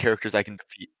characters I can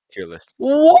defeat tier list.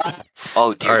 What?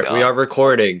 Oh dear Alright, God. we are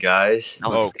recording, guys. That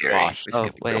was Oh scary. gosh. We Oh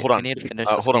skipped wait, hold on. we need to finish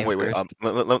this Hold on, game wait.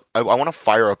 first. I want to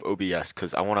fire up OBS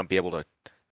because I want to be able to.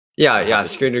 Yeah,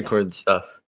 screen record stuff.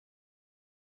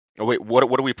 Oh wait, what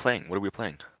are we playing? What are we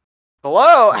playing?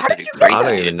 Hello, What how did did you you do? I don't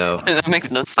that? even know. That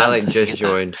makes no sense. I like just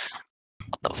joined.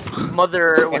 What the fuck?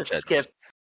 Mother was Sketches.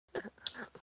 skipped.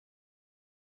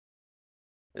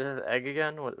 Is this egg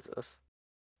again? What is this?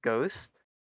 Ghost?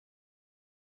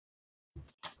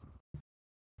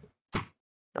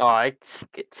 Oh, it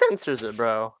censors it,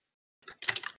 bro.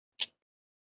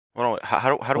 Hold on, how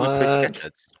do we play What?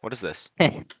 sketches? What is this?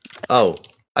 Oh,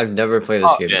 I've never played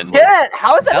this game Jen. before. Yeah,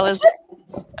 how is that? That was-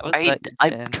 I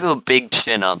drew a big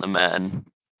chin on the man.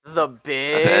 The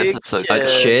Okay, big that's so A sad.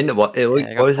 chin? What? I What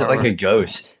got was it like a forward.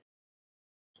 ghost?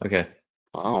 Okay.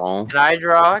 Oh. Can I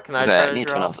draw? Can I Okay, try I to need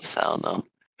to turn draw? off the sound though.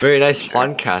 Very nice Sure.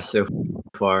 podcast so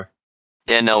far.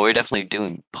 Yeah, no, we're definitely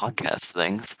doing podcast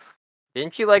things.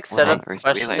 Didn't you like set Hold up on, where's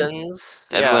relay? questions?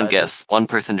 Everyone Yeah, guess. One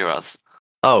person draws.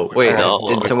 Oh, wait. No.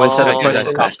 Did someone set up Oh, Guys,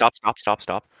 questions?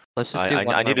 stop. Let's just do one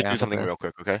I more need to do round of something this. real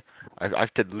quick, okay? I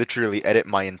have to literally edit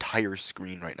my entire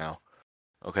screen right now.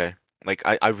 Okay? Like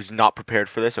I was not prepared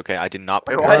for this, okay? I did not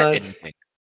Wait, prepare what? anything.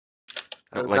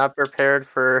 I was Like, not prepared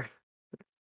for.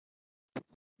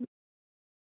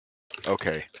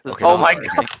 okay. Oh my okay.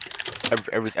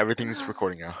 god! Everything's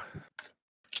recording now.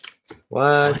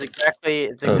 What?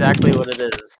 It's exactly what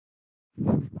it is.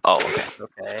 Oh, okay.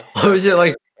 Okay. Why was it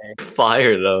like Okay.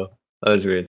 fire though? That was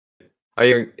weird. Are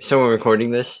you someone recording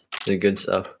this? The good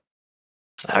stuff.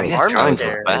 How are you Oh, guys I'm drawing not so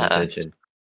there. bad? attention.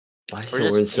 Why is We're the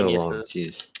just word so long? geniuses.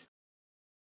 Jeez.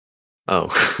 Oh.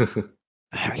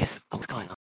 How are you? What's going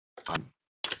on?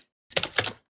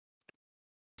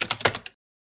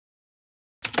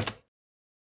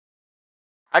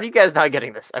 How are you guys not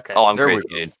getting this? Okay. Oh, I'm There we crazy,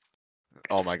 go. dude.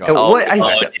 Oh my god. Oh, what? I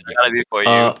oh, said- I got it before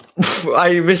you.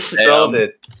 I misspelled Damn.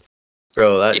 it.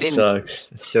 Bro, You that didn't-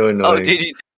 sucks. It's so annoying. Oh, did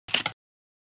you?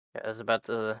 I was about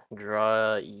to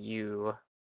draw you.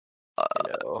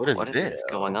 What is What is this?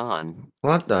 going on?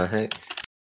 What the heck?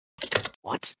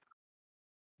 What?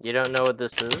 You don't know what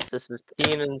this is? This is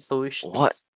Keenan Solutions.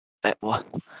 What? What?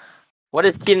 What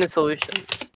is Keenan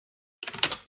Solutions?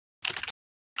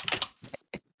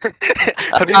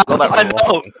 How do you spell that I wrong?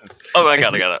 know. Oh my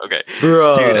god, I got it. Okay.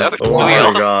 Bro, Dude, that was oh my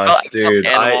real. gosh, dude.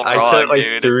 Animal I said it wrong, like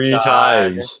dude. 3 God,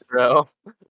 times. bro.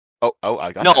 Oh,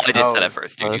 I got No, it. I just said Oh, it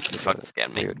first, dude. You Let's- fucking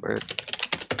scammed me. Weird word.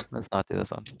 Let's not do this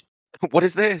one. What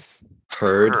is this?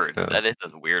 Heard? Heard. Oh. That is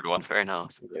a weird one. Fair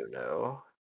enough. You don't know.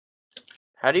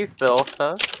 How do you fill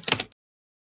stuff?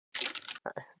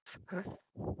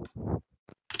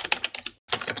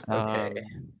 Okay.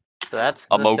 So that's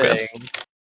the Amogus. thing.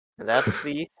 That's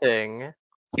the thing.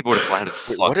 Keyboard is loud as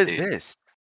Wait, fuck, what is dude. this?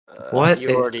 What?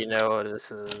 You already know what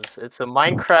this is. It's a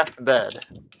Minecraft bed.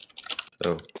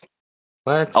 Oh.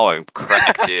 What? Oh, I'm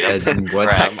cracked, dude. I'm And what?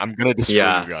 cracked. I'm gonna destroy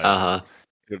Yeah, you guys. uh-huh.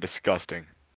 You're disgusting.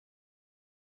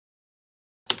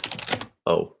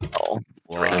 Oh. Oh, And,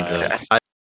 What?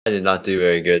 I did not do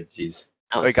very good, jeez.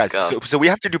 that was Wait, guys. scuffed. So we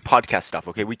have to do podcast stuff,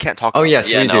 okay? We can't talk. Oh, about yes,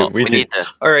 yeah, we no, do. We do. need to.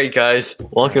 Alright, guys.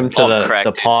 Welcome to Oh, correct,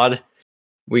 the dude. pod.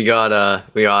 We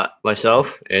got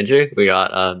myself, Andrew. We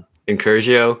got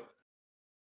Incurgio.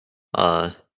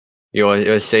 You want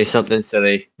to say something so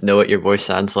they know what your voice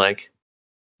sounds like?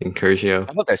 Incurgio.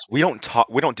 How about this? We don't talk.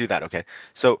 We don't do that, okay?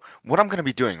 So what I'm gonna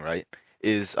be doing, right,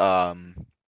 is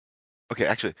Okay,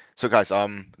 actually, so guys,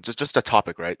 just a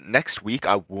topic, right? Next week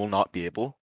I will not be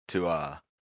able to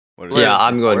what is it, Yeah,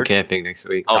 I'm going record. camping next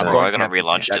week. Oh, so- bro, I'm gonna camping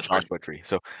relaunch at Discord. Joshua Tree.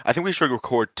 So I think we should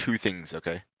record 2 things,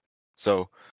 okay? So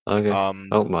Okay. um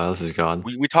Oh, Miles is gone.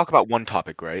 we talk about one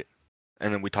topic, right?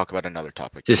 And then we talk about another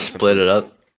topic. Just split it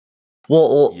up.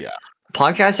 Well, Yeah.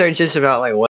 podcasts are just about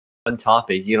like one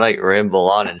topic. You like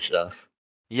ramble on and stuff,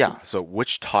 Yeah. So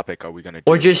which topic are we gonna do?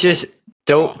 or just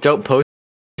don't post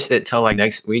it till like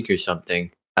next week or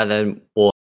something, and then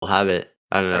we'll have it.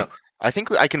 I don't know. I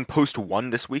think I can post one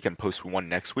this week and post one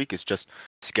next week. It's just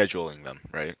scheduling them,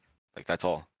 right? Like that's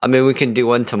all. I mean, we can do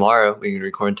one tomorrow. We can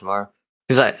record tomorrow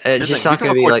because it's Here's the just thing, we not can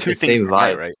going to be record like 2 the things same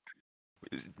tonight, vibe. right?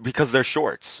 Because they're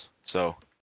shorts. So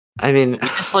I mean, We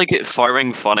just like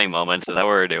farming funny moments. Is that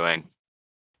what we're doing?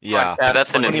 yeah. Podcast.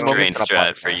 That's an funny strange moments in a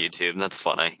strat for podcast. YouTube. That's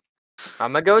funny.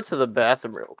 I'm gonna go to the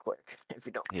bathroom real quick. If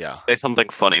you don't. Yeah. Say something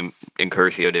funny in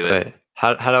Curcio, do it. wait,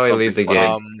 how do I leave the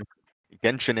Something game?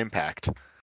 Genshin Impact.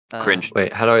 Cringe.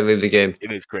 Wait, how do I leave the game?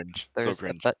 It is cringe. There's So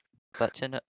cringe. a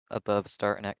button above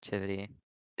start an activity.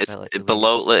 It's I'll let you leave.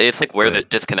 below. It's like where the Wait.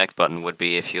 disconnect button would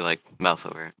be if you like mouse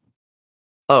over it.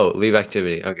 Oh, leave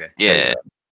activity. Okay. Yeah.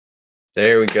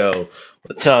 There we go.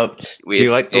 What's up? We Do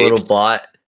you like the little escaped. bot?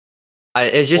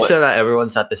 It's just What? so that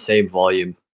everyone's at the same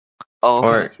volume. Oh,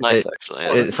 Or that's nice it- actually.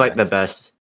 It's like the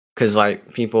best, because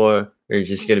like people are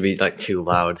just gonna be like too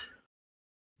loud,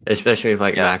 especially if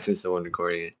like Yeah. Max is the one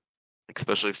recording it.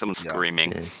 Especially if someone's Yeah.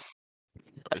 screaming. Yeah.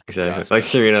 Yeah, Exactly. so- Like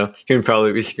Sereno, he would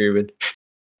probably be screaming.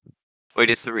 Wait,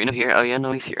 is Sereno here? Oh yeah,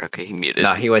 no, he's here. Okay, he muted.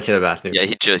 Nah, he went to the bathroom. Yeah,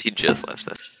 he just left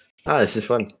us. Ah, this is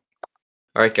fun.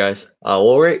 All right, guys.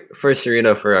 We'll wait for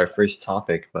Sereno for our first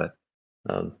topic, but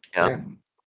Yeah.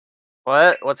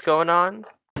 What's going on?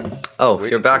 Oh,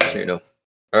 Wait you're back, for- Sereno.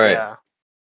 All right. Yeah.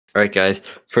 All right, guys.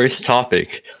 First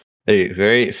topic, a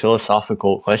very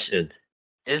philosophical question.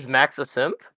 Is Max a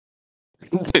simp?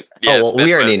 Yes, oh, well,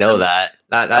 we already know that.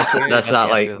 That's We already that's know not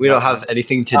the like answer to we don't that have one.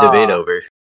 anything to debate Ah. over.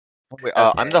 Wait,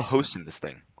 I'm Okay. the host in this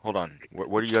thing. Hold on.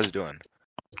 What are you guys doing?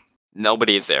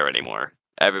 Nobody's there anymore.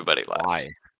 Everybody left. Why?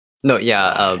 No,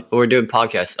 yeah, Why? we're doing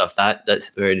podcast stuff.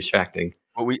 That's very distracting.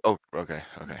 Oh, okay.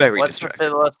 Very What's the distracting.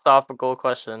 philosophical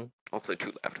question Also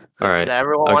too loud. All right, that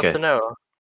everyone wants okay. to know?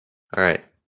 all right.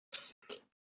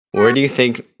 Where do you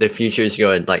think the future is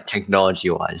going, like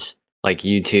technology-wise? Like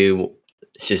YouTube,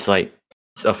 it's just like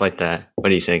stuff like that. What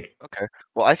do you think? Okay.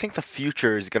 Well, I think the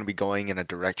future is going to be going in a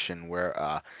direction where,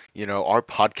 our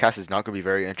podcast is not going to be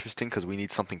very interesting because we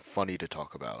need something funny to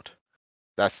talk about.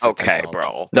 That's the Okay, technology.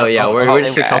 bro. No, yeah, Oh, we're oh,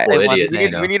 just a they- couple they want idiots. to- You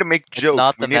know? We need to make It's jokes.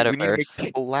 not we the need to make metaverse.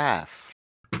 people laugh.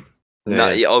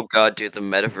 Yeah. Oh god, dude, the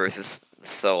metaverse is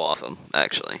so awesome.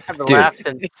 Actually, I've Dude, laughed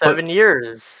in 7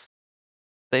 years.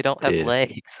 They don't have Dude.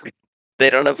 legs. they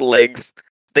don't have legs.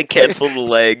 They cancel the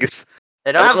legs.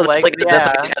 They don't have That's legs, like, yeah.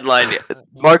 That's like a headline.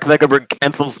 Mark Zuckerberg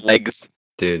cancels legs.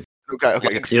 Dude, Okay.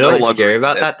 Legs you know no what's longer scary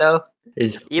about exist. that though?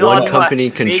 Is Elon one company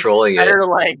Musk makes controlling it. better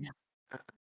legs.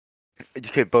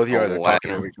 Okay, both of you Oh, are wow.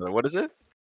 talking over each other. What is it?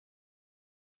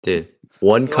 Dude,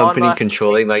 one Elon company Musk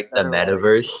controlling makes like the better legs.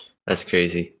 metaverse. That's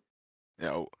crazy.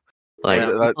 No. Like,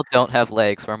 Yeah. People don't have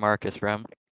legs where Mark is from.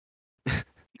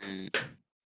 Mm.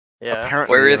 Yeah.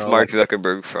 Apparently, Where you is know, Mark like,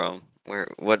 Zuckerberg from?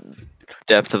 What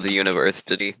depth of the universe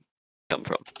did he come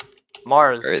from?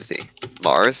 Mars. Where is he?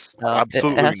 Mars? No,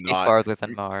 Absolutely it has to be not. farther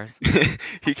than Mars.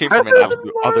 he came from an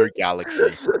absolute other galaxy.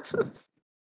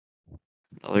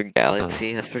 Another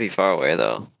galaxy? That's pretty far away,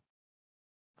 though.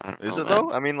 I don't Is know, it man.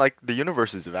 though? I mean, like the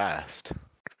universe is vast.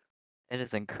 It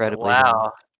is incredibly vast.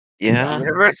 Wow. The Yeah.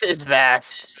 universe is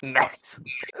vast. Max.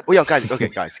 Oh yeah, guys. Okay,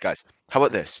 guys. How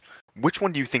about this? Which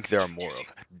one do you think there are more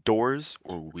of, doors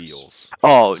or wheels?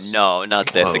 Oh no, not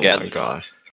this oh again. my god.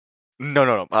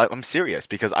 No. I'm serious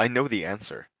because I know the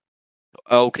answer.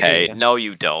 Okay, Yeah. no,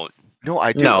 you don't. No,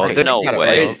 I do. No, Okay, there's no think about it,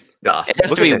 way. right? Nah. It has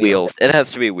Look to at be this. wheels. It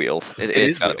has to be wheels. It It's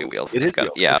is gotta be wheels. wheels. It It's is got-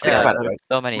 wheels. Yeah. Just think Yeah, about it, there's right?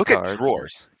 so many Look cards. at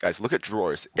drawers, guys. Look at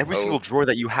drawers. Every Oh. single drawer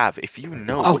that you have, if you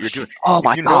know Oh, what you're doing, oh if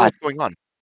my you know god. what's going on,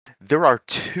 there are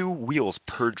 2 wheels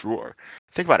per drawer.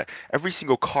 Think about it. Every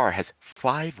single car has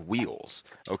 5 wheels.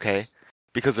 Okay,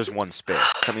 because there's one spare.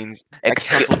 That means that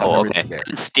cancels out Oh, everything okay.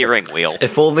 there. Steering wheel.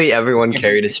 If only everyone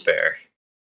carried a spare.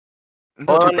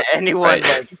 No, dude, On but- anyone Right.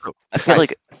 that I feel Guys,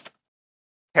 like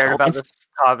cared about if this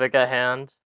topic at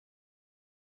hand.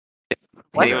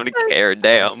 What's anyone that? cared,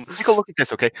 damn. Take a look at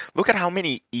this, okay? Look at how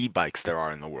many e-bikes there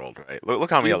are in the world, right? Look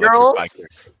how many E-girls? electric bikes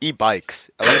there. E-bikes,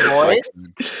 electric boys?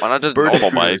 bikes, Why not just bird normal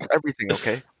scooters, bikes? everything,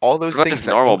 okay? All those What about things just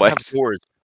that normal don't bikes? have doors.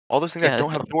 All those things that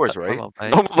don't have doors, right? normal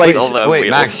bike. Normal Wait, bikes also have wait,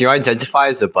 wheels. Max, you identify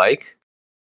as a bike?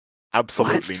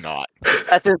 Absolutely What? not.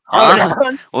 That's his Huh?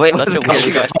 pronoun. Wait, Such what's a going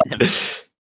weird on? question.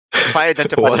 If I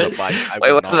identified as a bike, I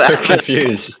Wait, would what's not. that? So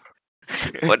confused.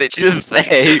 What did you just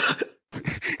say?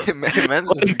 Man,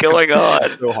 What is going on?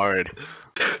 So hard.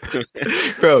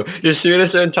 Bro, you're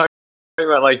serious and talking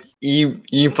about like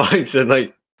e-bikes and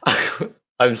like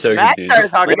I'm so Max confused. started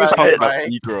talking We're about talking his about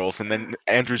bike. e-girls, and then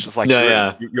Andrew's just like, Yeah, "You're-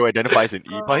 yeah. You identify as an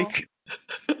e-bike?"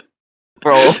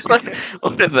 Bro,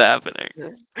 what is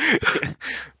happening?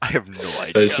 I have no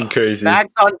idea. That's crazy.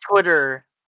 Max on Twitter.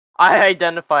 I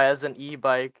identify as an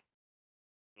e-bike.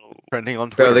 Trending on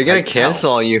Twitter. Bro, they're gonna right now.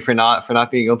 cancel you for not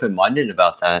being open minded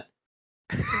about that.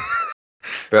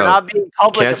 For Bro, not being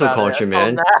public cancel about culture, it until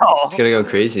man. now. it's gonna go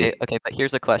crazy. Okay, but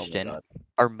here's a Oh my question: God.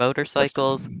 Are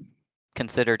motorcycles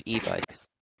considered e-bikes?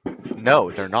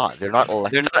 No, they're not. They're not They're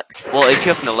electric. not. Well, if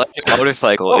you have an electric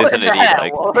motorcycle, What was isn't an that?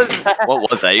 e-bike? What was that? What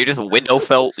was that? You just window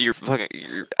felt your fucking.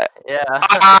 Your,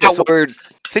 Yeah. word.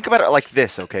 Think about it like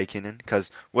this, okay, Keenan? Because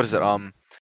what is it?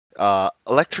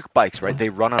 Electric bikes, right? They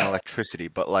run on electricity,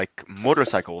 but like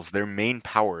motorcycles, their main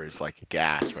power is like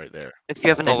gas, right there. If you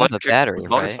have an They have a electric battery, right?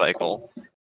 motorcycle,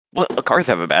 well, cars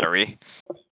have a battery.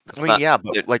 It's I mean, not- yeah,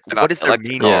 but they're- like, they're what not is their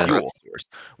main electric Yeah. fuel cars. source?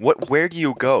 Where do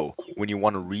you go when you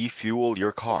want to refuel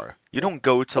your car? You don't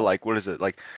go to like, what is it?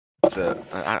 Like the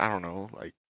I don't know,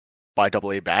 like buy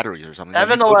AA batteries or something. No, you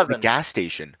go to the 7-Eleven. gas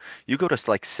station. You go to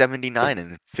like 79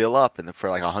 and fill up and for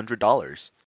like $100.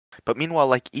 But meanwhile,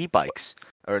 like e-bikes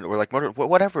or like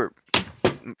whatever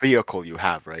vehicle you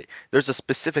have, right? There's a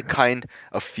specific kind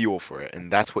of fuel for it,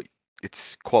 and that's what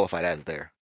it's qualified as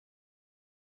there.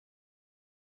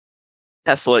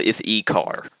 Tesla is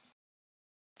e-car.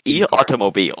 E-car.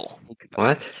 E-automobile.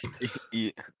 What?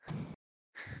 E.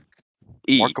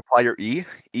 E. Markiplier E.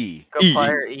 E.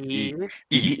 Markiplier E.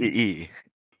 E. E.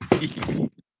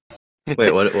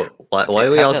 Wait, what? Why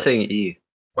are we all saying E?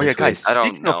 Oh yeah, That's guys. I don't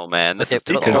speaking of- know, man. This Okay, is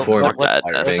but too conform- long. what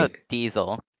That. thing. about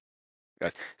diesel?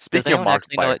 Guys, Does speaking of anyone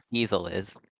actually know Markiplier, what diesel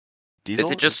is? diesel.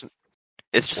 Is it just?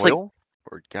 It's just like. oil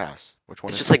or gas? Which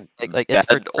one? It's is just it? like. It's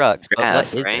for bad old trucks, but what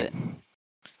gas, is right? it?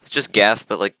 It's just gas,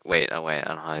 but like, wait, I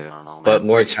don't know, man. But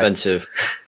more Wait, guys. expensive.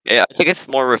 Yeah, I think it's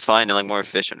more refined and like more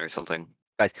efficient or something.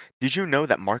 Did you know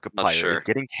that Markiplier sure. is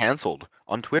getting canceled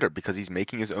on Twitter because he's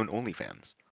making his own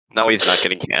OnlyFans? No, he's not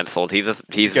getting canceled. He's a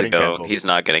getting goat. canceled. He's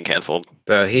not getting canceled.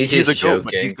 Bro, he's a just goat,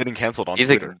 but he's joking. getting canceled on He's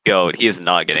Twitter. a goat. He is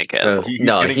not getting Bro, canceled. He's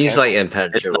no, getting he's like It's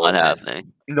impenetrable. not man.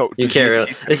 happening. No, You dude, can't.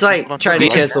 he's It's getting like canceled on trying to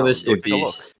Twitter right cancel now. Mr. Go take a look.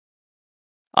 Beast.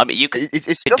 I mean, you could. It's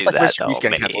could just do like that, Mr. Beast though,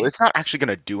 getting canceled. maybe. It's not actually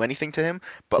gonna do anything to him,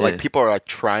 but like Yeah. people are like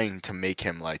trying to make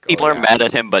him like. People oh, are yeah, mad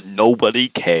at him, but nobody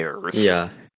cares. Yeah,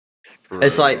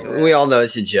 it's like bro. we all know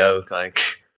it's a joke. Like,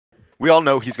 we all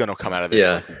know he's gonna come out of this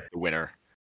Yeah. like, the winner.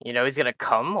 You know he's gonna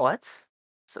come. What?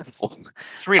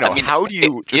 Sereno, I mean, how do you?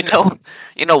 You Just,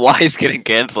 know why he's getting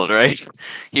canceled, right?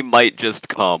 He might just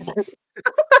come.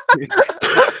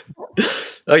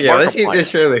 okay, let's keep Markiplier.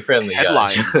 this really friendly, guys.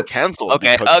 headlines canceled.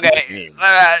 Okay, because he's okay. mean.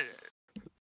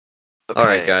 All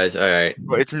right, guys. All right,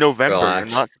 Bro, it's November. relax.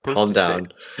 You're not supposed Calm to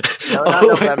down. No, not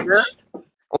November.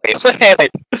 Wait. Say,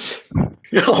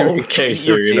 Okay, eat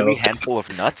so your you daily know. handful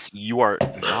of nuts. You are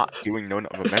not doing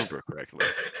November correctly.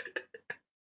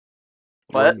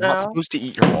 You're What not now? supposed to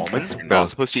eat your almonds. You're Bro, not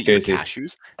supposed to eat your excuse you.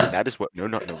 cashews. And that is what No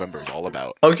Nut November is all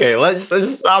about. Okay, let's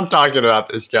stop talking about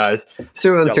this, guys.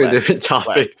 So on Yeah, to a let's- different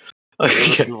topic.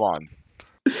 Let's Okay. move on.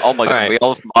 Oh my god, Alright. we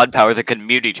all have mod powers that can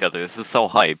mute each other. This is so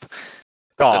hype.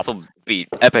 Stop. This will be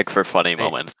epic for funny Wait,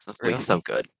 moments. This will be really? so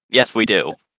good. Yes, we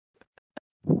do.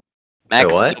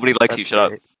 Max, what? nobody likes you. Shut up.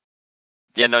 great.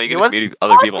 Yeah, no, you He can just was mute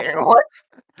other people. talking, What?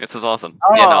 This is awesome.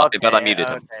 Oh, yeah, no, okay, but I muted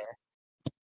him.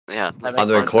 okay. Yeah. That On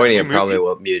the makes recording, You it mute probably me?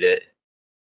 won't mute it.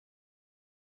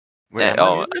 Wait, Yeah, am I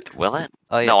oh, muted? will it?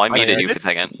 Oh yeah. No, I Am I muted you for a muted?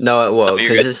 second. No, it won't No, you're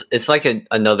because it's like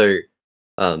another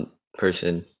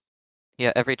person.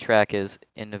 Yeah, every track is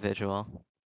individual.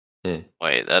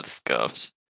 Wait, that's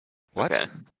scuffed. What? Okay.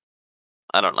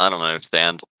 I don't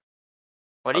understand.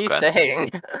 What are you Okay.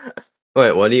 saying?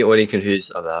 Wait, what are you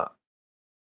confused about?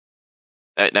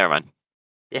 Never mind.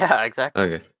 Yeah, exactly.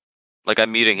 Okay. Like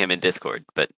I'm muting him in Discord,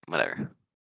 but whatever.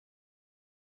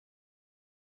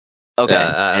 Okay.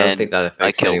 Yeah, I don't and think that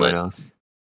affects killed anyone it. else.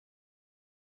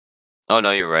 Oh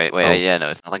no, you're right. Wait, Oh. yeah, no,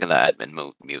 it's not like an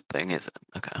admin mute thing, is it?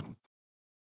 Okay.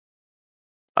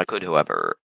 I could,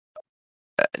 however.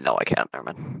 No, I can't. Never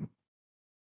mind.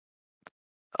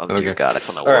 Oh dear Okay. God, I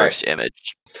found the Alright. worst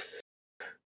image.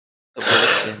 The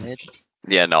worst image.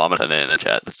 Yeah, no, I'm gonna put it in the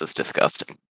chat. This is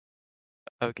disgusting.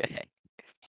 Okay.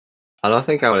 I don't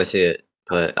think I want to see it,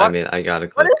 but I What? mean, I gotta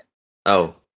What click. is-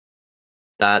 Oh,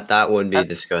 that would be That's-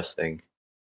 disgusting.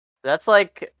 That's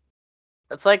like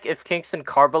if Kingston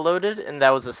carbo loaded and that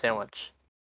was a sandwich.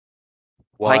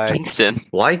 Why Kingston?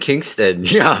 Why Kingston?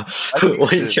 Yeah, Why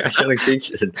why you Kingston? trash on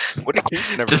Kingston? What did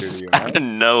Kingston ever Just do to you, out of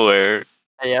man? nowhere.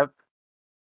 Yep.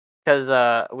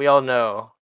 Because we all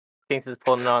know Kingston's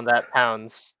pulling on that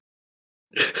pounds.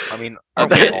 I mean, Oh, are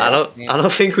we wait, all- I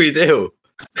don't think we do.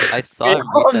 I saw We him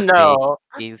all recently. know.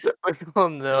 He's We all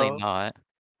really know. not.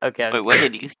 Okay. Wait, when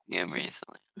did you see him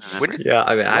recently? When did- Yeah,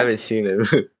 I mean, I haven't seen him.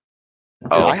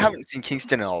 Oh, I haven't seen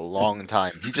Kingston in a long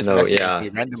time. He just No, messages yeah. me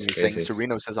randomly saying Crazy.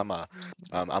 Sereno says I'm a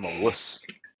wuss.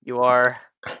 You are.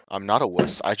 I'm not a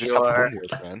wuss. I just You have are.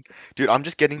 homework, man. Dude, I'm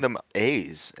just getting them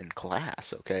A's in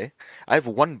class, okay? I have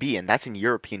 1B, and that's in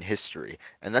European history.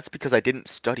 And that's because I didn't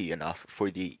study enough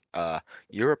for the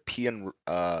European,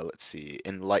 let's see,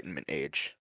 Enlightenment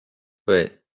age.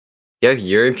 Wait, you have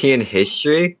European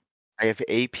history? I have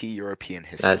AP European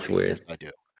history. That's weird. Yes, I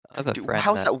do. I have a Dude, friend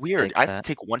how's that weird? takes I have to that.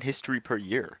 take one history per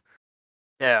year.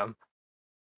 Yeah.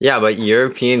 Yeah, but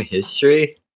European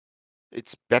history?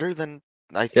 It's better than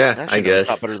I think. Yeah, Actually, I no, it's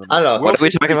not guess. better than I don't know. World What are we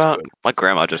talking history's about? good. My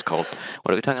grandma just called.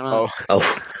 What are we talking about?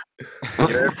 Oh, Oh,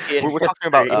 European we're talking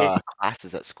about history.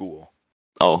 classes at school.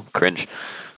 Oh, cringe.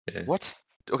 What?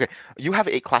 Okay, you have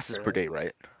 8 classes per Really? day,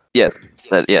 right? Yes.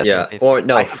 Yes. yeah. If- Or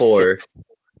no, I have 4. 6.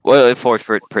 Well, 4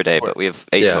 per day, Four. but we have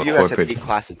 8 Yeah, You total. guys 4 have per 8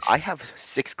 classes. I have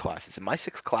 6 classes, and my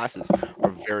 6 classes are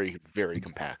very, very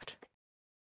compact.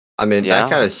 I mean, Yeah, that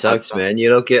kind I of sucks, so. man. You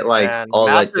don't get like And all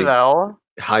like massive the L.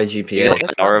 high You GPA get like an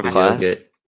That's hour not of because you don't class.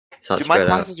 get. It's not Dude, my spread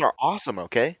out. classes are awesome.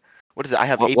 Okay, what is it? I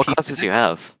have What AP classes do you physics.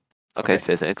 have? Okay, Okay,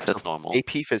 physics. so That's normal.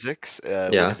 AP physics.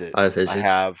 What Yeah, is it? I have I physics.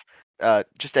 have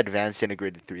just advanced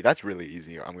integrated 3. That's really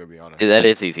easy. I'm gonna be honest. Yeah, that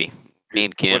is easy. Me Dude, and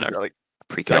what Keenan is are it like? Dude,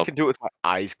 I pre-calc. can do it with my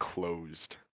eyes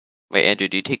closed. Wait, Andrew,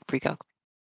 do you take pre-calc?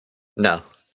 No.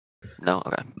 No.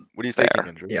 Okay. What are you Fair. taking,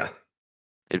 Andrew? Yeah.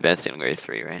 Advanced integrated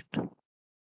 3, right?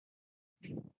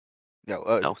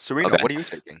 No. No. Serena, Okay. what are you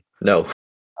taking? No.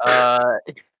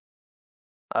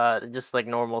 Just like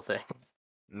normal things.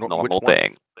 Which Normal one?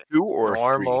 thing. 2 or 3?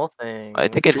 Normal things. I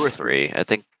think 2 or it's 3? 3. I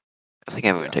think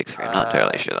everyone Yeah. takes 3. I'm not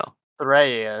entirely sure though.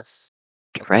 Reyes.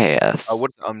 Reyes.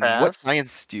 What Pass.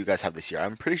 science do you guys have this year?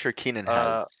 I'm pretty sure Keenan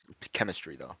has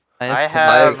chemistry though. I I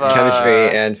have have chemistry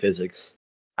and physics.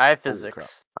 I have Holy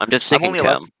physics. I'm just I'm taking only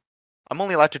allowed. chem. I'm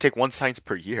only allowed to take 1 science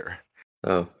per year.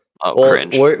 Oh. Oh, Well,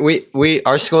 cringe. we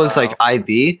our school is like Wow.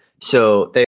 IB, so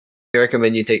they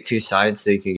recommend you take 2 science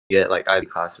so you can get like IB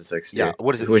classes next Yeah. year.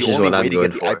 What is it? Which the is only what way I'm to going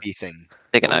get the for. IB thing.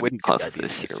 Taking The only way IB to get the classes IB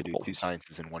this thing is year. to do Cool. 2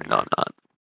 sciences in 1 No, year. I'm not.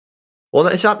 Well,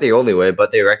 it's not the only way,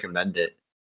 but they recommend it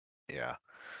Yeah.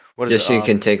 What is just it? so you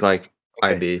can take like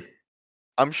okay. IB.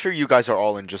 I'm sure you guys are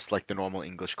all in just like the normal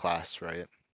English class, right?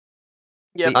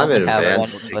 Yep. We I'm only in have one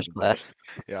advanced. English class.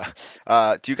 Yeah.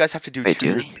 Do you guys have to do Wait, 2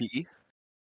 do years they? PE?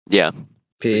 Yeah.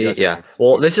 So you PE, guys are yeah. going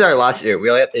Well, PE. this is our last year. We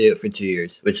only have to do it for 2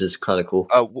 years, which is kind of cool.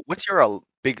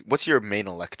 What's your main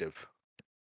elective?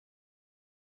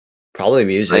 Probably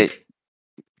music.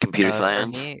 Computer For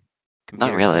science. me, Not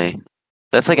computer really. science.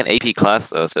 That's like an AP class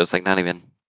though, so it's like not even.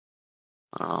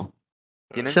 I don't know.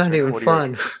 Keenan, It's not Serena, even what are your fun.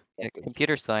 electives? Yeah,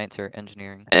 computer science or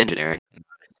engineering. Engineering.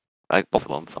 I like both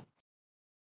of them. So.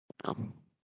 No.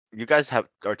 You guys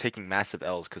are taking massive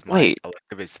L's because my Wait.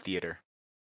 elective is theater.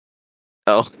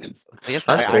 Oh, We have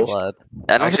That's a cool. club.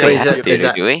 I don't think Actually, we is have that- theater,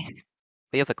 that- do we?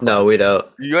 We have a club. No, we don't.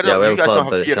 You guys Yeah, we have a don't club, have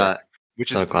but it's theater, not.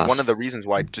 which it's not is a class. one of the reasons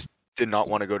why I just did not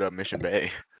want to go to Mission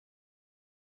Bay.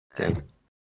 Damn.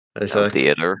 That No sucks.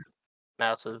 theater.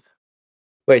 Massive.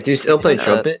 Wait, do you still play have a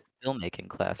trumpet? filmmaking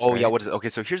class. Oh yeah, right? what is it? Okay,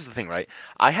 so here's the thing, right?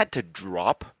 I had to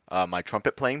drop my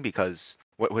trumpet playing because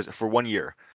what was it for 1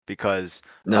 year because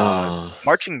No.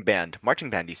 marching band,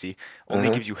 you see, only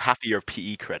Uh-huh. gives you half a year of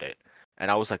PE credit, and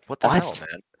I was like, what the hell, What?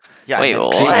 man? Yeah, Wait, and then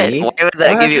what? PE? Why would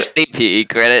that give you What? any PE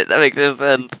credit? That makes no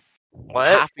sense. What?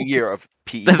 half a year of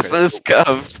PE That's credit. so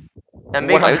scuffed. That what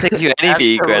makes Why would they give you any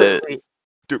PE credit? absolutely-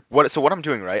 Dude, what I'm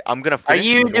doing, right? I'm gonna Are finish.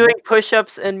 you normal- doing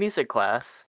push-ups in music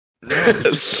class? No, we That's so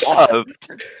just walk.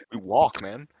 scuffed. We walk,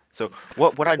 man. So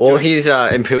what I'm Well, doing? he's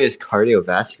improving his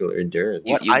cardiovascular endurance.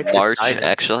 You, What you I've march, decided-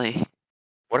 actually?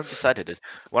 What I've decided is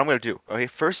what I'm gonna do. Okay,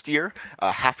 first year,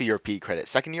 half a year of PE credit.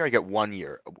 Second year, I get 1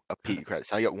 year of PE credit.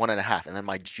 So I get 1.5, and then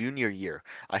my junior year,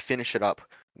 I finish it up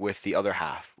with the other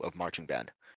half of marching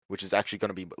band, which is actually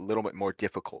gonna be a little bit more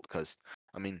difficult because,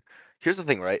 I mean, here's the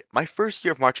thing, right? My first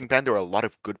year of marching band, there were a lot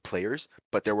of good players,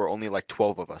 but there were only like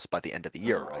 12 of us by the end of the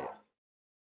year, right?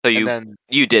 So And you then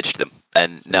you ditched them,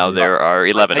 and now Mhm. there are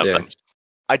 11 of Yeah. them.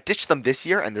 I ditched them this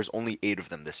year, and there's only 8 of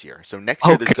them this year. So next Oh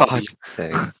year, there's gonna god, be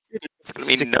Dang. it's gonna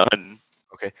be 6 none.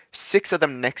 Okay, 6 of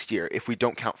them next year if we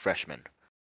don't count freshmen,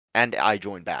 and I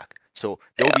join back. So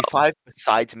there will be Ow. 5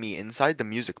 besides me inside the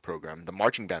music program, the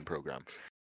marching band program.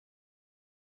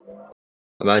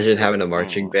 Imagine having a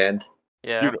marching band.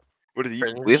 Yeah. Dude, what did you?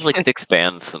 Cringe. We have like 6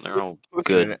 bands, and they're all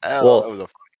good. Well, that was a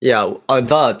Yeah,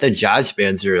 the jazz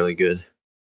bands are really good.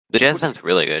 The jazz band's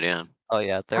really good, yeah. Oh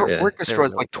yeah, our they're Yeah. orchestra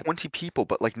is really like good. 20 people,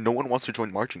 but like no one wants to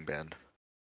join marching band.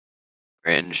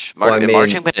 Cringe. Well, I mean-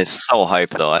 Marching band is so hype,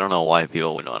 though. I don't know why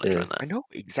people would want to Yeah. join that. I know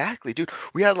exactly, dude.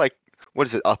 We had like what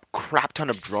is it? A crap ton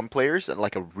of drum players and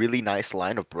like a really nice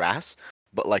line of brass,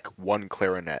 but like 1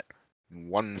 clarinet,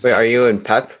 1. Wait, are you in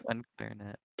pep One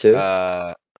clarinet. too?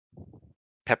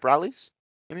 Pep rallies?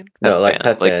 You mean? No, like Band.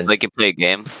 pep band. Like you play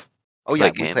games. Oh Play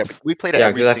yeah, games. we played at Yeah,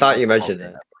 every 'cause I thought single you ball mentioned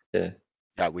game. that. Yeah.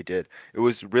 Yeah, we did. It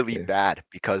was really Yeah. bad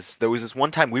because there was this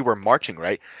one time we were marching,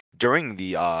 right? During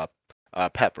the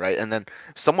pep, right? And then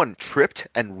someone tripped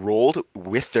and rolled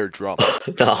with their drum.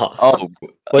 No. Oh,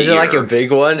 Was it like a dear.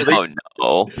 big one? Oh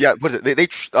no. Yeah, what is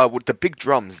it? With the big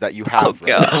drums that you have, Oh right?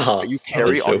 god. Oh, That you that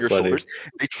carry was on so your funny. shoulders.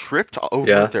 They tripped over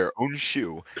Yeah. their own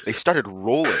shoe. They started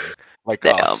rolling like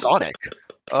Damn. Sonic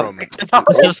Oh from my Like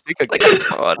a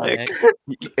Sonic.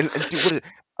 and dude, what is it?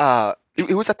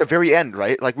 It was at the very end,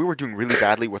 right? Like we were doing really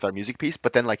badly with our music piece,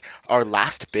 but then like our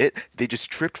last bit, they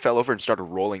just tripped, fell over, and started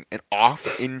rolling and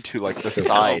off into like the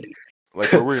side.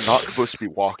 like where we're not supposed to be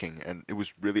walking, and it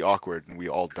was really awkward, and we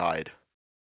all died.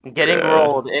 Getting Yeah,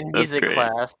 rolled in that's music great.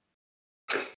 class.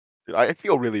 Dude, I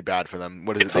feel really bad for them.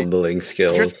 What is it? Tumbling Here's the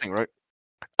skills. thing, right?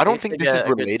 I don't Needs to think this is get a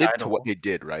good related to what title. they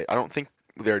did, right? I don't think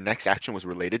their next action was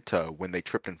related to when they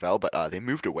tripped and fell, but they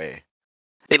moved away.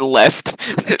 They left.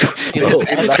 Oh, They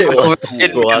left they the left school.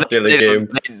 school after the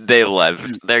game. They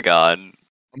left. They're gone.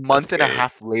 A month and a great.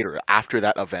 half later, after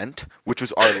that event, which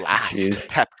was our last Jeez.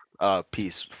 pep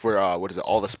piece for what is it?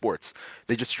 All the sports.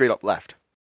 They just straight up left.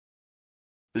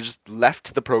 They just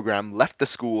left the program, left the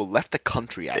school, left the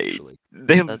country. Actually,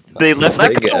 They That's they fine. left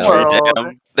They the get country. out.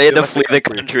 Damn. They had They to left the flee the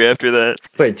country. country after that.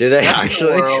 Wait, did they Left the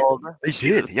actually? world. they did.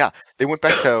 Jesus. Yeah, they went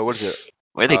back to what is it?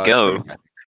 Where'd they go? Turkey, I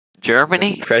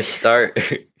Germany? Press start.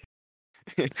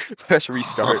 think. Press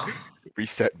restart,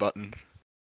 reset button.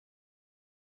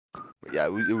 But yeah,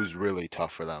 it was really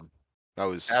tough for them. That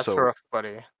was That's so. rough,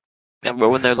 buddy. They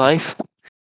ruined their life.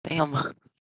 Damn.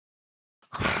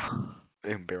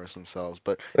 They embarrassed themselves,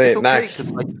 but Wait, it's okay, Max.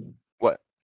 'cause, like, what?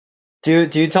 Do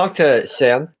you talk to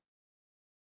Sam?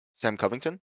 Sam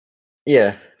Covington?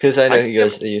 Yeah, because I know I he see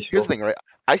goes him- to your Here's school. the thing, right?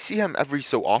 I see him every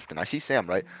so often. I see Sam,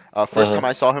 right? First time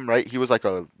I saw him, right? He was like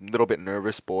a little bit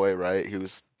nervous boy, right? He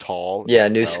was tall. Yeah,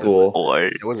 as new hell, school. Boy.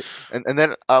 It was, and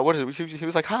then what is it? He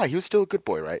was like, hi. He was still a good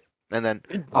boy, right? And then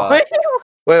What? Wait,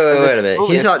 And wait then a minute.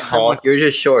 slowly He's as not time tall. went- You're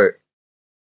just short.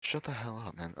 shut the hell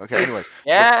up, man. Okay. Anyways,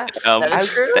 Yeah, Um, that is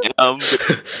as- true. damn. That is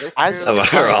as true. Am I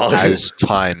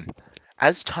time, wrong?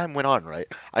 as time went on, right?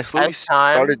 I slowly As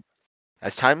time? started.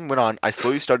 As time went on, I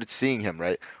slowly started seeing him,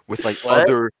 right, with like What?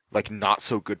 other like not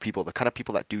so good people, the kind of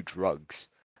people that do drugs.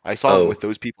 I saw him Oh. with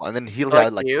those people, and then he Like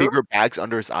had like you? bigger bags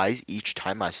under his eyes each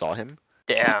time I saw him.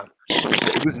 Damn.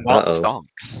 It was not Uh-oh.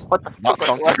 stonks, What the not fuck?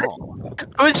 stonks What? at all.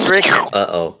 Who's drinking?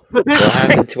 Uh-oh. Who's What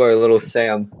happened to our little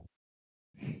Sam?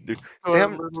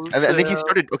 Sam, and then he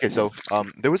started. Okay, so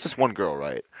there was this one girl,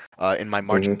 right, in my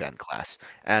marching band class,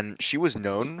 and she was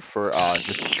known for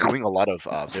just doing a lot of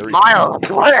very Miles,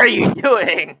 what are you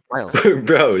doing? Miles.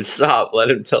 Bro, stop. Let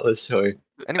him tell the story.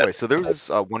 Anyway, so there was this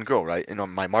one girl, right, in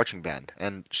my marching band,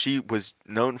 and she was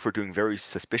known for doing very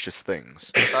suspicious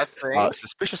things. Such things.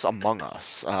 Suspicious among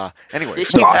us. Anyway, Did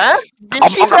so- she vent?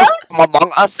 Did she vent?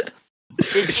 Among us.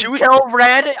 Did she she would- kill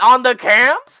Red on the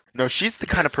camps? no, she's the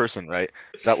kind of person, right,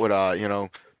 that would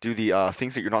do the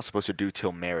things that you're not supposed to do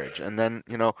till marriage, and then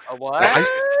A what? I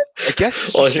guess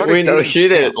she Well, started we know dating she Sam.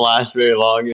 didn't last very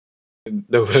long in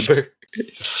November.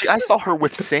 I saw her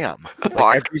with Sam like,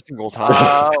 Mark. every single time.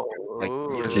 Oh, Like,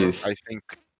 ooh. Jeez. I think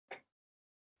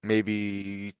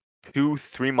maybe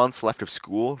 2-3 months left of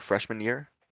school, freshman year.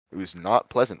 It was not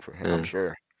pleasant for him, I'm Mm.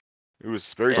 sure. It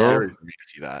was very Yeah. scary for me to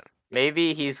see that.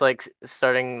 Maybe he's like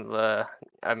starting the.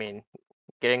 I mean,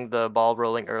 getting the ball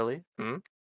rolling early. Hmm?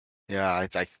 Yeah,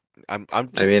 I'm I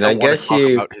just mean, don't I wanna guess talk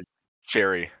you- about his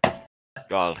cherry.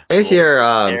 God. I guess Lord. you're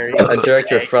Very a direct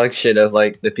big. reflection of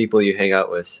like the people you hang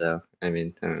out with. So I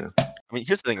mean, I don't know. I mean,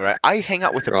 here's the thing, right? I hang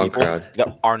out with the Wrong people crowd.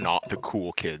 that are not the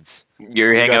cool kids.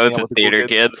 You're You hanging guys out hang with out the with the cool theater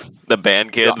kids, the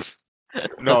band Yeah. kids.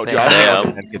 No, The dude, I don't hang out with Damn.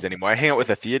 the band kids anymore. I hang out with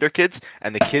the theater kids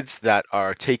and the kids that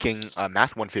are taking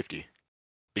Math 150.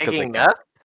 Because Taking like,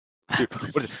 meth?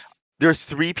 dude, what is it? There are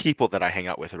 3 people that I hang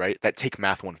out with, right, that take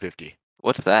Math 150.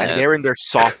 What's that? And they're in their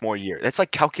sophomore year. That's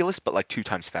like calculus, but like 2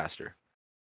 times faster.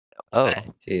 Oh,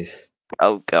 Jeez.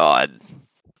 Oh God.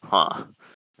 Huh.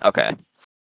 Okay.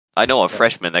 I know a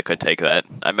freshman that could take that.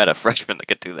 I met a freshman that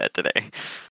could do that today.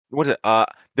 What is it?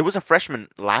 There was a freshman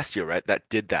last year, right, that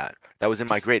did that. That was in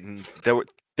my grade, and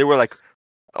they were like,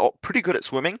 pretty good at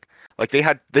swimming. Like they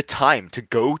had the time to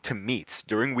go to meets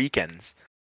during weekends,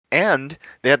 and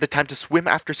they had the time to swim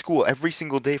after school every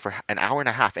single day for an hour and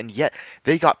a half, and yet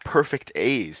they got perfect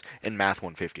A's in Math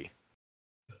 150.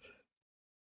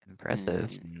 impressive.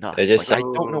 It's nuts. It just like, I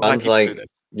don't know why sounds people do like that.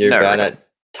 you're Nerd. bad at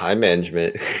time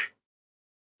management.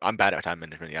 I'm bad at time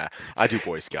management. Yeah, I do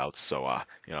Boy Scouts, so I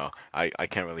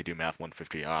can't really do Math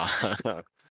 150. I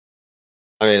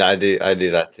mean, I do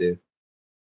that too.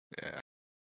 Yeah.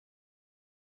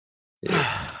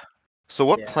 Yeah. So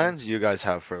what Yeah. plans do you guys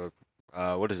have for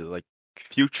what is it, like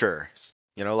future?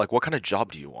 Like what kind of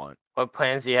job do you want? What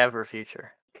plans do you have for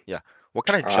future? What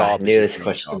kind of I job? is knew your this dream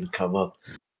question job? would come up.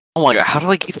 Oh my God! How do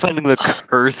I keep finding the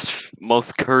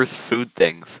most cursed food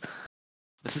things?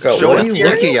 This is Bro, Show what are us you your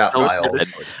looking at, so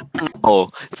Miles? sad. Oh,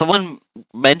 someone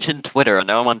mentioned Twitter, and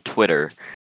now I'm on Twitter.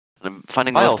 And I'm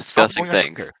finding the most Miles, stop disgusting going on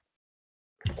things.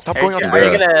 Twitter. Stop Are, going on you- Twitter.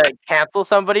 are you gonna cancel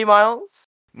somebody, Miles?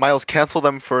 Miles, cancel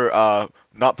them for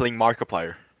not playing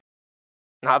Markiplier.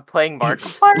 Not playing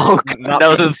Markiplier? Oh Not-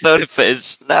 no, the soda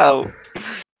fish. No.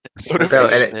 Soda Bro,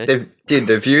 fish. and dude,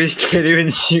 the viewers can't even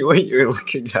see what you're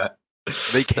looking at.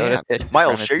 They Soda can't. fish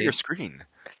Miles, share your supremacy.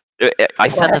 screen. I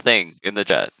sent a thing in the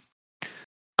chat.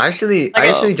 I Like,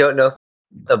 actually don't know if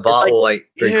the bot like- will like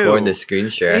record the Ew. screen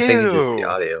share. I think it's just the Ew.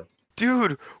 audio.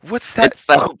 Dude, what's that? It's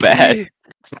so bad. Ew.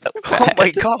 It's so Oh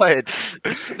my bad. god.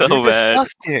 It's so You're bad.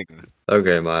 disgusting.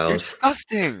 Okay, You're Miles.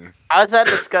 disgusting. How's that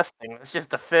disgusting? It's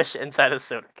just a fish inside a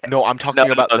soda can. No, I'm talking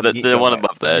No, about no, the the meat one donut.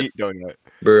 above The that. meat donut.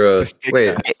 Bro, The steak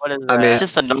wait. donut. What is I mean- that? It's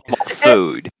just a normal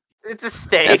food. It's a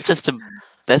steak.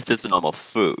 That's just a normal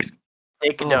food.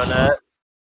 Steak Ugh. donut.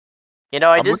 You know,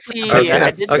 I I'm did looking see. at- Okay,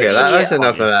 I did okay, see. that's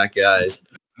enough of that, guys.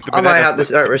 The I might bananas have to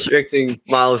start restricting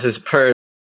Miles' perms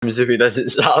if he doesn't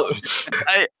stop.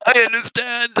 I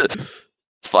understand.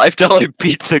 $5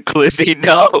 pizza, Cliffy.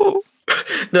 No.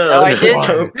 No, I did-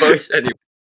 don't post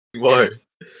anymore.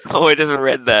 Oh, I just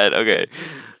read that. Okay.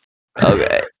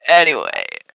 Okay. Anyway.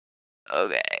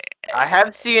 Okay. I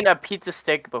have seen a pizza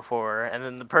steak before, and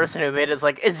then the person who made it is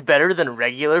like, "It's better than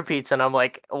regular pizza," and I'm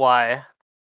like, "Why?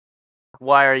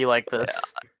 Why are you like this?"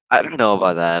 I don't know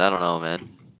about that. I don't know, man.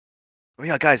 Oh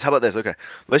yeah, guys, how about this? Okay,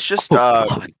 let's just Oh,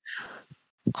 God.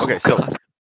 okay, Oh, so- God.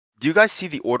 do you guys see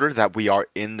the order that we are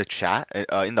in the chat,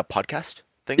 in the podcast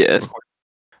thing? Yes.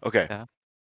 Okay.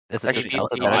 Is it Actually, you just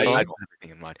see no, I alphabetical? don't have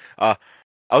anything in mind.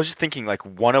 I was just thinking like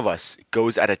one of us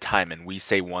goes at a time and we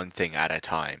say one thing at a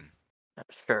time,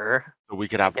 Sure. so we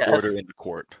could have Yes. order in the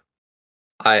court.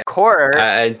 Court.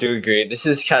 I do agree. This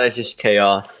is kind of just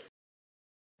chaos.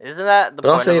 Isn't that the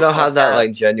But also, point you of a don't have that podcast?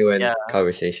 like genuine Yeah.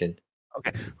 conversation.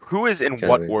 Who is in Kinda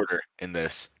what weird. order in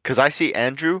this? Because I see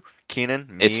Andrew, Keenan,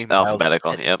 me, It's Miles.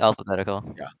 alphabetical. It's Yep.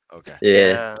 alphabetical. Yeah. Okay.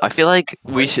 Yeah. I feel like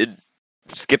we should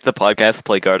skip the podcast,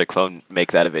 play Gartic Phone,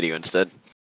 make that a video instead.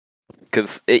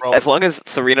 Because Bro. as long as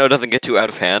Sereno doesn't get too out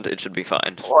of hand, it should be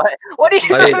fine. What? What are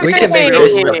you I mean, we can make saying?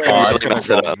 this the We're pod. just gonna Mess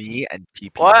it roll up. me and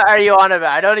PP. What are you on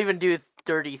about? I don't even do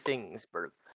dirty things,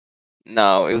 Bert.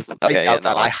 No, it was I okay. Yeah, doubt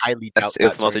that. no, I highly doubt it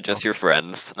was that. mostly Sereno. just your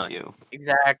friends, not you.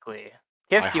 Exactly.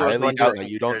 I 50 was highly one doubt doing that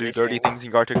you don't do dirty things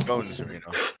in Gartic Phones,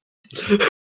 Sereno.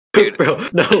 Dude. Bro,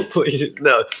 no, please,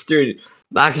 no, dude.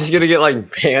 Max is gonna get like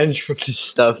banned from this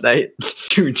stuff that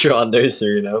you draw on there,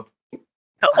 you know.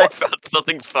 I found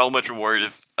something so much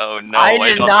worse. Oh no! I wait,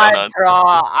 did hold not on.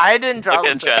 draw. I didn't draw. Look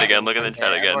in the chat same again, look in the thing.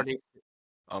 chat I've again. already-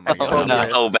 Oh my Oh, god. no.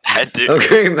 That's so bad, dude.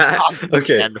 Okay, Max.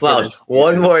 Okay, And Miles, finish.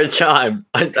 one more time.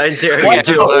 I dare Okay, you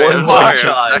do it one more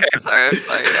time. I'm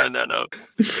sorry. No.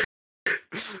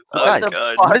 Oh Guys,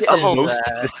 god. fuck What is the is most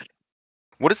that?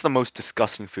 what is the most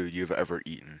disgusting food you've ever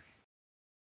eaten?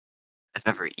 I've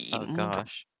ever Oh eaten.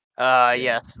 gosh.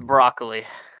 Yes, broccoli.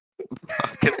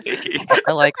 Broccoli.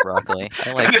 I like broccoli.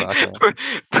 I like broccoli.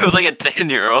 I was like a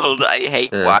 10-year-old. I hate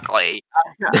Yeah. broccoli.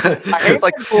 I hate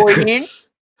like queen.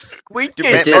 We Dude,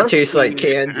 It man, did taste like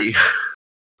candy.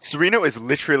 Sereno is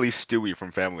literally Stewie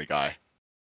from Family Guy.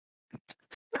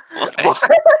 What?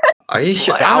 Are you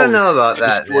sure? Wow. I don't know about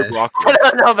that. Destroy Man. broccoli. I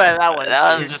don't know about that one.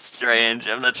 That was just strange.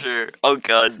 I'm not sure. Oh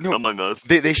god, No. Among Us.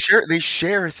 They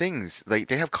share things. Like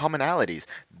they have commonalities.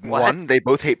 What? One, they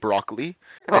both hate broccoli,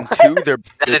 and two, they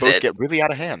is both it. get really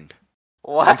out of hand.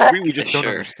 What? And three, we just don't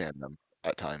Sure. understand them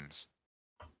at times.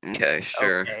 Okay,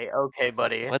 sure. Okay,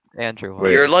 buddy. What's Andrew?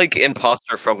 Wait. You're like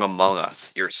imposter from Among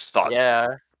Us. You're sus. Yeah.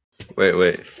 Wait.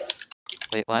 Wait,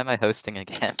 why am I hosting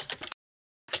again?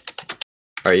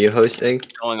 Are you hosting?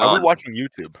 What's going Are we on? watching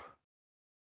YouTube?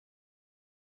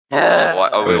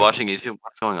 Are we Wait. watching YouTube?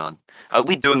 What's going on? Are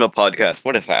we doing a podcast?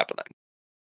 What is happening?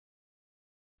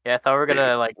 Yeah, I thought we were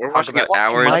gonna like. We're talk watching an about-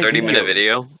 hour my and 30-minute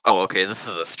video. video. Oh, okay. This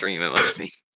is a stream. It must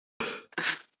be.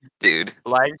 Dude,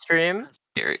 live stream.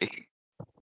 scary.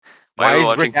 Why are we is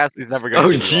watching? Rick Astley's never gonna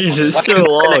Oh show up? Jesus, What's so the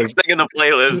long, next thing in the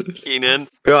playlist, Keenan?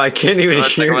 bro. I can't even Wanna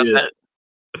talk hear about you. that?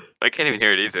 I can't even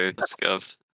hear it either. It's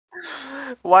scuffed.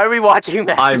 Why are we watching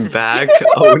that? I'm back.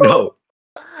 Oh no,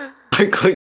 I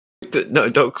clicked. No,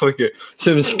 don't click it.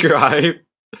 Subscribe.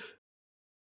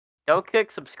 Don't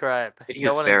click subscribe. It You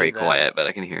don't is wanna very do that. quiet, but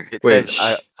I can hear. It Wait,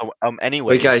 says,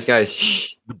 anyway, Wait, guys.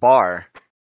 Shh. the bar.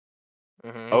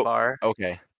 Mhm, Oh. bar.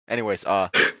 Okay. Anyways, I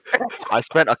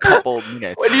spent a couple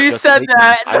minutes. When you just said making-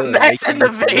 that, I the was Max in making the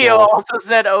this video little- also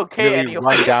said okay really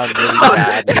anyway. run down, really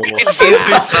bad. It little confused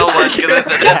me so much because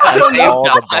I said that I at the called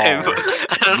the same bar. time.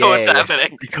 I don't know what's Yay.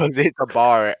 happening. because it's a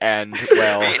bar, and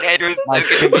well, Andrew's my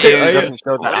so skin confused. doesn't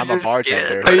show What that is I'm a this bartender.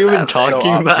 skin? Are you even So,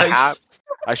 talking, So, Max? perhaps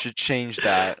I should change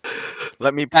that.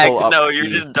 Let me Max, pull up. no, you're the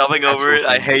just dubbing over it. actual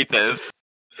I thing. hate this.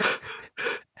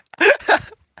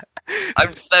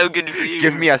 I'm so confused.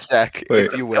 Give me a sec, Wait.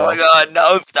 if you What's going will. on?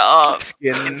 No, stop.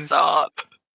 Skins Stop.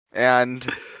 and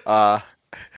Oh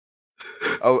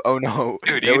no.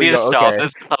 Dude, There you we need to go, stop. okay.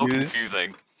 This is so Use-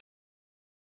 confusing.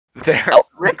 There.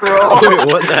 Rickroll. Wait,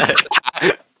 what the heck?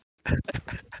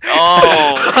 Oh,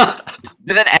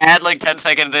 like 10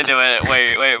 seconds into it.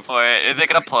 Wait for it. Is it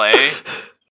gonna play?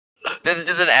 This is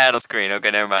just an ad screen.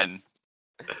 Okay, never mind.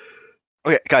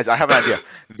 Okay, guys, I have an idea.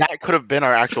 That could have been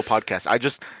our actual podcast.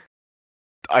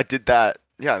 I did that.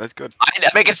 Yeah, that's good.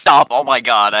 Make it stop. Oh my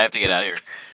god, I have to get out of here.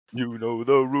 You know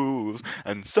the rules,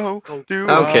 and so do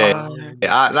Okay. I.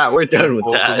 Yeah, we're done with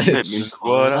that. This is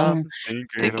what I'm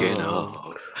thinking of.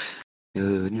 of.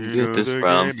 You Get know this the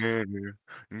from. game and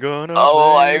you're gonna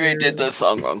Oh, I play redid it. the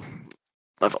song wrong.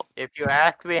 My fault. If you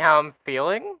ask me how I'm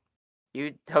feeling,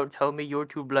 you don't tell me you're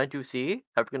too blind to see.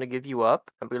 I'm gonna give you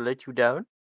up. I'm gonna let you down.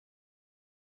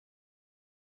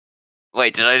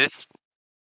 Wait, did I just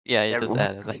Yeah, you just Everyone-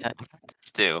 added that.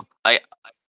 do?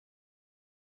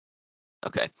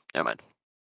 Okay, never mind.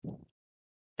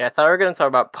 Yeah, I thought we were gonna talk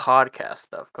about podcast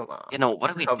stuff. Come on. You know,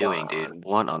 what are we Come doing, on. dude?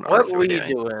 What on What earth are we we doing?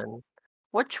 doing?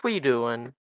 What we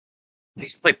doing? We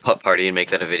just play Putt Party and make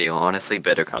that a video. Honestly,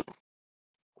 better content.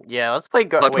 Yeah, let's play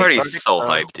Putt Party Gartic is so Phone.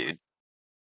 hyped, dude.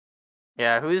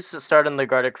 Yeah, who's starting the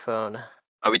Gartic phone?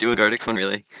 Are we doing Gartic Phone,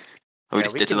 really? Are we Yeah,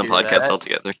 just we ditching can the do podcast that.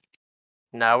 altogether?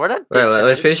 No, we're not. Wait, ditching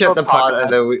let's it. finish up the We'll talk pod and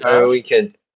about then stuff. we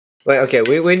can. Wait, okay,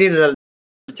 we need another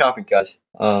topic, guys.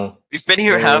 We've been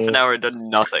here half an Oh. hour and done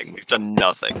nothing. We've done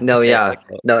nothing. No, Okay, yeah, like,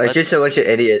 no, it's let's- just a bunch of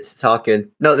idiots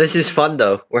talking. No, this is fun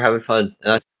though. We're having fun.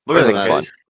 That's Look at really that, fun.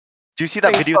 guys. Do you see that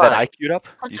Having video that fun. I queued up?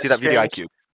 Such You a see that video I strange queued?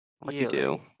 What'd you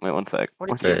feeling. do? Wait one sec. What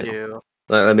did Okay. you do?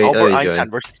 let me Albert join. Einstein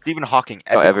versus Stephen Hawking.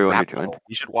 Epic everyone rap who joined. battle.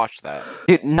 You should watch that.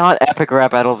 Dude, not epic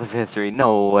rap battles of history.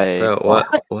 No way. Bro,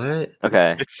 what?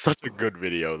 Okay. It's such a good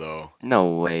video, though.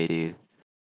 No way, dude.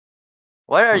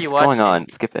 What are What's you watching? going on?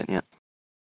 Skip it, yeah.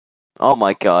 Oh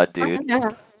my god, dude.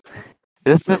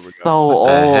 This There is we so go. What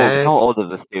the old. heck? How old is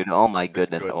this, dude? Oh my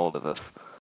goodness, Good. how old is this?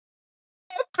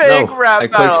 Big No, rap I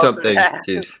clicked battles, something. man.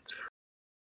 Jeez.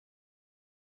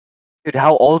 Dude,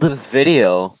 how old is this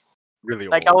video? Really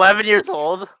Like old. 11 years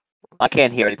old. I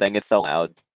can't hear anything. It's so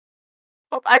loud.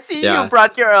 Oh, I see Yeah. you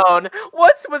brought your own.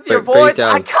 What's with your Break voice?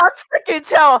 I down. can't freaking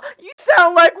tell. You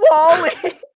sound like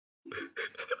Wally.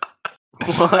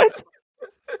 What?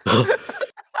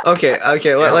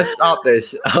 Okay, let's stop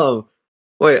this.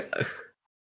 Wait.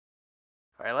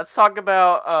 All right, let's talk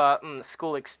about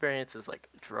school experiences like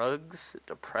drugs,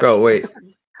 depression. Bro, wait.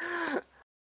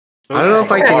 Those I don't were know if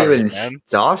some I can bars, even man.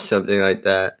 stop something like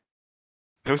that.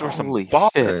 Those were some Holy bars.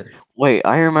 shit. Wait,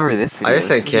 I remember this video. I guess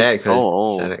I This is can't so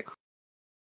old. because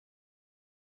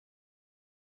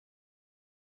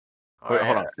All Wait,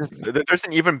 hold right, on. There's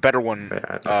an even better one.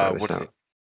 What is it?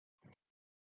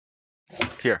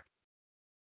 Here.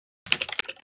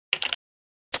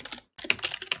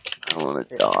 I wanna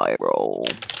die, bro.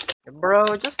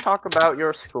 bro, just talk about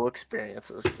your school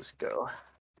experiences. Just go.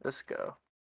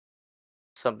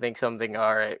 Something.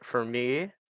 All right, for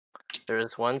me, there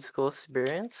was one school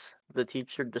experience. The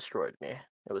teacher destroyed me.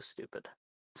 It was stupid.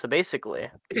 So basically,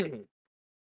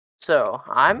 so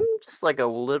I'm just like a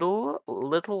little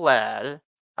lad.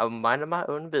 I'm minding my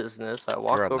own business. I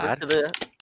walk You're a over lad? to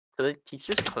the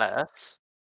teacher's class,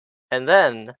 and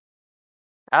then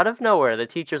out of nowhere, the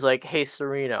teacher's like, "Hey,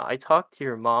 Serena, I talked to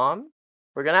your mom.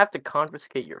 We're gonna have to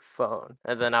confiscate your phone."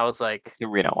 And then I was like,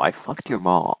 Serena, I fucked your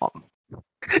mom.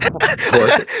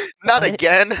 Not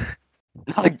again.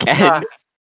 Not again.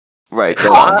 Right,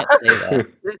 go Uh, on. Can't say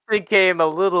that. "This became a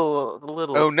little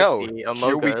Oh no. tiffy Here we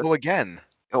among go us." again.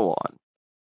 Go on.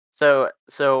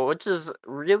 So which is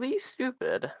really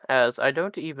stupid, as I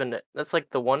don't even. That's like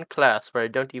the one class where I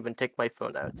don't even take my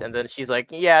phone out. And then she's like,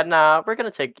 "Yeah, nah, we're gonna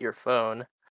take your phone."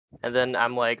 And then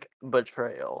I'm like,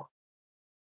 betrayal.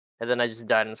 And then I just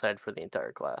died inside for the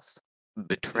entire class.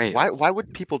 Betrayal. Why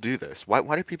would people do this? Why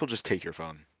do people just take your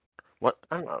phone? What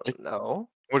I don't know.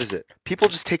 what is it? People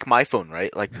just take my phone,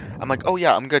 right? Like I'm like, oh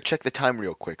yeah, I'm gonna check the time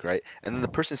real quick, right? And then the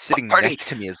person sitting Party. next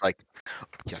to me is like,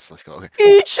 yes, let's go. Okay.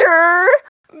 Teacher,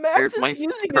 Max Here's is my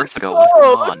using purse his ago. What's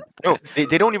going phone. on? No,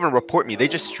 they don't even report me. They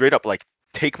just straight up like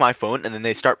take my phone and then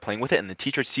they start playing with it, and the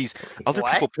teacher sees other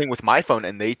people What? playing with my phone,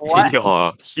 and they What?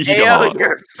 Yeah. Hey, Yeah. yo,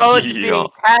 your phone's Yeah. being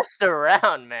passed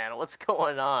around, man. What's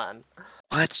going on?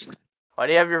 What? Why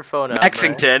do you have your phone out, Bray?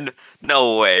 Maxington?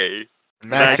 No way.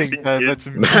 Maxington, let's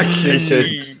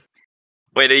Maxington.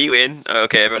 Wait, are you in? Oh,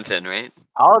 okay, everyone's in, right?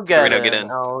 I'll get Serena, it. get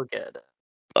in. I'll get it.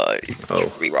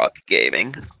 Oh. Rock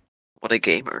Gaming. What a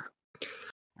gamer.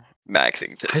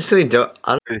 Maxington. I actually don't.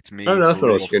 I It's me. don't know if for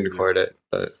it'll real, screen for real. record it,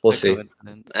 but we'll A see.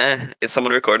 coincidence. Is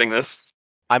someone recording this?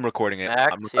 I'm recording it.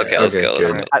 Max, I'm yeah. Okay, let's Okay, go.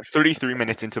 Let's good. go. at 33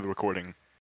 minutes into the recording.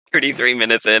 33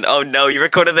 minutes in. Oh no, you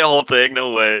recorded the whole thing?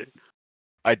 No way.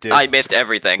 I did. I missed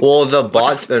everything. Well, the What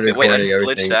bot's just- been wait, I recording just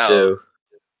glitched everything out. too.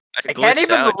 I I can't glitched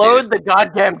even out, load dude. the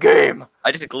goddamn game.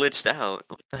 I just glitched out.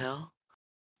 What the hell?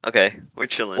 Okay, we're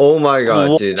chilling. Oh my god,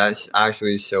 What? dude, that's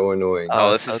actually so annoying.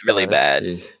 Oh, this is really okay. bad.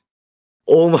 Jeez.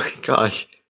 Oh my gosh.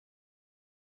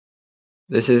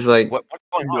 This is like. What's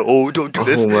going on? No, don't do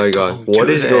this. Oh my god, Don't what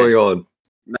do is going this. on?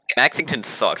 Maxington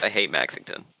sucks. I hate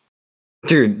Maxington.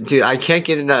 Dude, I can't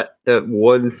get in that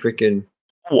one freaking.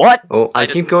 What? Oh, I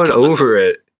just keep going killed myself. over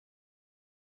it.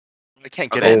 I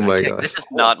can't get Okay. in. Oh my I can't God. This is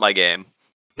not my game.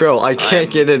 Bro, I can't I'm-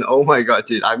 get in. Oh my god,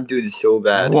 dude, I'm doing so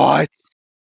bad. What?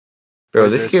 Bro,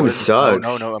 What is this game What is this? No,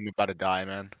 sucks. no, I'm about to die,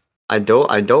 man. I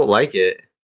don't like it.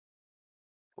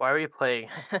 Why are we playing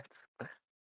it?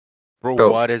 Bro,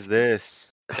 Bro. what is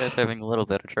this? Just having a little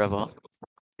bit of trouble.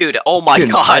 Dude, oh my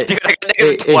Dude, god, dude, I got negative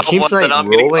it 12 keeps, once like, and I'm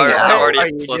getting rolling I'm out. already What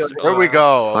at are you plus doing? There we 12.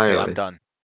 go. Okay, Finally. I'm done.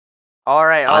 All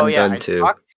right. Oh I'm yeah. done too.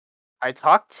 I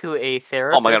talked to a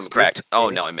therapist. Oh my god, I'm cracked. Oh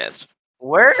recently. no, I missed.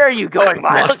 Where are you going,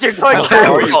 Miles? You're going Where Where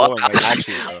are are you backwards. going? Like,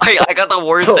 actually, though? I got the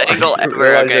worst Oh, I angle didn't ever.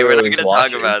 realize Okay, we're not everyone gonna was talk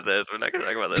watching. about this. We're not gonna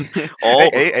talk about this. Oh,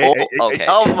 Hey, okay.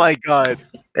 Oh my god.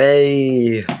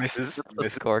 Hey, Misses. What's the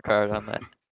Misses. scorecard on that?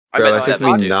 I'm bro, at it took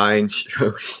 7, me dude. 9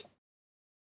 strokes.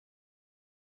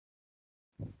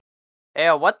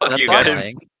 Hey, what the Fuck you fuck? guys.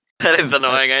 annoying. That is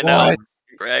annoying, I know. What?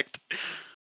 Correct.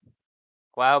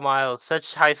 Wow, Miles,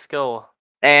 such high skill.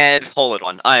 And hole in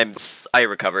one. I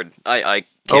recovered. I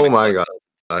Oh came my in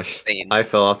gosh, insane. I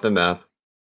fell off the map.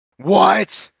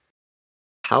 What?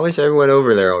 How is everyone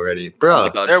over there already, Oh my bro?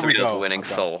 god, There we Sereno's go. winning I'm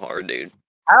done. so hard, dude.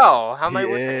 How? How am I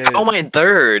winning? Yes. How am I in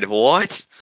third? What?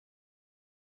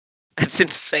 That's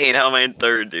insane. How am I in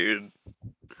third, dude?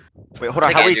 Wait, hold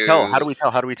on. think How do we tell? Andrew- How do we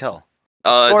tell? How do we tell?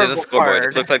 There's a scoreboard. It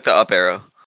Scoreboard. looks like the up arrow.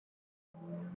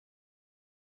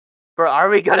 Bro, are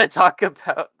we gonna talk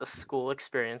about the school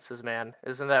experiences, man?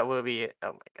 Isn't that what we?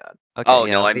 Oh my god. Okay, Oh,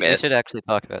 yeah, no, I we missed. should actually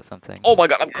talk about something. Oh my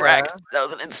god, I'm Yeah. cracked. That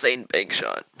was an insane bank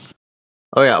shot.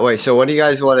 Oh yeah, wait. So what do you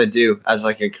guys want to do as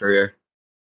like a career?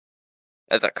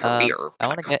 As a career. I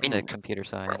want to get into computer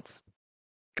science.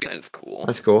 That's cool.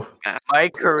 That's cool. My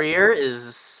career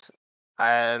is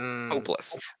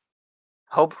Hopeless.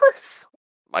 hopeless.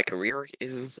 My career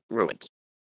is ruined.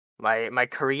 My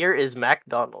career is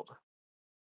MacDonald.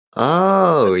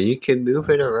 Oh, you can move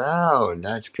it around.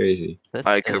 That's crazy. This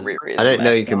My is- career is I didn't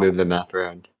know you could McDonald's. move the map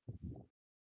around. Of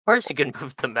course, you can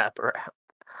move the map around.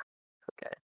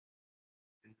 Okay.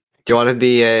 Do you want to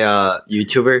be a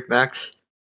YouTuber, Max?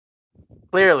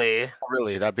 Clearly,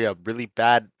 Really, that'd be a really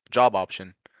bad job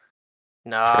option.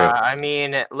 nah. True. I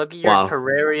mean, look at your Wow.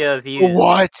 Terraria views.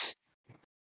 What?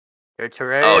 Your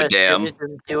Terraria damn. series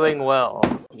is doing well.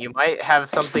 You might have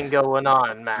something going on,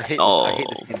 I Max. hate this. I hate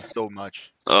this Oh. game so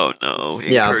much. Oh no.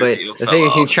 Yeah, but Incursio the thing is,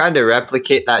 fell you off. tried to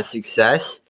replicate that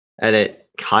success, and it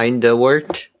kinda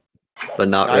worked, but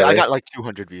not I really. got like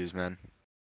 200 views, man.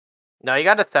 No, you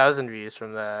got 1,000 views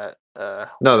from that.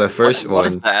 No, the first What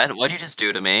is one. that? What'd you just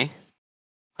do to me?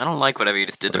 I don't like whatever you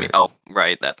just did to me. Right. Oh,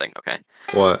 right, that thing. Okay.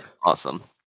 What? Awesome.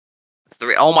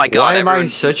 3. Oh my god. Why am I everyone-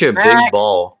 such a big Max!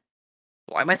 ball?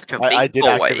 Why am I such a big I did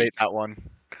boy? activate that one.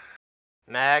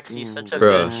 Max, you such a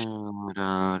Bro.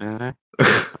 bitch.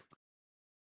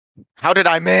 How did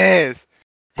I miss?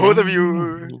 Both of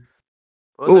you.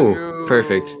 Both of Ooh,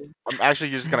 perfect. you- I'm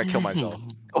actually just gonna kill myself.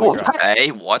 Oh, Holy crap.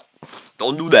 Hey, what?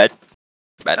 Don't do that.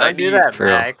 Bad don't do idea. that, For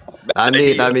real. Max.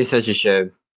 That'd be such a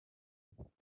shame.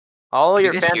 All Did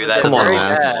your you just fans hear are that? Come on, very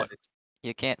Max. bad.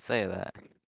 You can't say that.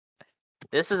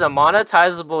 This is a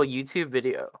monetizable YouTube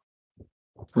video.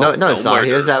 No, Oh, no, it's no not. He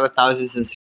murder. doesn't have 1,000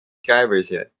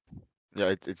 subscribers yet.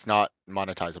 Yeah, it's not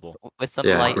monetizable. With some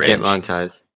Yeah, light. you can't rich.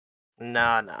 monetize.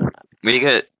 Nah. We need to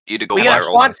get you to go We got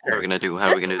viral. What are sponsors. we gonna do? How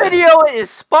are we This gonna do video is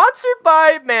sponsored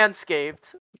by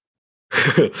Manscaped.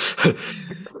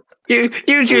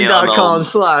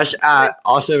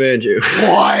 YouTube.com/@awesomeandrew.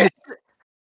 What?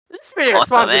 This video is Awesome,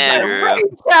 sponsored Andrew. by Raid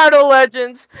Shadow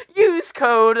Legends. Use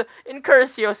code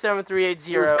INCURSIO7380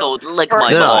 Use code lick For-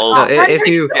 my No, no, balls. no, if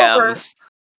you- Gems.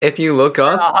 If you look for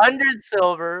up, 100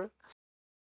 silver.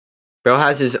 Bro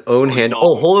has his own Oh, hand. no.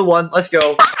 Oh, hole in one. Let's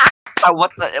go.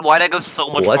 What the? Why'd I go so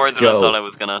much Let's farther than go. I thought I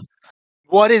was gonna?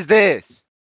 What is this?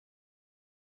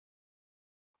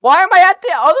 Why am I at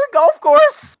the other golf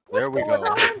course? What's There we going go.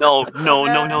 on?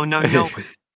 No.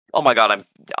 Oh my god,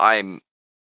 I'm.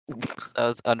 That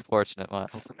was unfortunate,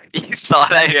 Miles. You saw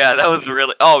that? Yeah, that was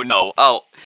really. Oh no. Oh.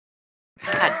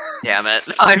 God damn it!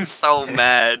 I'm so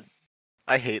mad.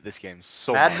 I hate this game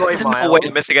so Bad much. boy There's no Miles. way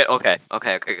I'm missing it. Okay.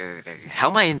 How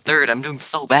am I in third? I'm doing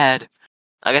so bad.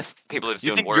 I guess people are just You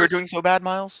doing think worse. you're doing so bad,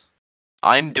 Miles?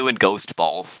 I'm doing ghost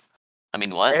balls. I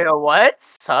mean, what? Hey, what?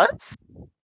 Sus?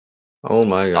 Oh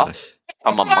my gosh.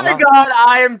 I'm Oh a my monk. god,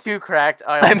 I am too cracked.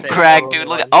 I'm cracked, dude.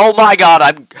 Look at. Oh my god,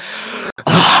 I'm.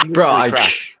 Bro, Holy I. crap.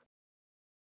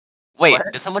 Wait,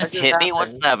 What? did someone What just just hit me? What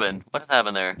just happened? happened? What just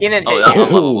happened there? Keenan Oh, hit that's you.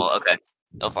 unlovable. Okay.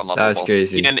 That's unlovable. That's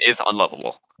crazy. Keenan is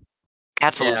unlovable.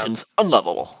 Cat Damn. Solutions,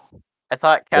 unlovable. I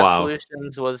thought Cat Wow.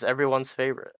 Solutions was everyone's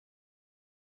favorite.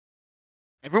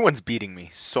 Everyone's beating me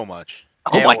so much.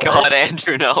 Oh Hey, my what? god,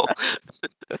 Andrew, no.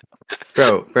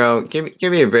 Bro,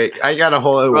 give me a break. I got a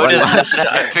hole in Bro one does last not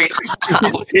have time. the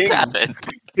what just happened?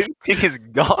 His ping is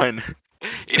gone.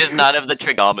 He does not have the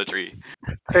trigonometry.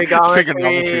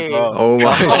 Trigonometry, bro. Oh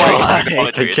my Oh my god. god, I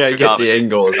trigonometry, it's can't get the trigonometry,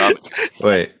 angles. trigonometry.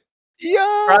 Wait.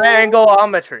 Yeah.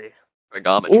 Triangleometry.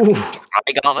 Trigonometry. Ooh.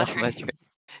 Trigonometry. Geometry.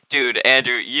 Dude,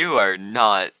 Andrew, you are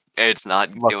not. It's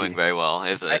not Lucky. doing very well,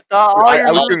 is I it? thought all I your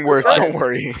was moves doing were worse. good. Don't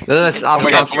worry. No, stop, Oh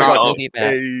my God, stop, here we stop. go. Be back.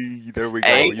 Hey, there we go.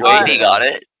 Hey, You wait, got he it. got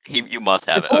it. You must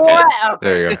have it. What? Okay. Okay.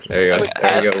 There you go. There you go. Okay.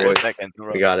 There you go, For a boys. second.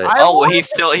 We got it. I Oh, well, won. he's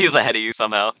ahead of you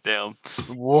somehow. Damn.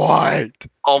 What?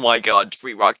 Oh my god,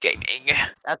 Free Rock Gaming.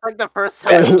 That's like the first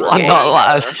time. Oh, I'm Okay. not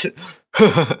last.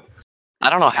 I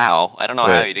don't know how. I don't know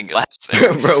how Wait. you didn't get last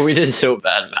there. Bro, we did so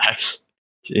bad, Max.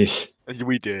 Jeez.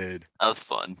 We did. That was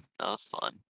fun. That was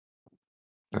fun.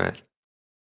 Alright.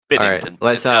 Biddington. Alright,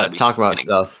 let's It's gotta be talk about spinning.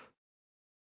 stuff.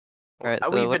 Alright, Are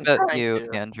so we what even about trying you,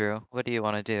 to? Andrew? What do you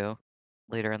want to do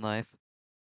later in life?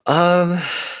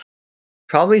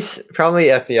 Probably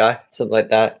FBI, something like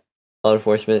that. Law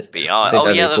enforcement. I Beyond. think Oh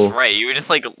that'd yeah, be that's cool. right. You were just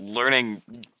like learning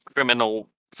criminal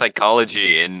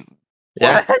psychology in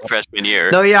Yeah. What? freshman year.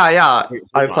 No, yeah. Wait,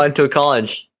 I hold on. applied to a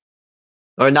college.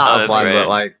 Or Oh, not that's applying, right. but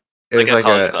like it Like was a like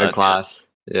college a class, yeah. class.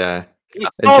 Yeah. You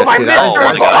And stole my dude, that's mystery Oh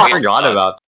my God, I we box. forgot suck.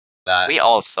 about that. We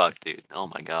all suck, dude. Oh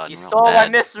my god. You we're all stole my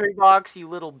bad. mystery box, you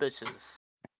little bitches.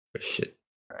 Shit.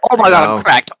 Oh my god, I'm No.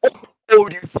 cracked. Oh,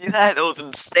 do you see that? That was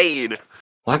insane.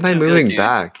 Why am I'm I too good, moving dude.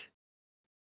 back?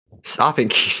 Stop it,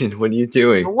 Keaton. What are you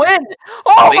doing? The wind.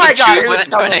 Oh we my can god! choose it where was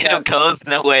the so tornado bad. goes.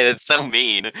 No way, that's so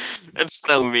mean. That's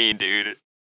so mean, dude.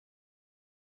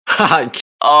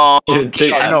 Oh, Keaton,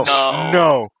 take Keaton, that. no.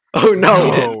 No. Oh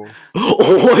no! No.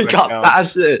 Oh, I Back got down.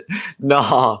 past it.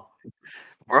 Nah.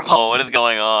 Bro, what is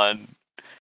going on?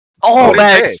 Oh, What is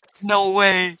Max! this? No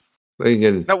way. What are you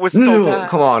getting? That was No, so no, bad.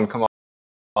 come on.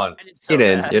 I did so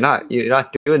Keaton, bad. you're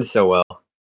not doing so well.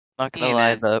 Not gonna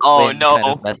lie, Keenan. the Oh, wind no. kind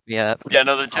of messed me up. Yeah,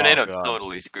 no, the tornado God.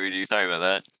 totally screwed you. Sorry about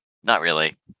that. Not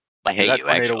really. I hate That you,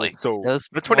 tornado actually. was so. It was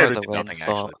The more tornado the did wind's nothing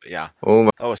fault. actually. But yeah, Oh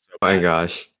that was so my bad.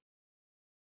 gosh.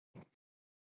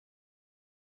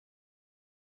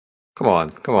 Come on.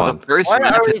 The first What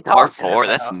map are we is par talking 4.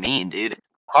 That's about? mean, dude.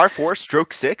 R4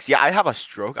 stroke 6. Yeah, I have a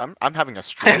stroke. I'm having a I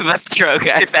stroke. have a stroke.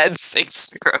 I've had 6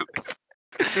 strokes.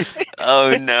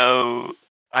 Oh no.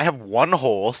 I have one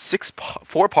hole,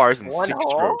 4 pars, and One 6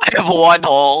 hole? strokes. I have 1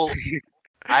 hole.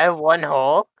 I have one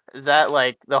hole. Is that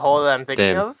like the hole that I'm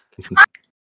thinking Damn. of?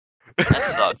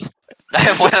 That sucks.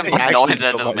 What Actually, noise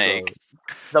that so does much make.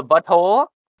 The butthole?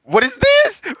 What is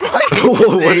this?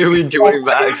 What are we doing,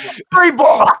 Max? Mystery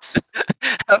box!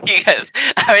 How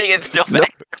are you guys still No.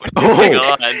 back? What's going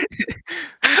Oh. on?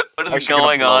 What is Actually gonna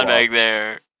going blow on up. back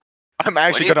there? I'm do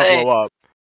actually you gonna say? blow up.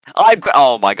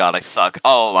 Oh my god, I suck.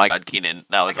 Oh my god, Keenan,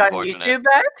 that was Like on unfortunate. YouTube,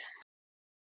 Max?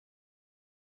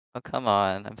 Oh, come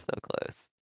on. I'm so close.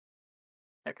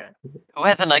 Okay. Who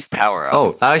has a nice power up?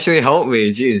 Oh, that actually helped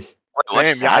me. Jeez. What Damn,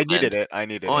 just yeah, I happened? needed it. I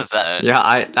needed What it. was that?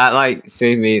 Yeah, that like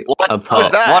saved me What a was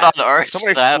pup. that? What on earth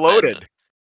Someone just happened? exploded.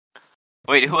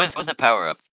 Wait, who was a power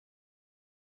up?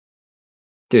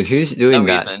 Dude, who's doing No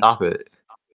that? reason. Stop it.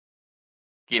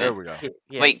 There Keenan. we go.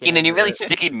 Yeah, Wait, Keenan, you did really it.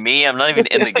 sticking me? I'm not even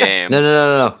in the game.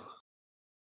 No.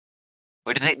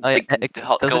 Wait, did they Oh, yeah, like, it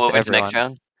go does it to over to the next everyone.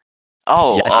 round?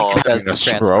 Oh, Yeah, oh. it does having a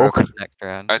transfer stroke? over to next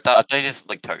round. I thought they just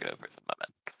like targeted a person. My bad.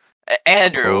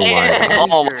 Andrew. Oh my god.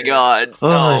 Oh my god.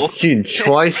 Oh, No. dude,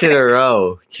 twice in a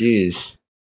row. Jeez.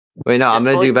 Wait, no, I'm Just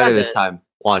gonna fully do better spend this it. time.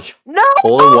 Watch. No!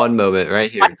 Hole in one moment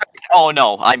right here. Oh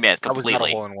no, I missed That was not a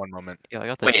completely. hole in one moment. Yeah, I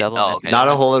got the Wait, double oh, miss. okay. Not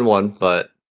a hole in one, but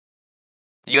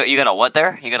You got a what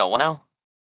there? You got a what now?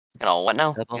 You got a what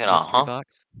now? Double You got a mystery huh?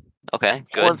 box. Okay,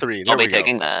 Hole in good. 3. I'll There be we go.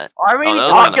 taking that. Are we Oh, that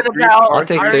was talking kinda- about? I'll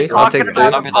take are we three, I'll talking take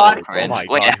about three. the I'll be podcast? Oh my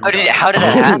Wait, god. how did who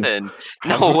that Oh. happen?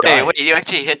 No Who way. died? Wait, you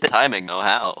actually hit the timing though.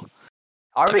 How?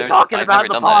 Are we I've talking never about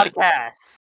the done that.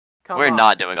 podcast? Come We're on.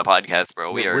 not doing a podcast,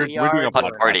 bro. We We're are doing a putt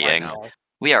podcast partying. now.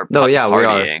 we are No, putt yeah, we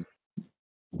are. partying.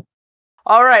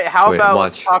 All right, how Wait, about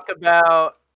let's watch. talk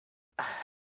about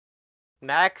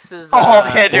Max's. Oh,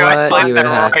 Andrew, I What placed even that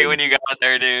right happened? when you got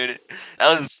there, dude.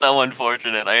 That was so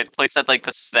unfortunate. I placed that like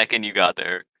the second you got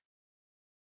there.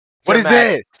 So, What is Max,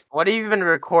 this? What have you been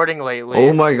recording lately?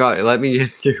 oh my god, let me get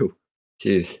through.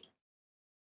 Jeez.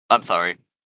 I'm sorry.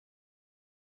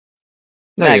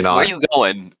 No, Max, you're where are not. you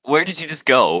going? Where did you just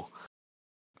go?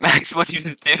 Max, what did you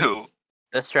just do?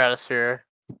 The stratosphere.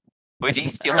 Wait, did you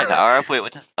steal my power up? Wait,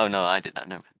 what does? Oh no, I did not.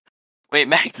 Never. Wait,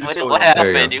 Max, You what stole what yours. There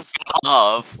you happened? go. You fell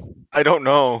off. I don't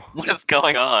know. What is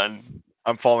going on?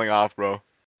 I'm falling off, bro.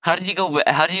 How did you go?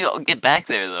 How do you get back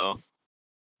there though?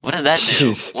 What did that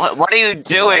do? Jeez. What are you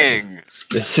doing,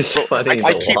 This is Bro, funny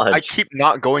I to keep watch.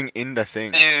 not going in the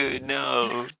thing. dude?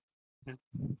 No.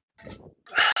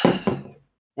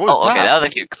 What was Oh, okay, that? that was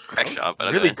actually a correct shot,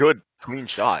 but Really okay. good, clean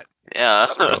shot. Yeah.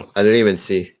 Oh, I didn't even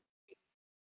see.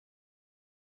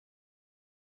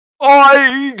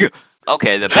 Oig!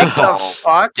 Okay, the big The ball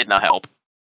fuck? did not help.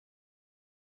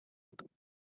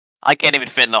 I can't even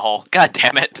fit in the hole. God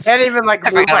damn it! Can't even like I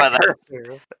move forgot my about that.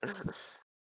 cursor.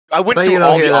 I went But through you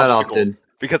don't all hear the that obstacles often.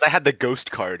 because I had the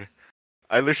ghost card.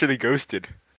 I literally ghosted.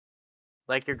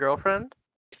 Like your girlfriend?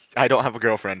 I don't have a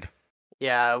girlfriend.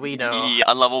 Yeah, we know. Yeah,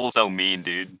 unlovable so mean,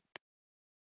 dude.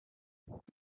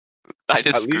 I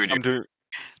just At least screwed you. I'm doing.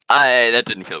 That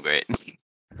didn't feel great.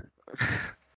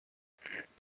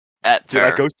 At Dude, I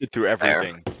fair. ghosted through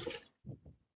everything. Alright,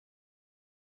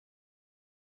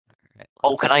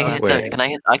 Oh, can I hit Wait. the? Can I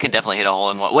hit? I can definitely hit a hole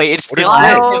in one. Wait, it's What is still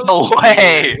that? active. No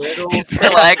way! Little It's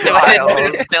still active. child.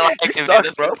 It's still active. Dude, suck,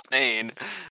 that's bro. insane.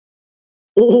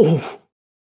 Oh,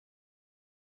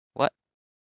 What?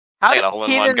 How I did got a hole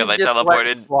in one Keenan 'cause I just teleported.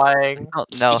 went flying? I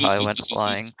don't know how I went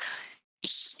flying.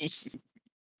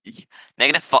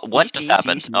 What just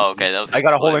happened? Oh, okay, that was. I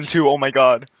got a hole in glitch. 2. Oh my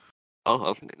god. Oh,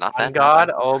 okay, not On bad. not God,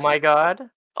 bad. oh my God.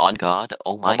 On God.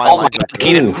 Oh my. my Oh my lines God, are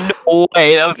Keenan. good. No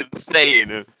way. That was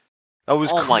insane. That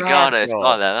was Oh my God, I cracked, saw bro.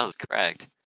 that. That was correct.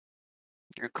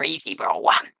 You're crazy, bro.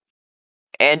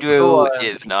 Andrew Cool.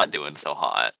 is not doing so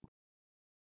hot.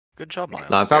 Good job, Miles.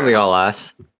 no, I probably got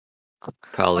last.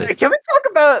 Probably. Okay, can we talk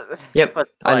about? Yep, But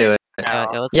I knew it. Yeah,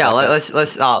 now? let's Yeah, back up.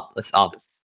 let's stop. Let's stop.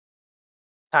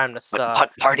 Time to stop.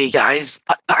 Hot party, guys.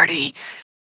 Hot party.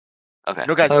 Okay.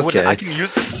 No, guys, Okay. I can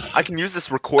use this. I can use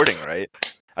this recording, right?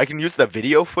 I can use the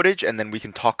video footage, and then we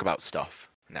can talk about stuff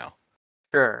now.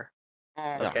 Sure.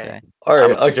 Yeah. Okay. Okay. All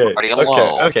right. I'm Okay. already Okay.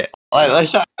 alone. Okay. All right.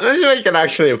 Let's make it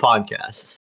actually a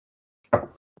podcast.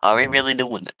 Are we really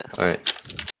doing it? All right.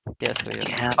 Yes, we are.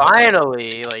 Yeah.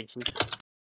 Finally, like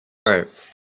All right.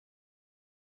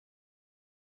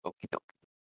 Okay.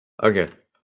 Okay.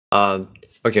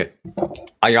 Okay.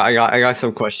 I got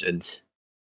some questions.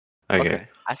 Okay.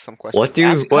 Ask some questions. What do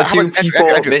How about- Andrew, people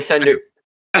Andrew, misunderstand?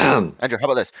 Andrew, how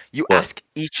about this? You What? ask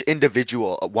each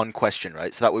individual one question,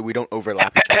 right? So that way we don't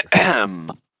overlap each other. Ahem.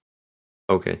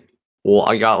 Okay. Well,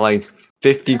 I got like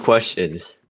 50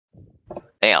 questions.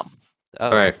 Damn. Oh,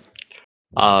 All right.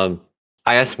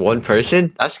 I asked one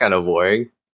person. That's kind of boring.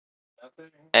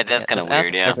 That's yeah, kind of just ask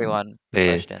weird, yeah. everyone a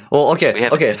Yeah. question. Well, okay. We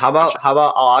have Okay. a How about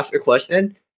I'll ask a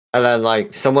question, and then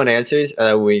like someone answers, and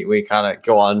then we kind of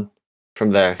go on from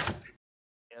there,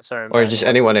 yeah, sorry, or Matt, just what?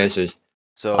 anyone answers.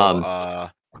 So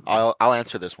I'll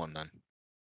answer this one then.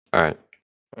 All right.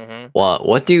 Mhm.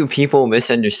 What do people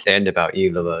misunderstand about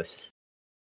you the most?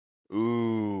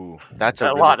 Ooh, that's a A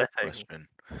really lot good of things.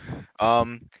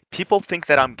 question. People think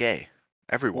that I'm gay.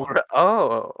 Everyone.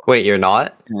 Oh. Wait, you're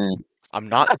not? I'm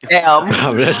not. Damn.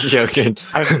 I'm just joking.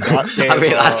 I'm not gay, I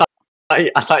mean, bro. I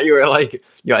thought you were like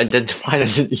you identified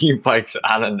as an e-bikes.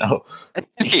 I don't know.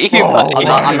 Oh,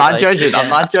 I'm not like, judging. I'm yeah.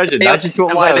 not judging. That's just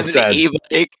what Miles said.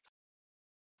 Wait,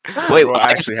 Bro, I I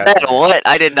actually said had that? to. What?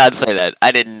 I did not say that.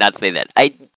 I did not say that.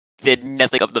 I did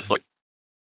nothing of the sort.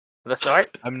 The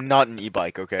sort? I'm not an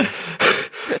e-bike, okay?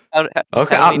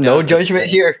 Okay, how do we know no this judgment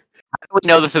is- here. How do we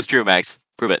know this is true, Max?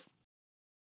 Prove it.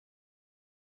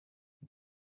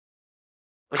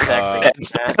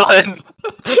 Exactly.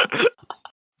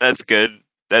 That's good.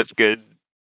 That's good.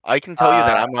 I can tell you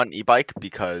that I'm not an e-bike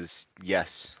because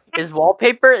yes. His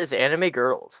wallpaper is anime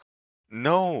girls.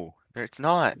 No, it's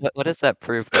not. What does that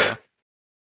prove, though?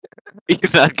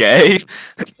 He's not gay.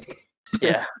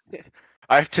 Yeah.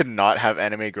 I have to not have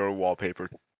anime girl wallpaper.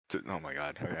 Oh my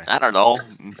god. Okay. I don't know.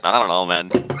 I don't know, man.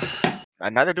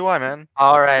 Neither do I, man.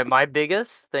 All right. My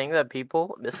biggest thing that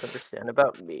people misunderstand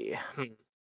about me.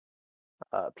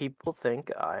 People think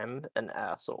I'm an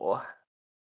asshole.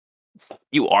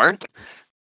 You aren't?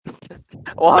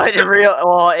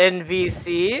 Well, in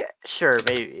VC, sure,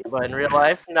 maybe, but in real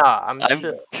life, nah. I'm I'm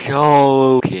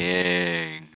chill.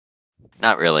 joking.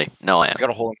 Not really. No, I I am. got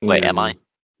a hole in. Wait, am I?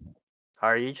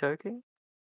 Are you joking?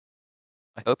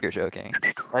 I hope you're joking.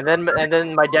 And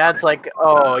then my dad's like,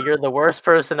 "Oh, you're the worst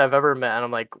person I've ever met." And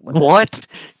I'm like, What?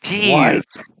 Jeez.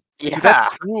 "Yeah." Dude,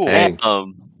 that's cruel. Dang.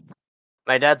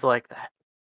 My dad's like that.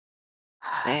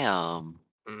 Damn.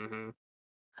 hmm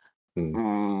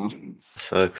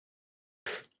Sucks.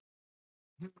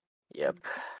 Yep.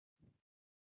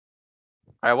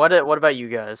 All right. What about you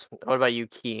guys? What about you,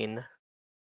 Keen?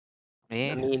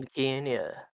 Me? I mean, Keen, yeah.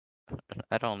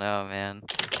 I don't know, man.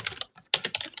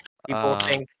 People Um,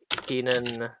 think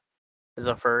Keenan is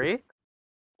a furry.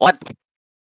 What?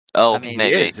 Oh, I mean, He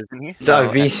maybe. is, isn't he? It's not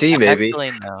no, VC, baby.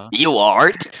 actually, no. You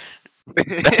aren't.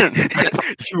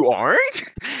 You aren't?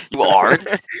 You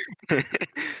aren't.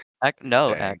 No,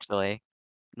 Dang. actually,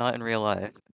 not in real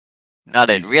life. Not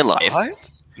in He's real life.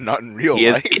 what? Not in real He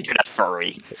is life. internet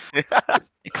furry.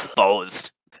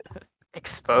 Exposed.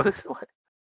 Exposed? What?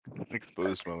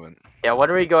 Exposed moment. Yeah, when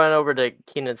are we going over to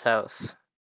Keenan's house?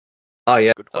 Oh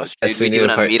yeah, Good Oh, question. yes, dude, we we need doing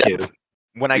a a part meetup? 2.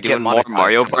 When I We get doing more monetized,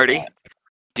 Mario I'll do Party? that.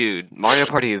 Dude, Mario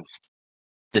Party is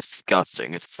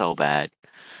disgusting. It's so bad.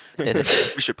 It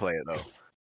is. We should play it though.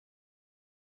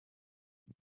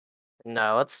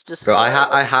 No, let's just. Bro,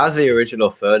 I have the original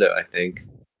photo. I think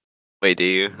Wait, do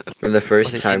you? from the Was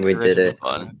first it time the we did original it.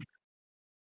 Fun.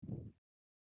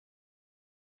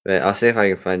 Wait, I'll see if I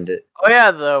can find it. Oh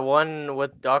yeah, the one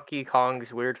with Donkey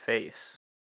Kong's weird face.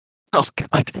 Oh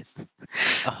god.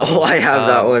 Oh, I have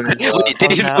that oh. one. Wait,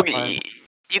 did Oh, you know? that one.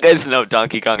 You guys know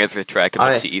Donkey Kong has retractable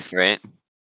I- teeth, right?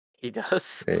 He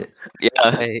does. Wait.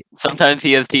 Yeah. Wait, Sometimes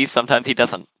he has teeth, sometimes he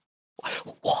doesn't.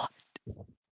 What?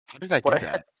 How did I do What?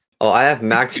 that? Oh, I have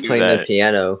Max do playing the that?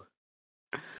 piano.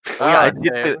 Oh yeah, I Oh,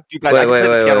 did. okay. You guys, I can play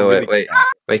the piano really good now.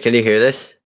 Wait, can you hear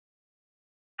this?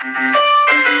 Yes.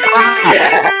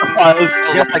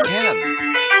 Yes, I can.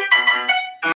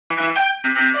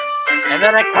 And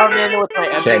then I come in with my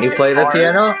epic Can you play the guitar.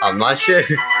 piano? I'm not sure.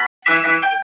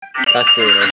 That's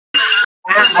the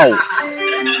Ow!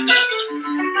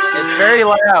 It's very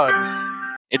loud.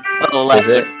 It's so Is loud.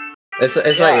 it? It's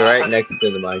like Yeah. right next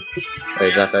to the mic. Wait,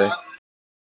 is that better?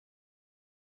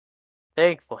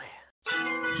 Thankfully.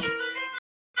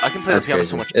 I can play That's the piano crazy.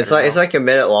 so much It's better like now. a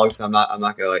minute long, so I'm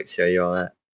not gonna like show you all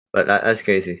that. But that's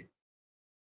crazy.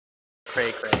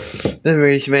 Cray cray.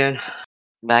 Memories, man.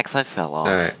 Max, I fell off.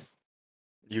 All right.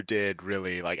 You did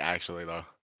really, like, actually though.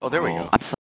 Oh, there we go. I'm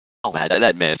so mad.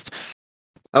 That missed.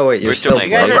 Oh wait, you're We're still still You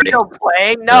playing guys playing? are Mario still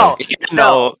playing? No.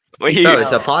 No. Wait. No,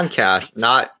 it's a No. podcast,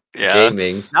 not Yeah.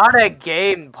 gaming. Not a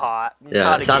game pot.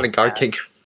 Yeah, it's not a game pot. Gartic.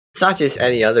 It's not just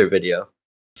any other video.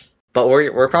 But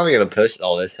we're probably gonna post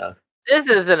all this stuff. This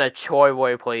isn't a Choi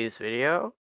Boy Plays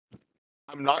video.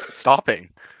 I'm not stopping.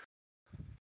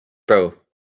 Bro,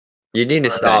 you need to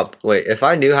Alright. stop. Wait, if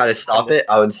I knew how to stop it,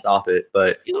 I would stop it.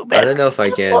 But You I don't know if I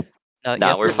can. no, you Nah,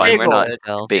 have we're to fine. We're label not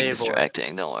yourself. being Disable it.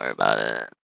 distracting. Don't worry about it.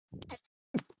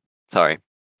 Sorry.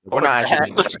 We're What not was actually that?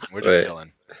 being distracted. We're Wait. just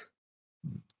chilling.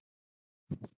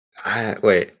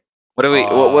 Wait, What are we?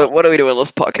 What are we doing?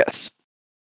 Let's podcast.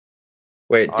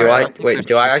 wait. Alright, I don't think Wait? there's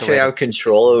Do I just a actually way to- have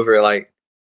control over like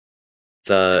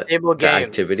the Disable games.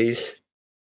 activities?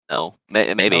 No,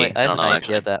 maybe. Oh, wait, I I have don't an know. idea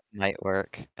Actually, that might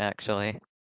work, actually.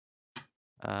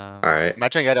 All right.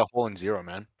 Imagine I got a hole in zero,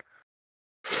 man.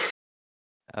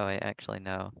 Oh wait, actually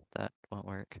no, that won't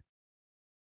work.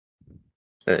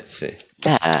 Let's see.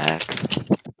 Max.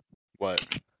 What?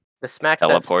 The smacks that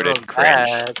Teleported, smell cringe.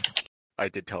 bad. I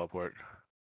did teleport.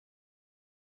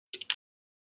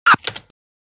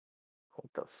 What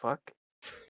the fuck?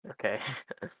 Okay.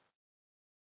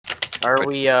 Are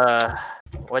we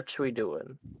what we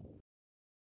doing?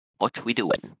 What we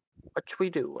doing? What we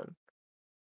doing?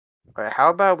 Alright, how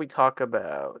about we talk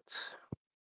about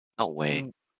No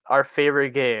way. our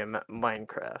favorite game,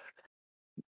 Minecraft.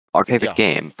 Our favorite Yeah.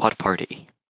 game, Pod Party.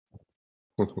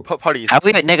 Party is. How are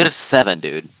we at -7,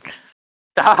 dude?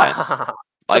 I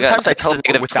Sometimes I Max is teleport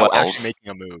negative without 12. actually making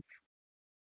a move.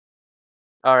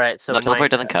 Alright, so No,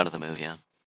 teleport doesn't Minecraft. count as a move, yeah.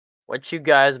 What you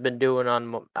guys been doing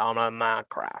on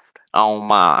Minecraft? Oh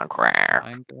my crap.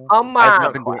 Minecraft? On I have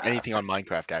not been doing Minecraft. anything on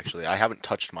Minecraft actually. I haven't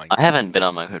touched Minecraft. I haven't been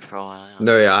on Minecraft for a while.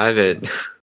 No, yeah, I haven't.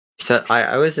 So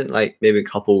I wasn't like maybe a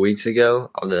couple weeks ago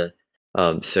on the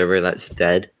server that's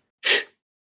dead.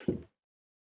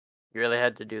 You really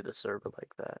had to do the server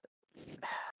like that.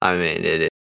 I mean, it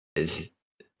is.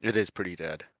 It is pretty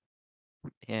dead.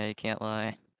 Yeah, you can't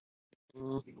lie.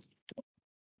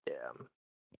 Damn.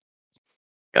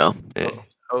 Go.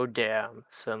 Oh damn.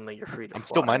 Suddenly you're free to I'm fly.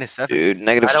 still -7. Dude,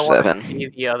 I don't want to -7. see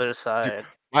the other side.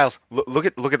 Miles, look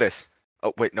at this.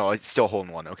 Oh wait, no, it's still a hole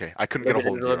in one. Okay, I couldn't Look get a at,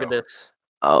 hole in look zero. at this.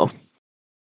 Oh.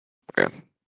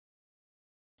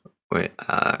 Wait.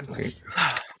 Okay.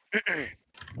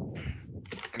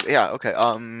 Yeah. Okay.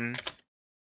 How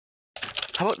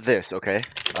about this? Okay.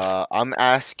 I'm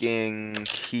asking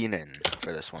Keenan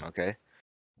for this one. Okay.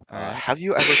 Alright. Have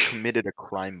you ever committed a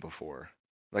crime before,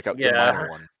 like the Yeah. minor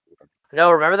one? No,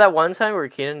 remember that one time where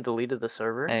Keenan deleted the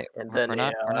server, Hey, and we're then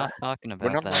not we're not talking We're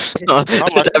about not. that. We're not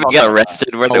allowed to Devin talk got about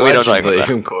arrested. We don't talk Allegedly, about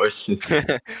that. of course.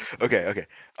 Okay.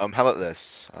 How about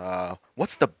this?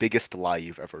 What's the biggest lie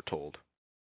you've ever told?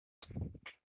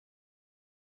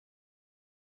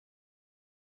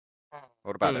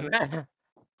 What about it?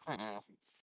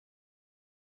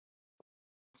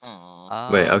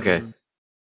 Wait, okay.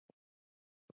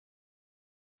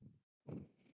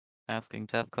 Asking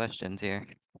tough questions here.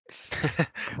 That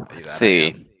Let's I see.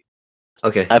 am.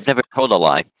 Okay. I've never told a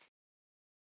lie.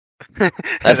 That's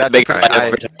That's the a biggest pretty lie I've I-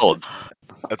 ever told.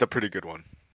 That's a pretty good one.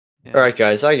 Yeah. Alright,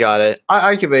 guys, I got it.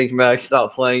 I can make Max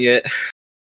stop playing it.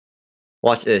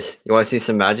 Watch this. You want to see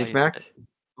some magic, Wait, Max?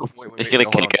 Wait, He's gonna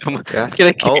no, hold kick on. him. Yeah. He's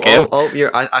gonna kick him.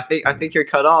 You're. I think you're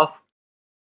cut off.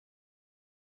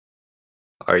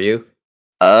 Are you?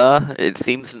 It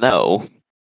seems no.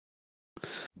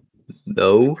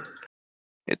 No.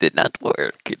 It did not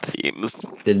work, it seems.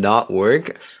 Did not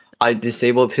work. I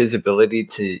disabled his ability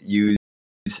to use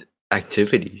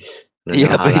activities. I don't know Yeah,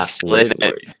 how but he's that still in would it.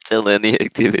 work. He's still in the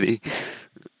activity.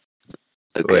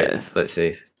 Okay. Wait, let's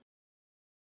see.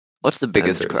 What's the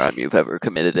biggest Members. crime you've ever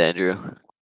committed, Andrew?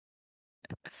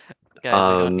 Guys, we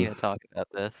don't need to talk about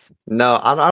this. No,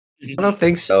 I don't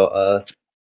think so.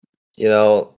 You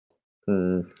know,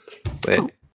 wait. He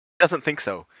doesn't think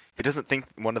so. He doesn't think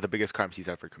one of the biggest crimes he's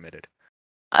ever committed.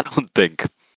 I don't think.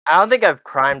 I don't think I've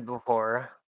crimed before.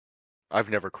 I've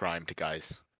never crimed,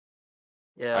 guys.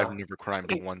 Yeah, I've never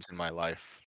crimed once in my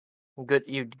life.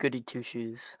 you goody two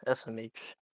shoes. SMH.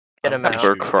 Get him I've out.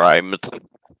 Never crimed.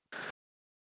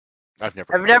 I've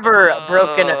never. I've crimed. never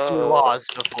broken a few laws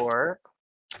before.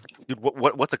 Dude,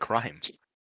 what's a crime?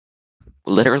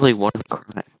 Literally one of the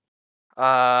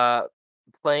crime.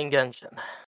 Playing Genshin.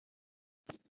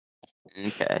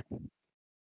 Okay.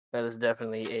 That is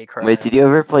definitely a crime. Wait, did you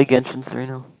ever play Genshin 3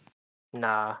 now?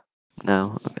 Nah,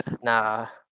 No? Okay. nah.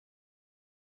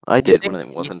 I did think when it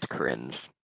you- wasn't cringe.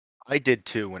 I did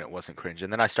too when it wasn't cringe,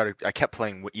 and then I kept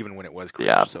playing even when it was cringe.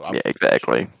 Yeah, So I yeah,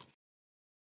 exactly.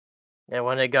 And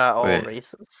when it got all Wait.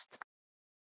 racist.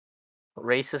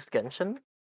 Racist Genshin?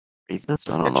 Racist? Was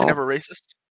I don't Genshin know. ever racist?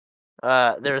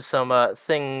 There's some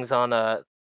things on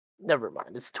never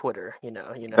mind, it's Twitter, you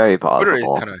know. Very Twitter is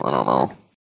possible. kinda- I don't know.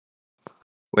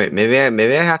 Wait, maybe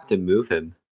I have to move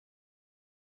him.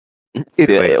 Dude, Wait,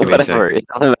 give me a whatever. It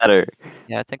doesn't matter.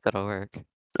 Yeah, I think that'll work.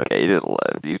 Okay, you didn't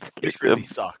left. You You kicked really him.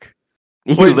 suck.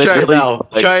 You Wait, try it literally, now.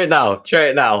 like, Try it now. Try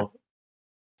it now.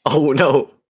 Oh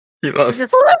no. He You left.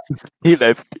 just left. He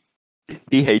left.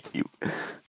 He hates you.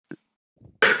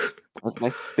 What's my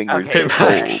fingers Okay, so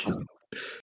Max. cold?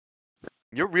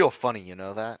 You're real funny, you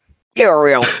know that? You're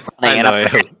real funny. I know. I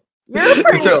know. You're a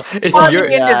pretty So, it's funny your.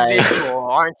 individual,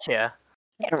 aren't you?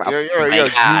 You're a You're funny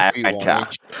guy, goofy one. aren't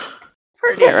ain't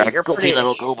you? You're a You're goofy pretty.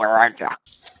 little goober, aren't you?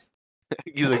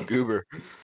 you? He's a goober.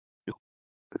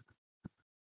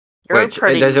 You're Wait,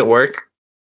 pretty. does it work?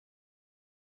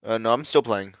 No, I'm still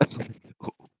playing.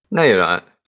 No, you're not.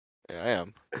 Yeah, I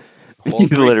am. Hold He's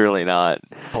 3. literally not.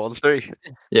 Hold 3.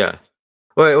 Yeah.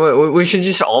 Wait, we should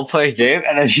just all play a game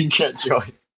and then you can't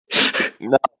join.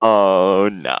 Oh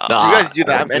no. Nah. You guys do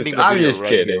that. I'm ending the I'm video just right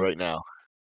here, kidding. right now.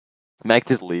 Max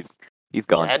just leaves. He's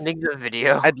gone. Ending the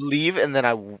video. I'd leave and then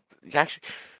actually,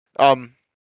 I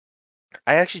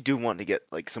actually do want to get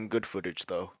like some good footage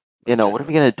though. You know, what are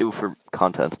we gonna do for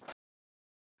content?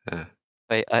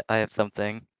 Wait, I have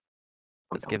something.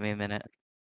 Just no. give me a minute.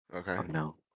 Okay. Oh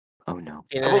no. Oh no. How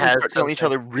Keenan about we has start telling each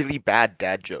something. other really bad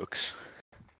dad jokes?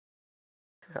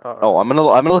 Oh, I'm gonna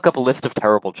look up a list of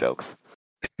terrible jokes.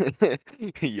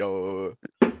 Yo.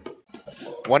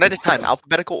 One at a time,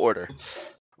 alphabetical order.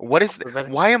 What is?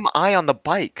 Alphabetical- Why am I on the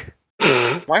bike?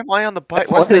 Why am I on the bike?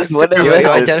 What What's is- what You, is you it?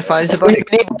 identify as a He's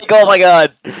bike? an e-bike. Oh my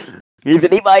god. He's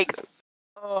an e-bike.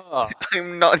 Oh,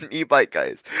 I'm not an e-bike,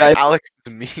 guys. Guys, Alex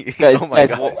is me. guys, Oh my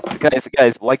guys, god.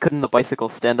 guys, why couldn't the bicycle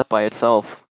stand up by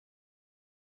itself?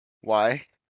 Why?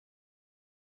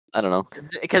 I don't know.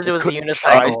 because it was a couldn't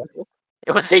try. unicycle.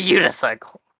 It was a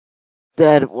unicycle.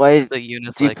 Dad, why The do you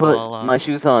unicycle put all on. my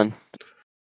shoes on?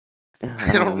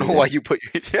 I don't know why you put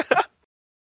your.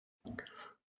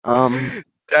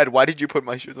 Dad, why did you put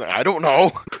my shoes on? I don't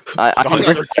know. I'm Don't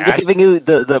just Dad. giving you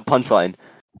the punchline.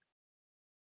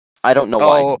 I don't know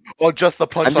why. Oh, just the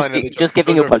I'm punchline. of the just joke.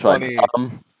 giving Those you are punchlines.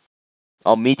 funny.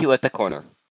 I'll meet you at the corner.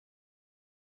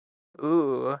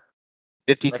 Ooh.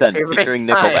 50 My Cent favorite featuring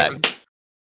time. Nickelback.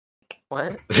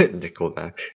 What?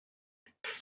 Nickelback.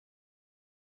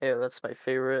 Yeah, that's my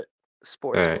favorite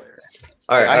sports Alright. player.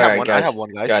 Alright, I have alright, one. guys. I have one,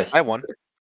 guys. Guys. I have one.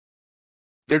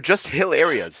 They're just hill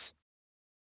areas.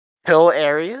 Hill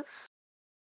areas?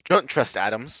 Don't trust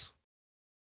Adams.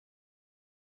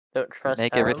 Don't trust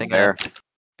Make them. everything There.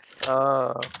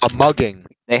 Oh. A mugging.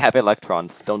 They have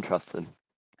electrons. Don't trust them.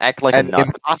 Act like a An nut.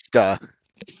 impasta.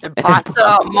 Imposter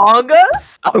Among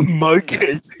Us? Among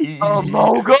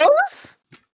Among Us?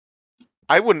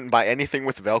 I wouldn't buy anything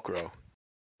with Velcro.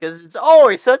 Because it's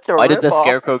always such a Why did the ripoff.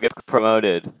 Scarecrow get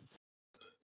promoted?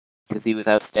 Because he was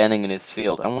outstanding in his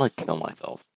field. I want to kill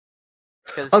myself.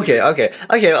 'Cause he Okay, was- okay,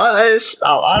 okay.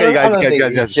 Stop. I Hey, don't guys, think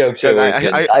guys, these jokes are guys,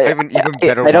 good. I have an even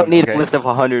better I don't one, need okay? a list of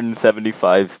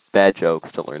 175 bad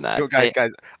jokes to learn that. Yo, guys, I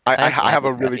I have have a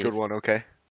Apple really good Crappies. one, okay?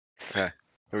 Okay,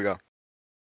 here we go.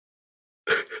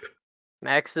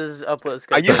 Max's upload I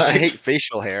schedule. used to Guys. hate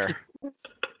facial hair. And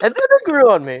then it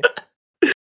grew on me.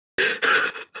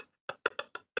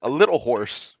 A little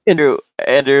horse. Andrew,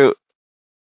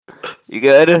 you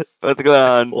good? What's going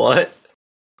on? What?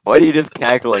 Why are you just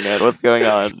cackling at? What's going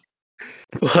on?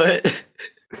 What?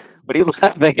 What are you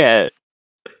laughing at?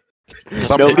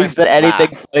 Sometimes Nobody said I laugh.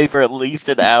 anything funny for at least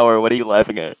an hour. What are you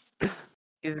laughing at?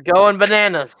 He's going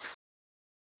bananas.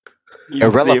 He's the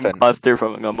Irrelevant. imposter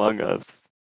from Among Us.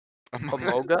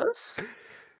 Among Us?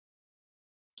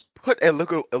 Put a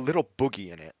little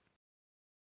boogie in it.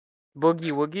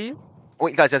 Boogie Woogie?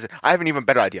 Wait, guys, I have an even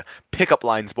better idea. Pickup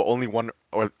lines, but only one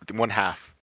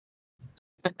half.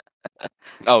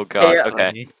 Oh god, Hey,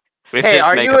 okay. We have Hey, to just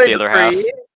are make you up a the other half.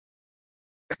 tree?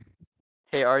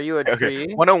 Hey, are you a Okay,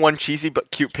 tree? 101 cheesy but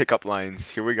cute pickup lines.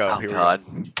 Here we go. Oh here god.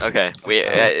 Okay.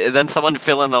 Then someone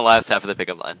fill in the last half of the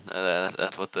pickup line.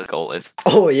 That's what the goal is.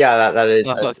 Oh yeah, that is.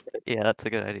 Oh, that's- yeah, that's a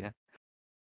good idea.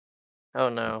 Oh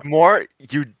no. we go. The more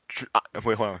you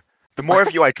wait, hold on. The more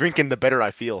of you I drink in, the better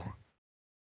I feel.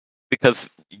 Because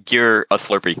you're a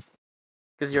Slurpee.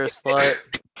 Because you're a slut.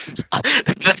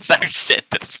 That's our shit.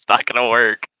 That's not gonna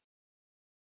work.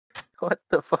 What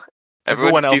the fuck?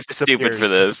 Everyone Everyone's else too stupid for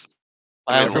disappears. this.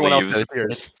 Everyone Everyone else leaves.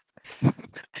 disappears.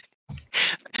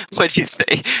 What'd you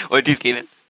say? What'd you get?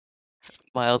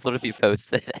 Miles, what have you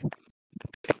posted?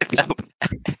 It's so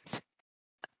bad.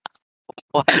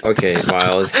 What? Okay,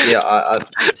 Miles. Yeah,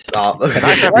 stop. Can I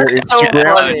have your That's so Instagram?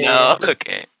 Oh funny. no.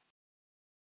 Okay.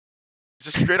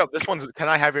 Just straight up, this one's. Can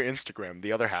I have your Instagram?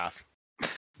 The other half.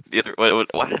 The other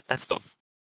what? That's dumb.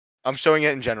 I'm showing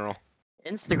it in general.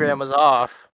 Instagram was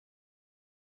off.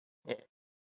 Yeah.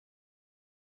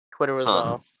 Twitter was Huh.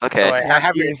 off. Okay. So I Can I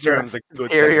have to your use your Instagram as a good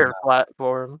superior second half?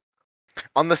 platform.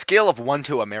 On the scale of 1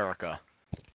 to America.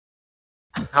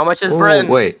 How much is Oh, Britain?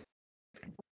 wait.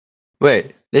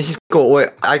 This is cool. Wait,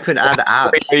 I could add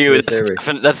apps Free are to you? the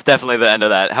server. That's definitely the end of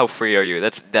that. How free are you?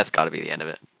 That's got to be the end of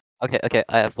it. Okay,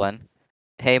 I have one.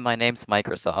 Hey, my name's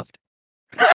Microsoft.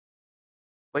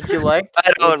 Would you like?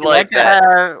 I don't would you like to that.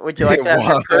 have? Would you like to have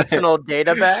your What? personal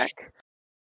data back?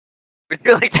 Would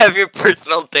you like to have your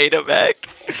personal data back?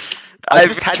 I I've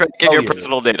just had to tracking tell your you.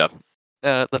 personal data.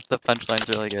 The punchline's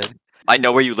really good. I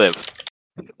know where you live.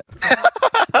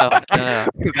 No. That's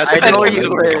I a know good where you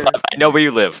one. live. I know where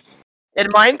you live. In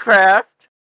Minecraft.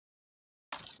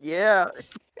 Yeah,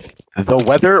 The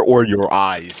weather or your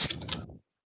eyes?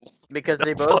 because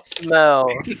they both smell.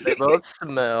 They both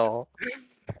smell.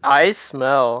 I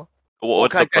smell.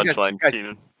 What's the guys, punchline, guys.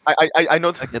 Keenan? I know.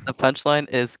 Okay, the punchline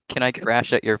is, can I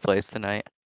crash at your place tonight?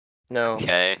 No.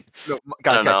 Okay. No, I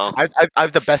guys, don't know. I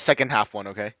have the best second half one.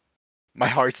 Okay, my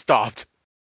heart stopped.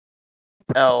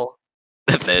 L.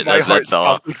 That's it. My heart That's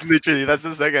all. stopped. Literally, that's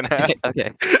the second half.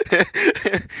 Okay,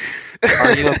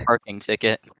 are you a parking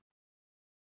ticket?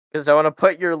 Because I want to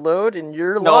put your load in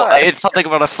your No, life. it's something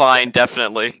about a fine,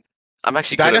 definitely. I'm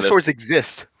actually good at this. Dinosaurs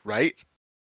exist, right?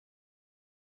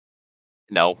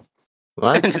 No.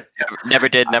 What? Never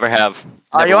did, never have.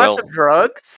 Are Never you on will. some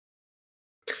drugs?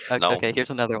 Okay, No. okay, here's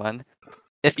another one.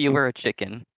 If you were a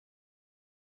chicken,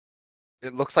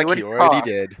 It looks You like would he already talk.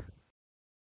 did.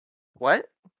 What?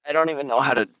 I don't even know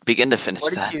how to begin to finish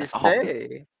What that. did you Oh.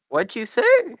 say? What'd you say?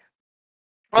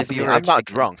 Trust If me, you were a I'm not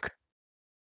chicken. drunk.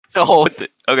 No,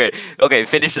 okay,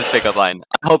 finish this pickup line.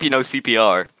 I hope you know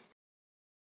CPR.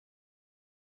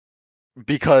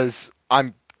 Because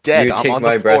I'm dead. You I'm take on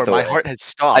my the floor. breath My away. heart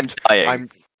has I'm stopped. dying.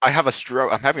 I have a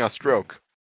stroke. I'm having a stroke.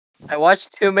 I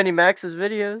watched too many Max's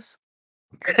videos.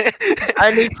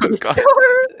 I need Oh, to God.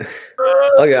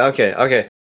 Okay.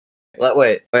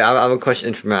 Wait. I have a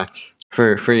question for Max.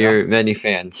 For your many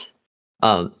fans.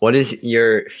 What is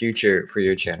your future for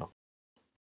your channel?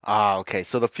 Okay.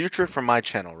 So the future for my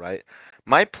channel, right?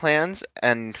 My plans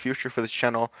and future for this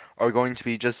channel are going to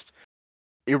be just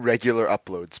irregular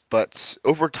uploads, but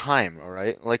over time, all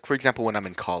right? Like, for example, when I'm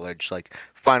in college, like,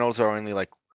 finals are only like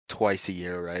twice a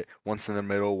year, right? Once in the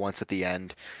middle, once at the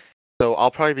end. So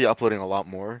I'll probably be uploading a lot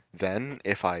more then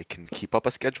if I can keep up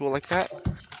a schedule like that.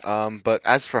 But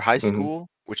as for high Mhm. school,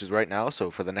 which is right now.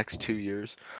 So for the next 2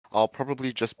 years, I'll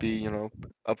probably just be,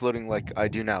 uploading like I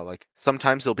do now. Like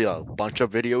sometimes there'll be a bunch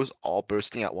of videos all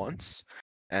bursting at once,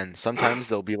 and sometimes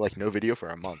there'll be like no video for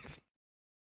a month.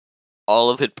 All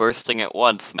of it bursting at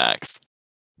once, Max.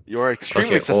 You're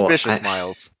extremely Okay, well, suspicious,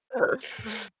 Miles.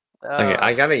 Okay,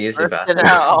 I gotta use the Burst it bathroom.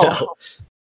 out.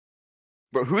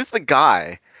 But who's the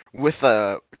guy with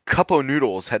cup o'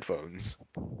 noodles headphones?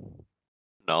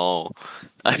 No,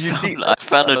 I You see-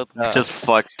 found a No. just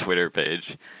fucked Twitter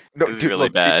page. No, This is dude, really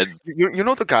look, see, bad. you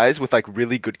know the guys with like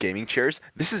really good gaming chairs?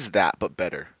 This is that, but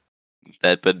better.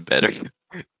 That but better.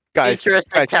 Guys,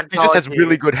 Futuristic he just has technology.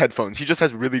 really good headphones. He just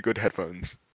has really good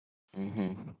headphones.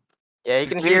 hmm Yeah, you His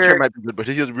can gaming chair hear. might be good, but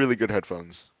he has really good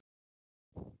headphones.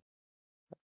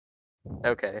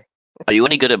 Okay. Are you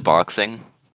any good at boxing?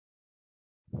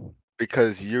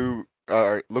 Because you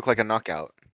look like a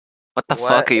knockout. What the What?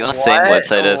 fuck? Are you on the same What?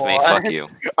 website as me? Fuck What? you.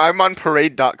 I'm on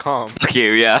parade.com. Fuck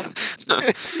you, yeah.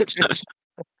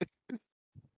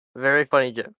 Very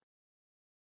funny joke.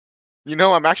 You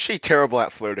know, I'm actually terrible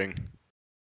at flirting.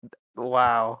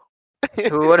 Wow.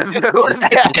 Who would have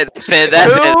guessed? That's it.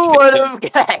 That's Who it. would have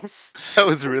guessed? That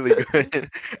was really good.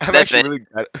 I'm That's actually it. really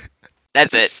bad.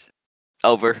 That's it.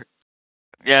 Over.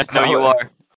 Yeah, no, you How-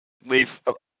 are. Leave.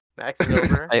 Max is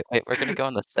over. Wait, we're gonna go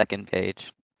on the second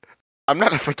page. I'm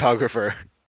not a photographer.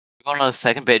 Going on the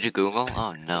second page of Google?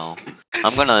 Oh no.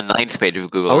 I'm going on the ninth page of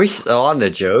Google. Are we still on the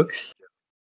jokes?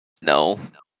 No.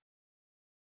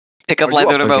 Pickup Are you lines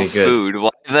up- are about Okay, good. food. Why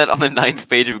is that on the ninth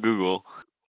page of Google?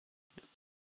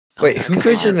 Wait, Oh, who come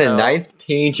goes to on. the No. 9th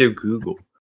page of Google?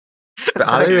 But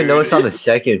I don't even know it's on the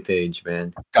second page,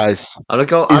 man. Guys, I don't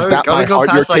go. Is that my I don't go heart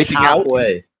past you're like taking out?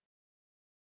 halfway.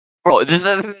 Bro, this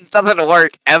doesn't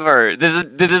work ever. This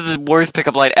is the worst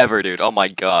pickup line ever, dude. Oh my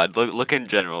god. Look in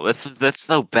general. That's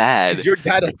so bad. is your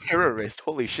dad a terrorist?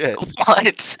 Holy shit.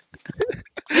 What?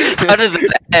 How does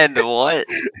it end? What?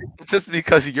 It's just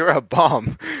because you're a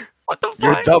bomb. What the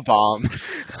You're fuck? the bomb.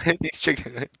 These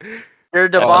chicken. You're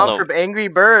the Oh, bomb no. from Angry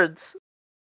Birds.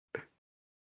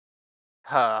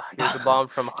 Huh, you're the bomb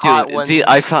from Hot Dude, Ones.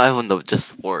 I found the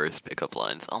just worst pickup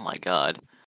lines. Oh my god.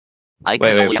 I Wait,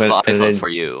 can wait, only put- have put it eyes on in. for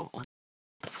you. What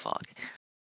the fuck?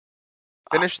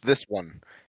 Finish this one.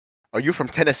 Are you from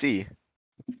Tennessee?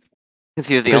 Because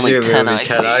you're the Because only you're 10 moving I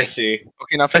 10 I see. see.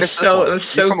 Okay, now finish That's this so- one.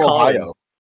 that's You're so from common. Ohio.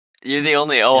 You're the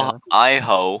only Yeah.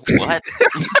 I-ho. What?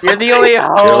 You're the only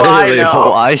hoe You're I literally- know.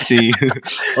 Oh, I see.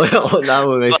 Oh, that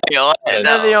would make Wait, what? sense.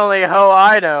 You're the No. only hoe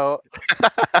I know.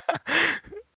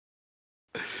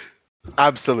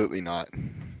 Absolutely not.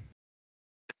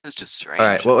 This is just strange. All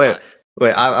right. Well,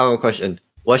 wait. I have a question.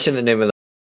 What should the name of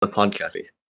the podcast be?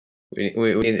 We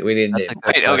need a name. That's a good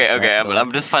Wait, okay, question, actually.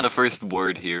 I'm just find the first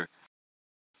word here.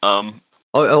 Oh,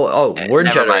 word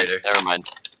never generator. Mind, never mind.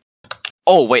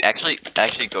 Oh, wait, actually,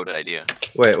 go to idea.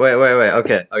 Wait.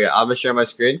 Okay. I'm gonna share my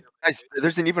screen. Guys,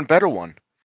 there's an even better one.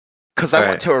 Because I want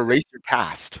Alright. to erase your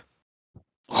past.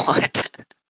 What?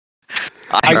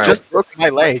 I Alright. just broke my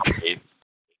leg. Okay.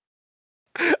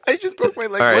 I just broke my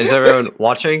leg. All right. What Is is everyone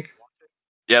watching?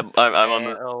 Yep, I'm on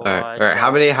the All right.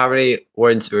 How many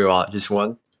words do we want? Just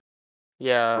one?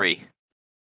 Yeah. 3.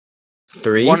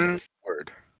 3? One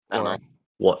word. I don't Or- know.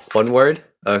 What? One word?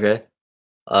 Okay.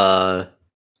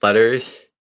 Letters.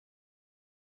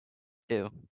 Ew.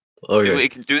 Okay. We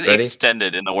can do the Ready?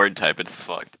 extended in the word type. It's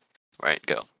fucked. Right,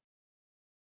 go. Are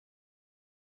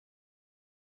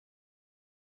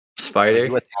Spider.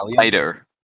 you Italian? Spider.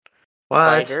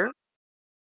 What? Spider?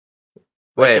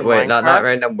 Wait. in Not Minecraft?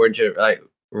 random word. Like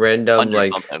random. Under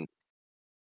Like something.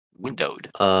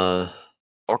 Windowed.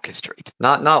 Orchestrate.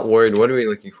 Not word. What are we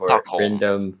looking for? Stockholm.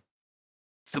 Random.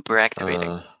 Super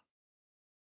activating.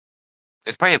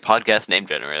 There's probably a podcast name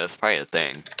generator. That's probably a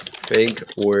thing. Fake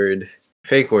word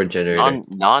generator.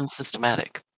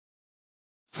 Non-systematic.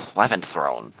 Levin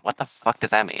throne. What the fuck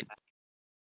does that mean?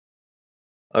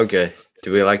 Okay.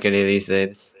 Do we like any of these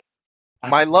names?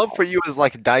 My love for you is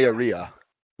like diarrhea.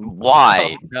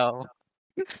 Why? No.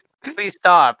 Please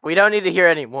stop. We don't need to hear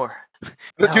any more.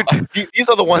 No, No. dude, these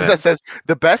are the ones Okay. that says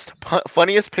the best,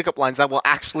 funniest pickup lines that will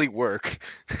actually work.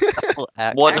 Well,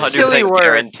 100% Actually work.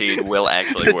 guaranteed will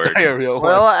actually work. Diarrhea one.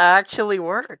 Will actually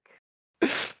work.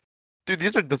 Dude,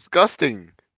 these are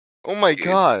disgusting. Oh my Dude.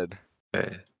 god.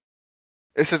 Okay.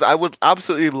 It says I would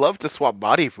absolutely love to swap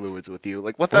body fluids with you.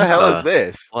 Like, what the hell is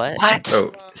this? What? What?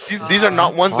 Oh, These are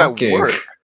not ones talking. that work.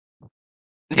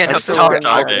 Yeah, no, I'm still stop getting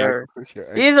my talking. hair.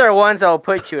 Here. These are ones that will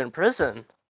put you in prison.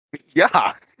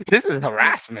 Yeah, this is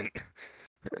harassment.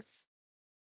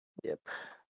 Yep.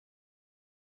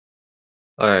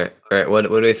 All right. What do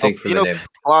we think for the Alpino name?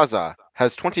 Plaza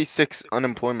has 26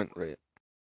 unemployment rate.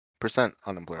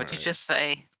 unemployment. What'd you rate. just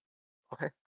say?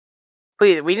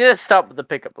 Please, we need to stop with the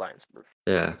pickup lines. Bro.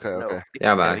 Yeah. Okay, No. okay. Yeah,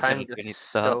 Yeah, Max. Time we to need to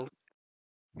stop. stop.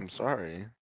 I'm sorry.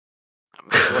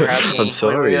 What happened? I'm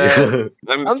sorry.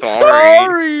 I'm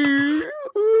sorry.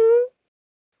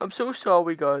 I'm so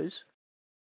sorry, guys.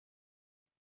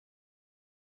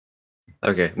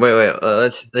 Okay. Wait.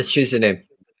 Let's choose a name.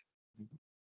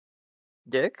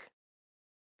 Dick.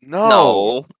 No. No.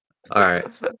 All right.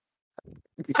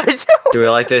 Do we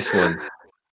like this one?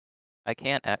 I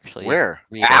can't actually. Where?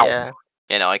 Read Ow. it. Yeah.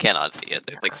 Yeah, no, I cannot see it.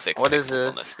 There's like 6 What is pixels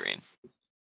on the it? screen.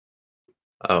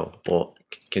 Oh, well,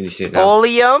 can you see it now?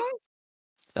 Oleum.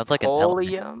 Sounds like an element.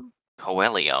 Oleum.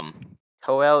 Coelium.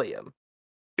 Hoelium.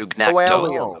 Ugnecto.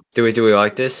 Hoelium. Do we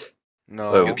like this?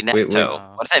 No. Wait, Ugnecto.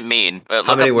 No. What does that mean? How Look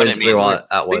many up what words it do we means. want at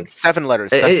I think once? 7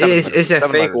 letters. That's 7 letters. It's a 7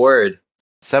 fake letters. word.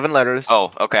 7 letters. Oh,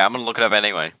 okay. I'm gonna look it up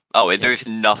anyway. Oh, Yeah. there's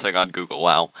nothing on Google.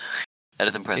 Wow, that is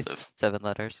It's impressive. 7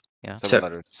 letters. Yeah. 7 So-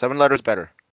 letters. 7 letters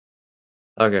better.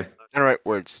 Okay. Generate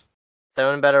words.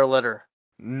 7 better litter.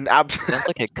 Sounds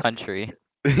like a country.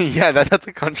 Yeah, that's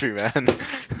a country, man.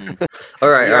 All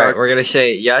right. We are- We're gonna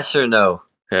say yes or no.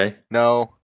 Okay.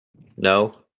 No.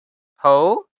 No.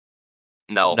 Ho.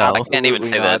 No, No. I can't even Absolutely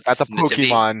say not. that. That's a Mississippi.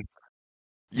 Pokemon.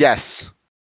 Yes.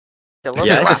 Hello.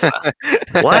 Yes.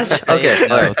 What? Say Okay.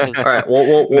 no, All right. 'cause- All right.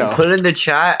 We'll No. put it in the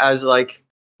chat as like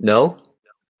no.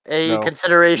 A No.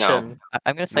 consideration.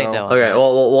 I'm gonna say No. no. on Okay. that.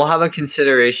 Well, we'll have a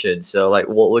consideration. So like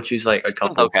we'll choose like a That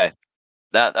one's couple. okay.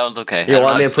 That one's okay. You I don't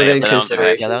want know me how to put say it in but that one's okay.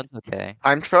 consideration? Yeah, that one's okay.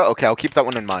 I'm sure. Okay, I'll keep that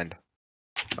one in mind.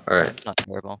 All right. It's not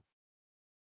terrible.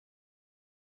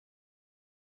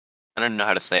 I don't know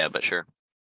how to say it, but sure.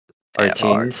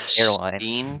 Artines. Airline.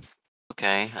 Beans.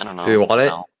 Okay, I don't know. Do you want it?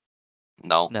 No.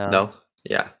 No. No. No.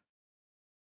 Yeah.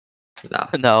 No.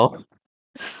 No.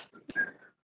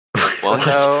 What?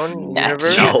 Unknown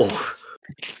That's universe.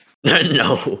 No.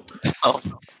 No. Oh.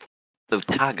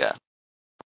 Lutaga.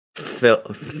 No.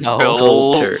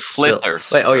 Filter. Flitter.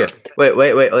 Wait. Oh yeah.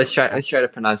 Wait. Let's try to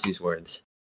pronounce these words.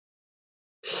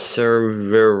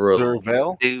 Serviral.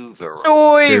 Surveil? Duver.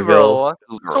 Soyville.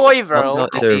 No, Soyville.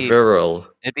 it'd be, Serviral.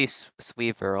 it'd be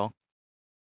Sweeverl.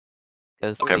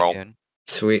 Because Okay, roll. Sweetune.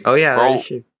 Sweet. Oh yeah. Roll. that is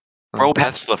true. Roll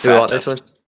past the Do you want this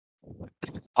fastest.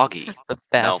 one? Hoggy. The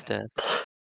fastest.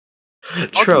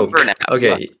 Troke. Burnap.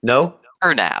 Okay. No.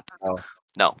 Ernap. No.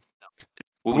 No.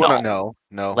 No.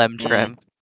 No. Lem trim.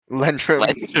 Lentrim.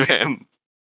 Lentrim.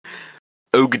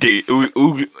 Oogdy.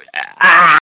 Oog.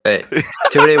 Ah! Wait.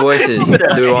 Too many voices.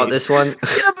 Do we want this one?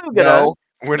 No.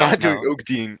 We're No, not doing no.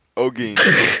 Ogdeen. Ogeen.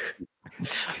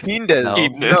 Teendes.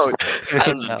 No.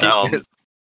 That's No. dumb.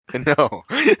 No.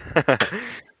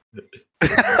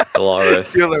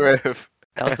 Dolores. Dollarif.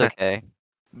 Sounds okay.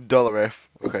 Dollarif.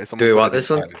 Okay, someone Do we put want it in this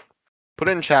one? chat. Put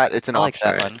it in chat. It's an I like option.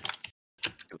 that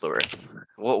Alright.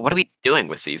 one. What are we doing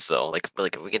with these though? Like we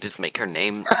could just make her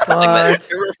name. What?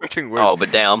 They're refreshing words. Oh,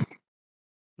 but damn.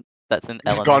 That's an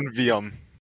element. Gonvium.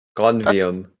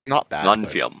 Gonvium. Not bad. but-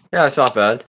 Nunvium. Yeah, it's not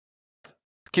bad.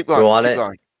 Keep going. Go Let's on keep it.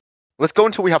 going. Let's go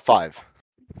until we have 5.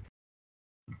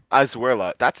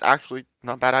 Azuela. That's actually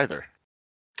not bad either.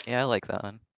 Yeah, I like that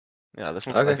one. Yeah, this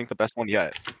one's I Okay. think the best one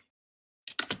yet.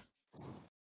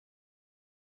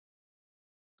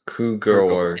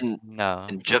 Cougar. And, No.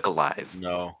 and Juggalive.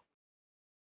 No.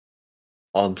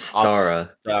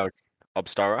 Obstara.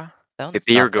 Obstara? Sounds not bad.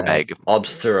 Beergabag.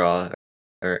 Obstara.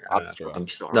 Or,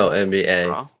 Obstara. no,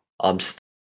 NBA. Huh?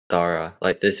 Obstara.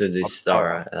 Like this would be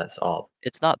Stara. And that's all.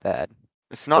 It's not bad.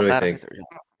 It's not do we bad think? either.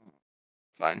 Yeah.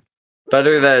 Fine.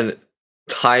 Better than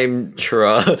Time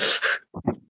Tra.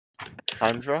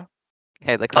 Timedra?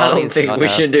 Hey, the I quality don't is think not we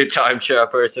up. should do Time Tra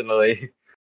personally.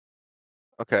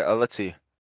 Okay, let's see.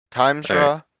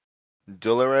 Timedra,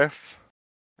 Dollarif,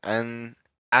 and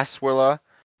Aswilla,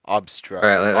 Obstra.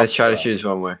 Alright, let's try to Obstara. choose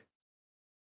one more.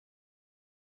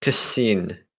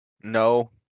 Cassine. No.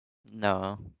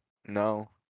 No. No.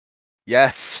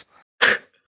 Yes.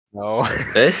 No.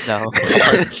 This? No.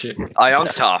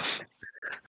 Ionctoff.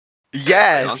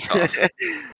 Yes. Ionctoff.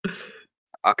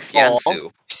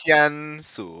 Oxiansu.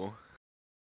 Xiansu.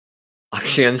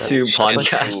 Oxiansu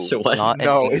podcast. What? Not an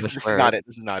No, English this is word. not it.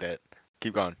 This is not it.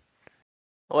 Keep going.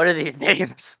 What are these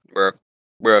names? Bruh.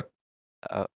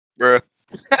 Oh. Bruh.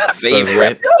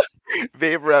 Favorite.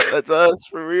 Vape rap. That's us.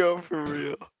 For real. For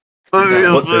real.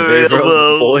 What the Vapor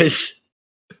boys?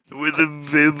 With the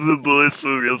favorite boys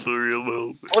for real,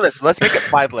 Oh, let's make it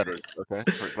 5 letters. Okay.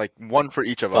 Like one for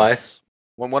each of 5? us.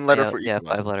 One letter Yeah, for each yeah, of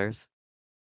us. 5 letters.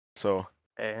 So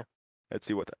Okay. let's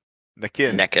see what that.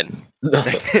 Nakin. Neckin. No,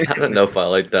 I don't know if I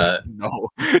like that. No.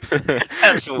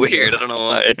 That's weird. I don't know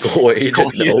why. Wait, Go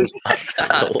no, use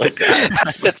I don't like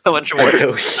that. That's so much worse.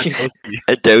 Adosi.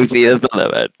 A dosey. That's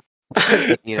not that bad.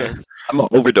 Taquitos. I'm an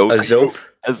overdose. A zope.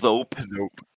 A zope.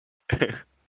 Zope.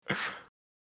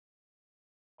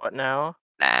 What now?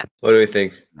 Nah. What do we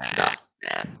think? Nah. Nah.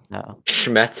 Nah. No.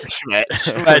 Schmet. Schmet.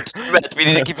 Schmet. We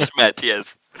need to keep Schmet.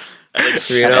 Yes. I like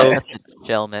You I know- Schmet. have to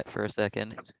Shelmet for a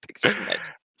second. Schmet.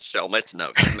 Shelmet?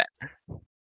 No. Schmet.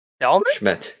 Helmet?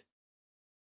 Schmet.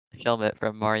 Shelmet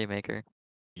from Mario Maker.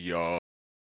 Yo.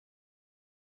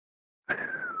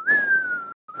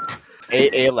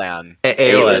 Alan.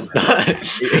 Alan.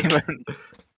 Alan.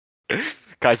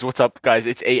 Guys, what's up, guys?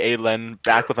 It's Len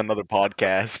back with another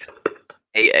podcast.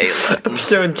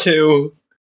 Episode 2.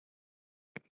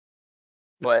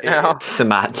 What now?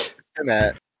 Samat.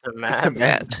 Cement. Cement.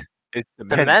 Schmet. It's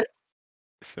cement. Cement?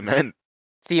 Cement.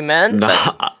 Cement?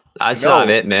 Nah, that's No. not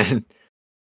it, man.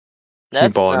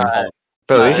 That's Keep on. not.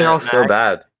 Bro, these are all Max. so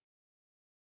bad.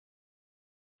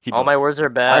 Keep All going. my words are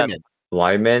bad. Lyman.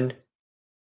 Lyman.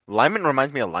 Lyman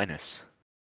reminds me of Linus.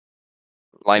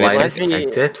 Linus. Linus Linus-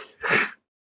 Tech Tips.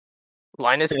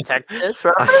 Linus Tech Tips A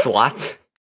reference? slut.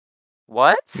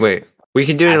 What? Wait, we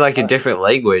can do it A like a slut. different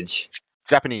language.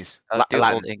 Japanese. Do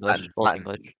Latin. Old English. Latin. Old Latin.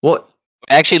 English. What?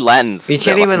 Actually, Latins. You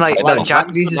can't The even like Latins- the Latin-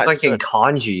 Japanese is Latin's like in good.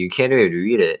 kanji. You can't even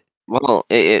read it. Well,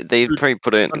 they probably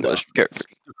put it in English.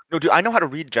 No, dude, I know how to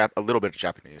read a little bit of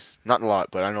Japanese. Not a lot,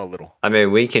 but I know a little. I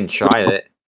mean, we can try it.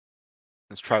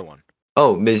 Let's try one.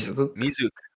 Oh, Mizuku.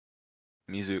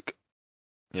 Mizuk.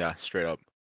 Yeah, straight up.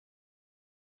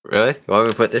 Really? You want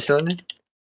me to put this one in?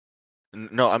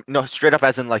 No, straight up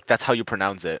as in like that's how you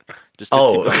pronounce it. Just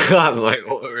Oh, keep going. I'm like,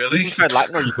 what, You really? can try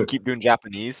Latin or you can keep doing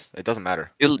Japanese. It doesn't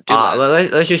matter. Do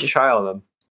Latin. Let's just try all of them.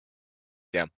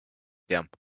 Damn.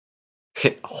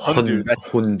 Hundu. that's-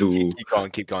 Hundu.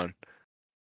 Keep going.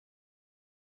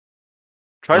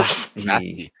 Try Lasty.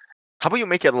 Lasty. How about you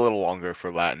make it a little longer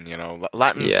for Latin? You know,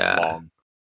 Latin's Yeah. long.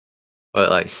 What,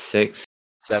 like 6,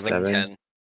 Seven, 7, 10.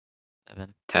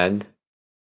 7. 10?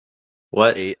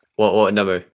 What? 8, What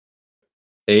number?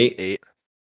 8? 8.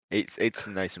 Eight's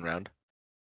nice and round.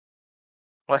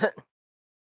 What?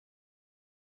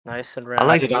 Nice and I round.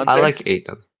 like Adidante? 8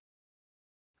 though.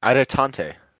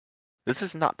 Adetante. This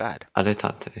is not bad.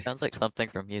 Adetante. Sounds like something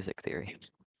from Music Theory.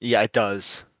 Yeah, it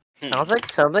does. Sounds like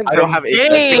something I from don't have it.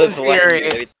 Game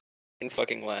Theory. In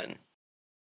fucking Latin.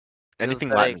 Anything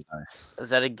like- Latin is nice. Is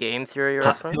that a Game Theory Pa-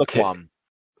 reference? Pilaquam.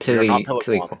 We're not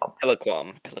Pilaquam.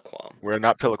 Pilaquam. We're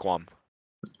not Pilaquam.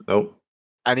 Nope.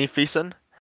 Any Fison?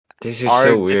 This is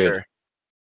so weird.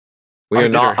 We are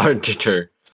not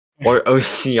Arbiter. Or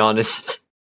Oceanist.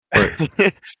 Or-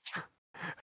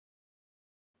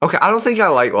 Okay, I don't think I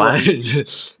like Latin.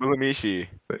 Mulamishi. You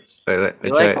Let's like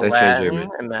try Latin? German.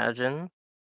 Imagine.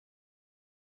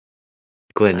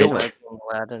 I Glenit. like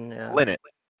Latin, yeah. Linnet.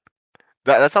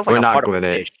 That sounds like We're a not part of a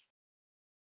Glenit.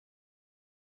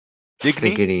 fish.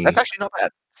 Stigny? Stickity. That's actually not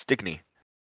bad. Stickney.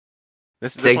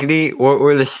 This one- Stickity?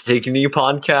 We're the Stickity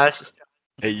podcast?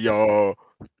 Hey yo.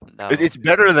 No. It's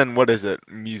better than what is it?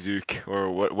 Music or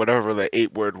whatever the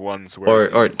 8-word ones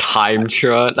were. Or Time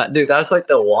Tra? Dude, that's like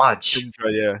the watch. Time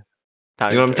Tra, yeah.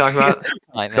 Time You know what I'm Tra. talking about?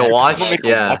 Fine, The man. watch? People make a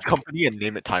Yeah. watch company and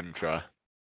name it Time Tra.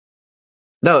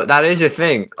 No, that is a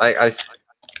thing. Like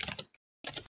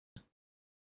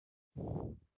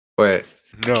Wait,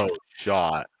 No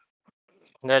shot.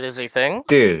 That is a thing?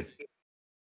 dude.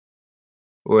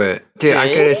 Wait, dude, I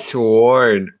could have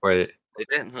sworn. Wait, They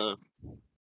didn't, huh?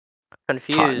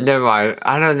 Confused. never mind.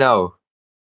 I don't know.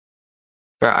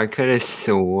 But I could have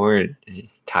sworn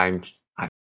time.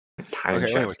 Time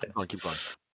Okay, anyways, travel. keep going.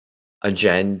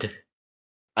 Agenda.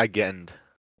 Again.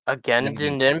 A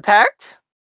Genshin Impact?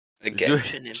 The Zu-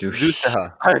 Genshin Impact.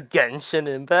 Zusaha. A Genshin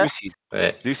Impact? Juicy.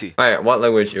 Wait, Juicy. wait, what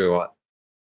language do you want?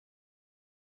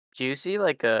 Juicy?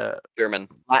 Like a. German.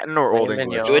 Latin or Old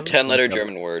Lemon English? Do a Yum? 10-letter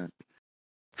German word.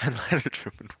 And Latin or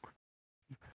German.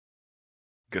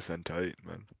 Gesundheit,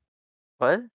 man.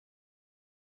 What?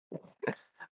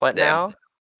 What Damn. now?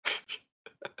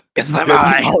 It's the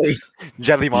Molly.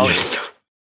 Jelly Molly.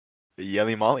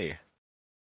 Yelly Molly.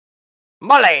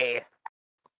 Molly!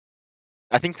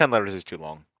 I think 10 letters is too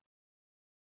long.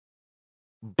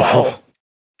 Ball.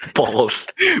 Balls.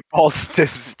 Balls.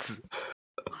 Just...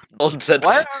 Old sets.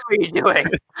 What are we doing?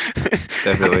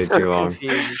 Definitely I'm so too long.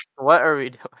 confused. What are we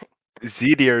doing?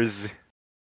 Zediers.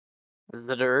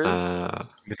 Visitors?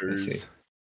 Let's see.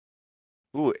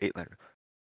 Ooh, 8 letters.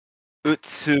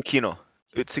 Utsukino.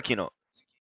 Utsukino.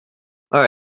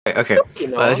 Okay. You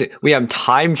know? Let's see. We have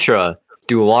Time Tra,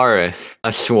 Dularif,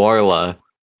 Aswarla,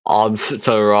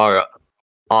 Obstarara,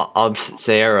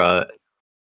 Sarah.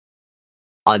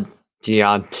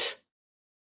 Diant.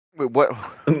 Wait, what?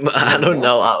 I don't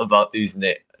know about these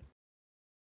names.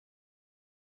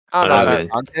 I don't know Oh, about good.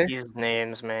 Dante? these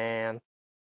names, man.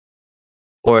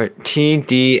 Or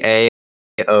TDAOA.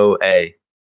 Oh,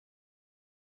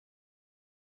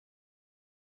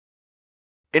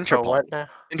 Interpol. what now?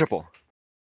 Interpol.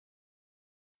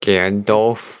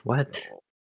 Gandalf. What?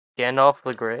 Gandalf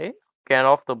the Grey?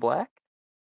 Gandalf the Black?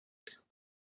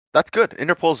 That's good.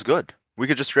 Interpol's good. We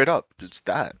could just straight up. It's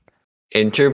that.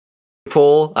 Interpol,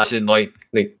 as in like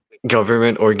the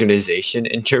government organization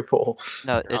Interpol.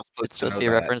 No, You're not it's supposed to supposed to know be a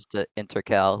that. reference to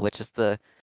Intercal, which is the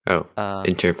Oh,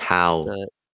 Interpal. the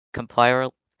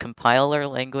compiler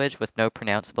language with no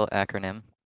pronounceable acronym.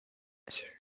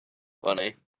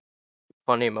 Funny.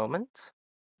 Funny moment.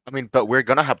 I mean, but we're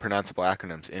gonna have pronounceable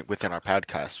acronyms within our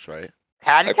podcasts, right?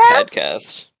 Our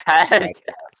Podcast? podcast.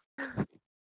 Podcast.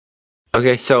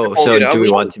 Okay, so Oh, dude, do are we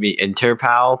we- want to be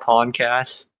Interpal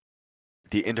podcast?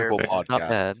 The Interpol Interpol. podcast. Not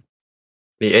bad.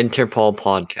 The Interpol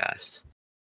podcast.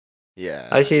 Yeah.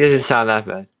 Actually, it doesn't sound that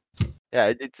bad.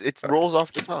 Yeah, it rolls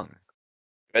off the tongue.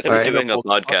 Guys, are Alright. we doing a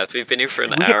Interpol podcast? We've been here for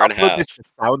an We can hour and a upload half. this to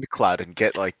SoundCloud and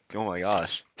get like, oh my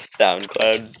gosh,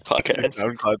 SoundCloud podcast.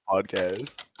 SoundCloud podcast.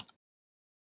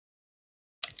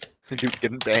 Dude, get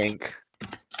in bank.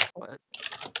 What?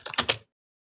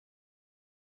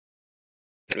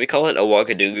 Can we call it a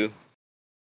Wagadugu?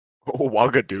 Oh,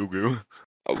 Wagadugu.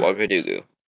 A Wagadugu.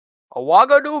 A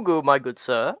Wagadugu, my good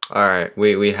sir. All right,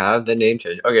 we have the name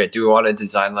change. Okay, do we want to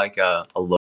design like a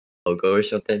logo or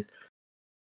something?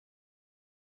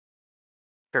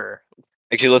 Sure.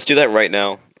 Actually, let's do that right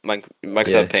now. Microsoft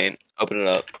Yeah. Paint. Open it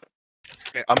up.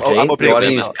 Okay, Paint? I'm You opening wanna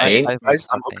Paint. use No, Paint? I've Guys, used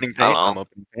I'm Paint. opening I Paint. don't I'm know.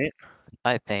 opening Paint.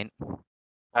 I paint.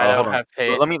 I don't hold on. have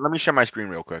paint. Let me share my screen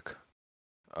real quick.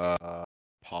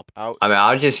 Pop out. I mean,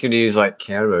 I was just gonna use like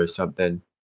Canva or something.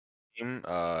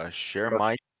 Share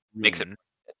my Mix it screen.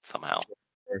 somehow.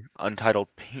 Untitled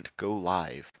Paint Go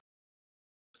Live.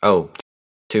 Oh,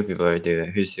 two people are doing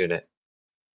it. Who's doing it?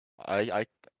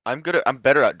 I'm good at. I'm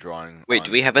better at drawing. Wait, do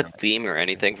on we have a Canva. theme or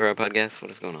anything for our podcast?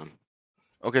 What is going on?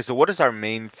 Okay, so what is our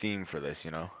main theme for this?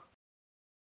 You know.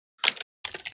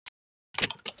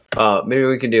 Maybe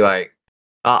we can do like.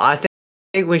 I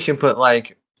think we should put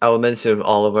like elements of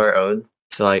all of our own.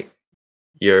 So like,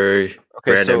 your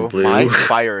Okay, red so and blue. my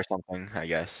fire or something, I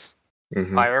guess.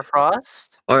 Mhm. Fire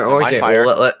Frost? Or my okay, fire.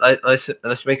 well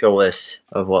let's make a list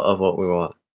of what we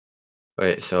want.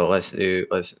 Wait, so let's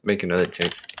make another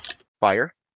change.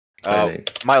 Fire. Okay.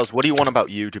 Miles, what do you want about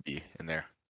you to be in there?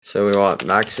 So we want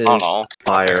Max's Oh no.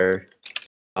 fire,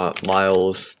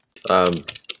 Miles,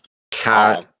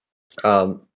 cat,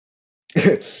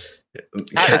 is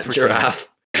cat for giraffe.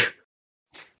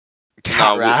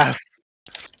 Cat we- Raph.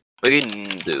 We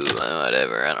can do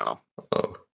whatever. I don't know.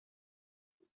 Oh,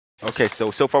 Okay, so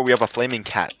far we have a flaming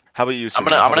cat. How about you? I'm Serena?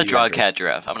 gonna How I'm gonna about you, draw a Andrew? cat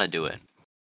giraffe. I'm gonna do it.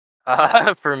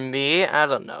 For me, I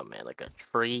don't know, man. Like a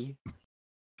tree.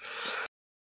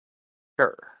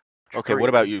 Sure. Okay, what Tree.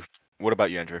 about you? What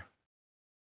about you, Andrew?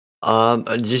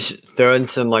 just throw in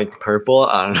some like purple.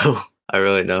 I don't know. I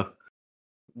really know.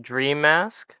 Dream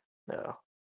Mask? No.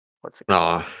 What's it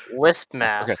called? Aw, Wisp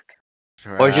Mask.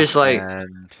 Or just, Giraffe like-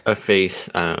 and- a face.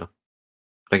 I don't know,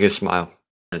 like a smile.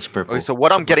 It's purple. Okay, so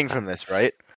what I'm something getting like from this,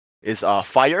 right, is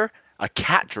fire, a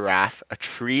cat giraffe, a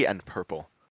tree, and purple.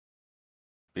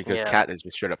 Because Yeah. cat is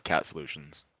just straight up cat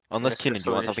solutions. Unless Mr. Keenan, do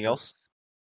you want something else?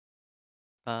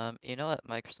 Solutions. You know what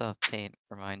Microsoft Paint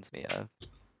reminds me of?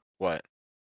 What?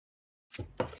 Just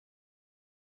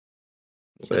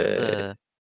Wait. the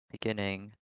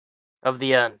beginning Of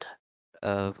the end.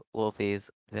 of Wolfie's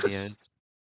videos.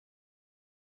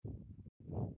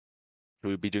 Should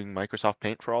we be doing Microsoft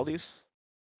Paint for all these?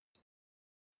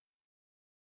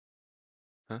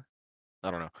 Huh?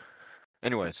 I don't know.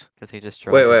 Anyways, Because he just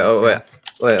Wait, draws wait, in oh, wait,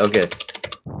 Minecraft. wait. Okay,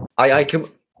 I can.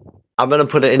 I'm gonna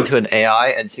put it into an AI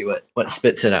and see what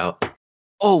spits it out.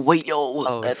 Oh wait, yo,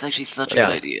 Oh. that's actually such a Yeah.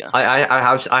 good idea.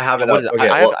 I have it. what Up. is it? Okay,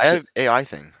 I well, have AI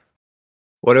thing.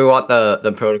 what do we want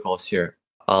the protocols here?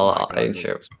 Oh my I'll God,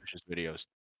 share. those suspicious videos.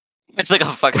 It's like a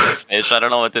fucking fish. I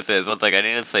don't know what this is. One sec, I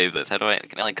need to save this. How do I?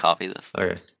 Can I like copy this?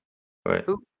 Okay. Wait.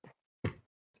 Oop. All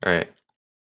right.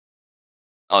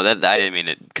 Oh, that I didn't mean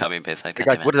to copy and paste that. Hey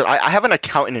God guys, damn what it. is it? I have an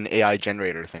account in an AI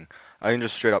generator thing. I can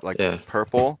just straight up like Yeah.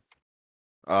 purple.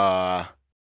 What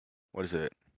is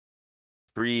it?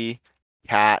 Tree,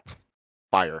 cat,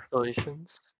 fire,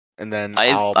 Solutions. and then I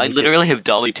I'll make it- literally have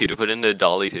Dolly 2 to put into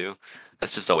Dolly 2.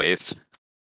 That's just a waste.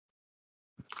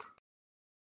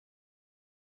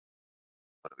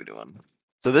 What are we doing?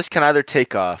 So this can either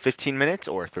take 15 minutes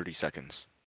or 30 seconds.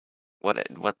 What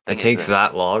thing It is takes it?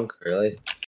 that long, really?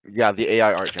 Yeah, the AI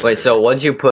art generator. Wait, so once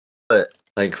you put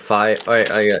like fire, alright,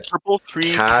 I got purple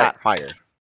tree cat- cat fire.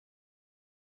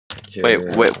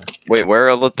 Wait, where are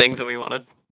all the things that we wanted?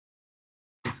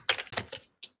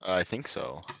 I think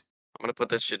so. I'm gonna put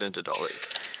this shit into Dolly.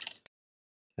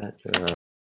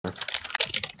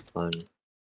 Fun,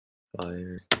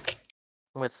 fire.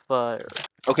 With fire.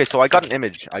 Okay, so I got an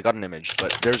image.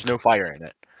 But there's no fire in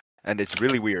it, and it's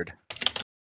really weird.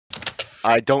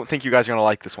 I don't think you guys are gonna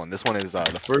like this one. This one is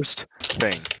the first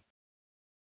thing.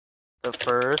 The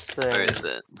first thing. Where is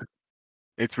it?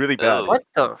 It's really bad. Oh. What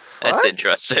the fuck? That's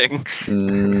interesting.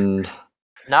 Mm,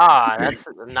 Nah, that's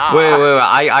nah. wait,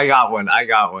 I got one.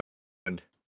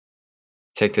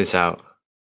 Check this out.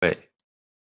 Wait,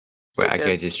 I Okay.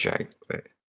 can't distract. Wait.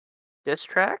 Diss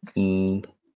track? Mm,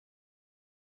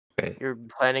 wait. You're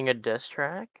planning a diss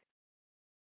track?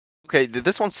 Okay,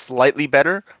 this one's slightly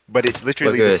better, but it's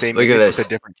literally Look at the this, same look at image with this. a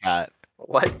different cat.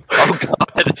 What? Oh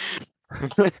god,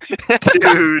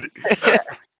 dude.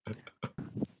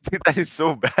 Dude, that is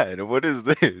so bad. What is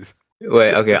this?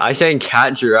 Wait, okay. I sang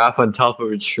cat giraffe on top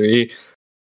of a tree,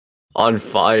 on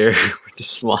fire with a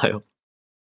smile.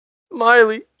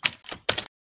 Miley.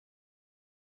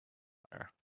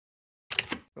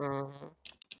 Mhm.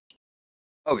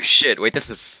 Oh shit! Wait, this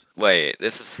is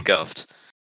scuffed.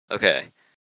 Okay.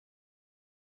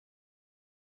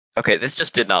 Okay, this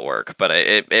just did not work, but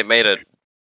it made a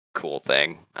cool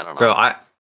thing. I don't know. Bro,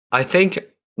 I think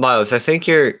Miles, I think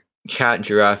your cat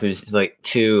giraffe is like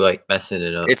too like messing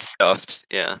it up. It's stuffed.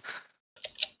 Yeah.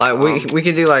 Like we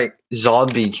can do like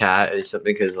zombie cat or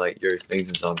something because like your thing's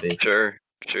a zombie. Sure,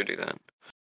 do that.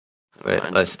 Never Wait,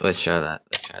 mind. let's try that.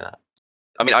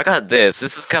 I mean, I got this.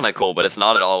 This is kind of cool, but it's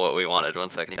not at all what we wanted. 1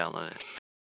 second, download it.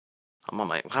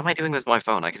 Why am I doing this on my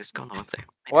phone? I can just go on the website.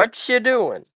 What you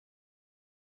doing?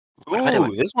 What am I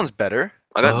doing? Ooh, this one's better.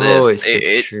 I got Oh, this.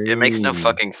 it's the It makes no tree.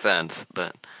 fucking sense,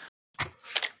 but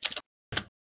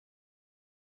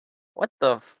What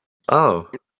the? Oh,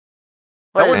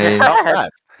 What is And- Not that? bad.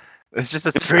 It's just a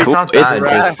it's straight cool. not It's, bad,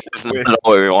 giraffe it's with- not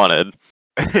what we wanted.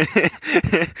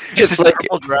 it's It's just like-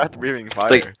 purple giraffe breathing fire.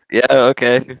 Like, yeah,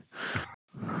 okay.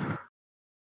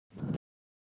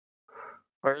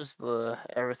 Where's the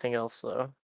everything else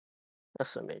though?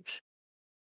 SMH.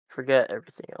 Forget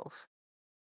everything else.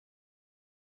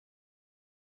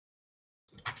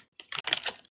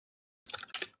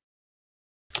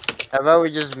 How about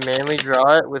we just mainly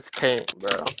draw it with paint,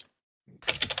 bro?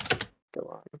 Go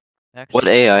on. Actually, What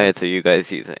AI are you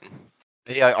guys using?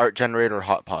 AI art generator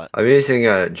hotpot. I'm using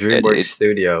a DreamWorks it-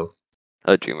 Studio.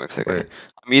 Oh, DreamWorks. Okay. Wait.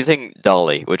 I'm using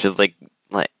Dolly, which is like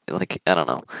I don't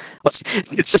know.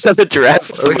 It just has a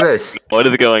giraffe. Look at this. What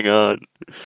is going on?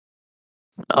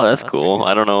 Oh, that's That's cool.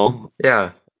 pretty I don't know.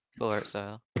 Yeah. cool art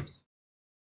style.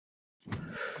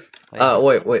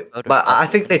 Wait. Photo But I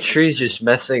focus. think the tree's just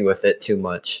messing with it too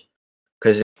much,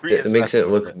 because Tree it is makes it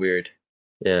messing with look it. weird.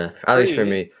 Yeah, at least for Tree?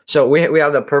 me. So we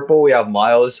have the purple, we have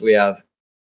Miles, we have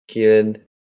Keelan, and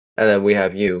then we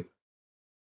have you.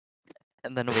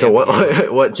 And then we So have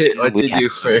you. what did We you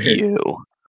have for? you?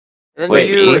 Then Wait,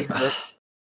 you. me?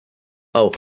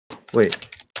 Oh, wait.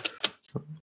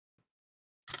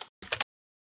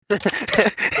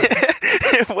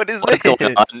 What is What's this?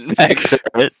 going on? Max, share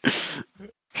it.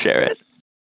 Share it.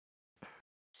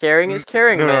 Sharing is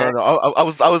caring, No, man. I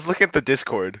was looking at the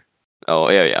Discord. Oh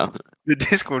yeah. The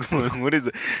Discord one. What is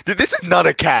it? Dude, this is not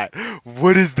a cat.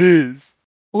 What is this?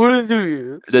 What do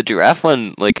you? The giraffe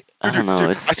one, like I Dude, don't know, dude,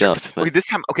 it's I swear- stuffed. Okay, But this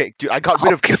time, okay, dude, I got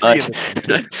rid oh of tree god. in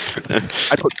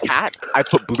this. I put cat, I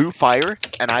put blue fire,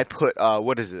 and I put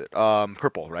what is it?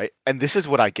 Purple, right? And this is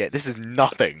what I get. This is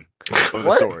nothing of the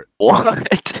What? sort. What?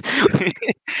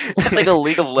 It's like a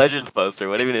League of Legends poster.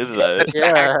 What even is that?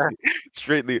 Yeah.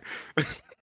 Straightly.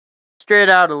 Straight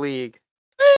out of league.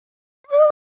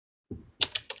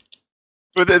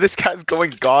 But this cat's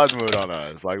going god mode on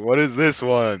us. Like, what is this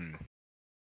one?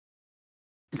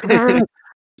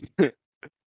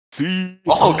 See?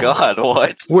 Oh god,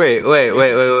 what? Wait.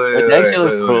 It actually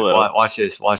looks cool, though. Watch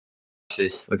this. Look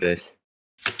at this.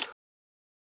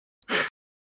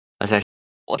 That's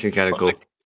What actually kind of cool.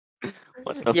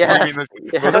 What the Yes. I fuck? mean,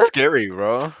 that's, yes. bro, that's scary,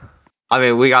 bro. I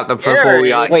mean, we got the purple, we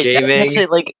got Wait, that's gaming.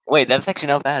 actually like that's actually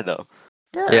not bad though.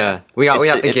 Yeah, we got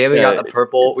the It's, gaming, we got uh, the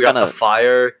purple, it's we got the kinda-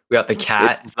 fire, we got the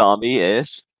cat. It's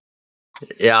zombie-ish.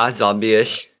 Yeah,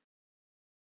 zombie-ish.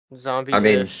 Zombie I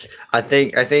mean, dish. I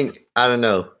think I don't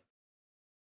know.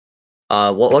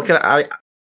 What can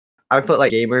I put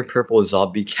like gamer purple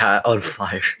zombie cat on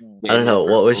fire. I don't know,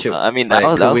 what was your- I mean, like, that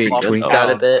was could we pretty good, tweak though. that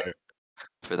a bit?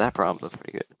 For that prompt, that's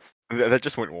pretty good. That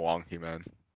just went wonky, man.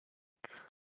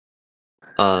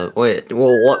 Wait.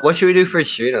 Well, what should we do for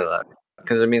Shooter?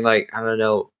 Because I mean, like, I don't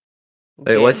know.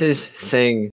 Wait, what's Game? his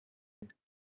thing?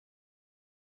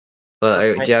 What's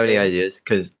Do my you have any thing? ideas?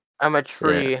 Because I'm a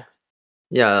tree.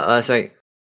 yeah, that's like.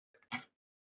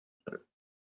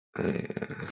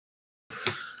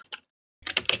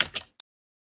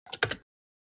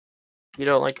 You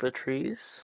don't like the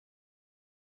trees?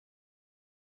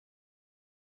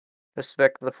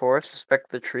 Respect the forest,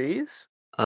 respect the trees?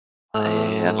 I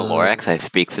am a Lorax. I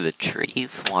speak for the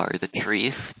trees. Why are the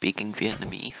trees speaking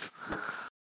Vietnamese?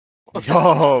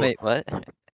 Yo. Wait, what?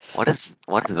 What is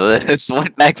this?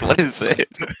 What Max? What is this?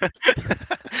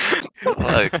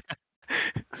 Fuck.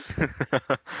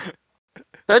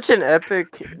 Such an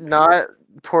epic, not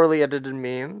poorly edited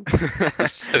meme.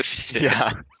 So shit.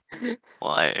 Yeah.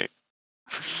 Why?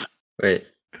 Wait.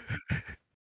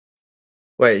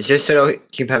 Wait, just so I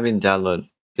don't keep having download.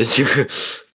 Just you.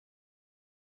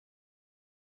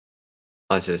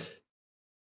 Watch this.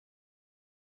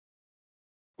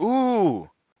 Ooh.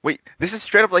 Wait, this is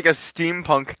straight up like a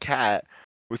steampunk cat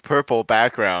with purple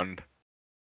background.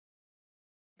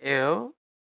 Ew.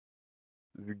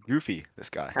 Goofy, this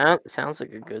guy. Sounds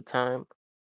like a good time.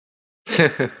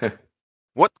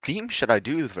 What theme should I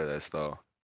do for this though?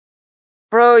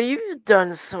 Bro, you've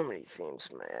done so many themes,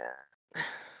 man.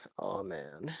 Oh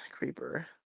man, creeper.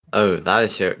 Oh, that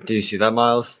is shit. Do you see that,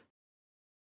 Miles?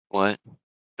 What?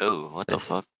 Oh, what the Yes.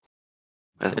 fuck?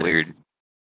 That's Yeah. weird.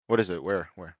 What is it? Where?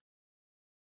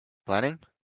 Planning?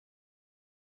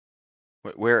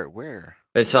 Where?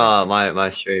 It's my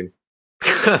stream.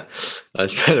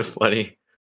 That's kind of funny.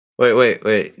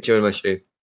 Wait. Join my stream.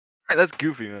 That's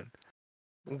goofy, man.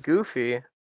 Goofy.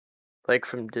 Like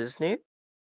from Disney?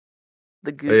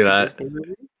 The Look Goofy at Disney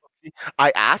movie?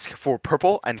 I ask for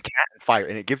purple and cat and fire,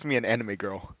 and it gives me an anime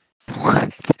girl.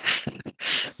 What?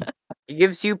 It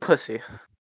gives you pussy.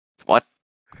 What?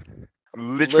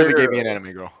 Literally gave me an Literally.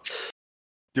 anime girl.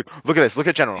 Dude, look at this. Look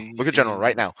at General. Look at General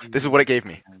right now. This is what it gave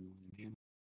me.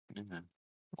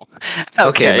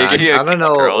 Okay, you Max, give you a I don't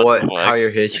know girl, what the how fuck? your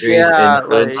history Yeah, is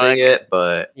influencing like- it,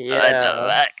 but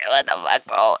Yeah. What the fuck,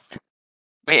 bro?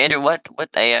 Wait, Andrew, what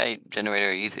AI generator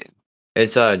are you using?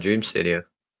 it's Dream Studio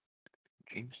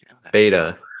Dreams? Okay.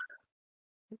 beta.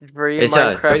 Free It's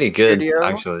Minecraft pretty good Studio.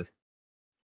 actually.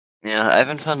 Yeah, I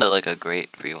haven't found like a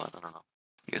great free one. I don't know.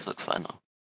 Yours looks fine though.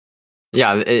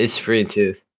 Yeah, it's free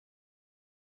too.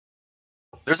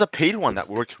 There's a paid one that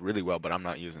works really well, but I'm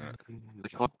not using it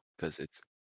Which one? because it's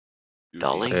goofy.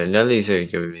 Dolly? None of these are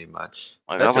giving me much.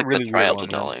 I That's got a like really the weird trial one,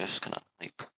 to man. Dolly. It's kind of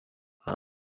like.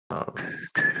 Um,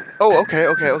 Oh,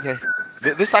 okay.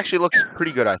 This actually looks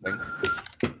pretty good, I think.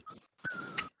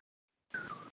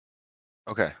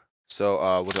 Okay, so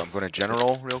I'm going to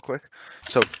general real quick.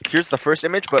 So here's the first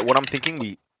image, but what I'm thinking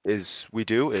we do is what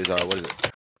is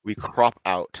it? We crop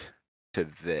out to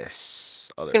this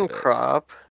other You can bit.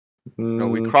 crop. No,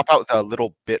 we mm, crop out the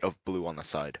little bit of blue on the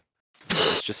side.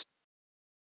 So it's just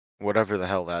whatever the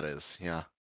hell that is. Yeah.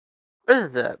 What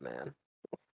is that, man?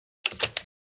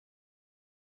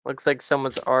 Looks like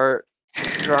someone's art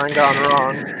drawing gone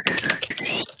wrong.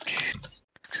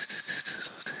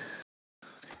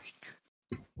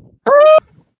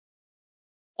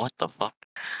 What the fuck?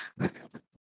 wow,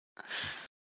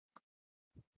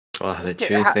 the Look at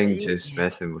true how- thing just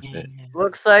messing with it.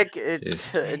 Looks like it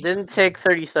Jeez. it didn't take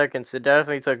 30 seconds. It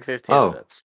definitely took 15 Oh.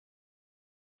 minutes.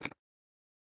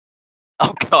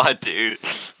 Oh god, dude.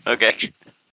 Okay.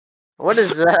 What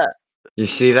is that? You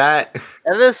see that?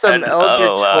 That is some eldritch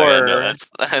oh wow, yeah, horror. no,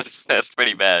 that's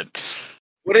pretty bad.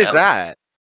 What is Yeah. that?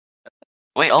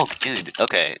 Wait, oh dude,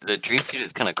 okay, the dream suit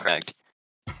is kind of cracked.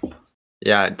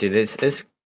 Yeah, dude, it's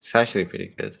actually pretty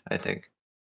good, I think.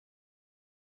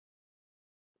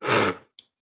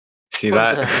 See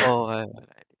What's that? that? Oh,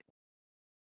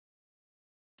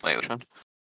 Wait, which one?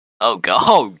 Oh god,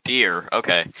 oh dear.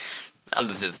 Okay,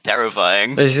 this is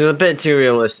terrifying. This is a bit too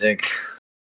realistic.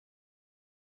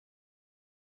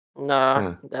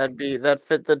 Nah, that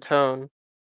fit the tone.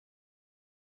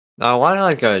 I want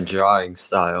like a drawing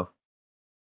style.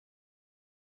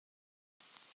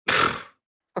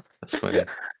 That's funny.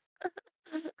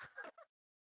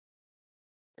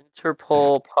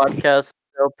 Interpol Podcast,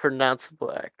 no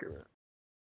pronounceable accurate.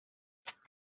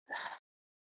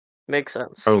 Makes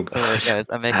sense. Oh wait, gosh, guys,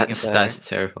 I'm making it better. that's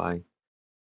terrifying.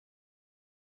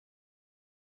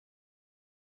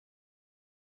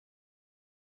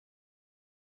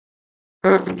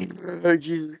 Oh,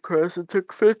 Jesus Christ, it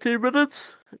took 15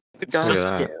 minutes? It's God Look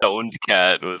just at damn. that. stoned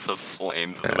cat with the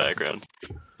flames in the Yeah. background.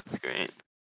 That's great.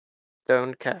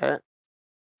 Stone cat.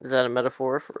 Is that a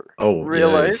metaphor for Oh, real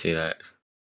yeah, you life? see that?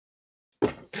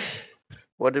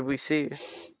 What did we see?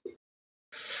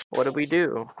 What do we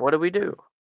do? What do we do?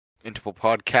 Interpal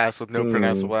Podcast with no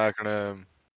pronounceable acronym.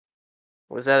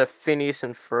 Was that a Phineas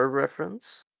and Ferb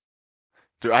reference?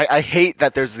 Dude, I hate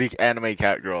that there's the anime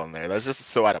cat girl in there. That's just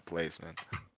so out of place, man.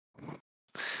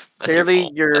 That's your Clearly,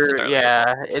 fault. That's entirely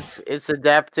your fault. it's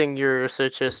adapting your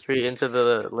search history into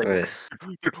the links.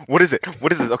 Dude, what is it?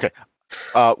 What is this? Okay.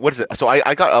 What is it? So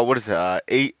I got what is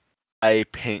it? A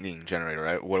painting generator,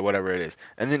 right? Whatever it is.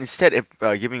 And then instead of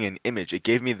giving an image, it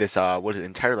gave me this what is it?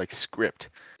 Entire like script.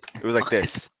 It was like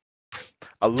this.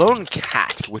 A lone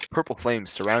cat with purple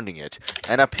flames surrounding it,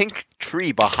 and a pink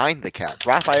tree behind the cat.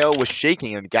 Raphael was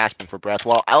shaking and gasping for breath,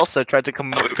 while Elsa tried to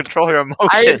control her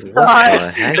emotions. What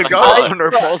the heck? The ghost owner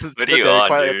falls and What stood are you there on,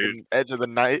 quietly at dude? the edge of the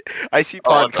night. Icy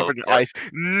Oh, pond what the covered in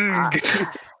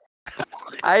fuck?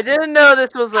 ice. I didn't know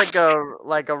this was like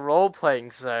a role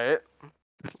playing site.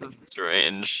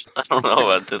 Strange. I don't know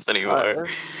about this anymore.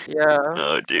 Yeah.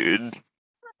 No, dude.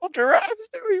 Giraffes,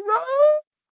 do we run?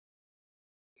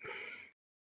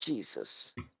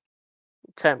 Jesus.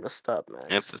 Time to stop, Max.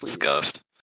 Yep, it's please. scuffed.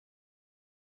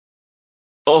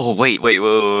 Oh, wait.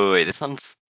 This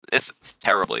sounds... It's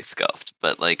terribly scuffed,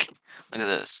 but, like, look at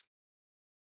this.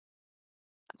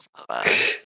 That's not bad.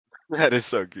 That is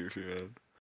so goofy, man.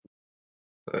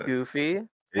 Goofy.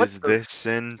 What Is the- this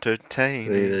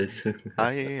entertaining?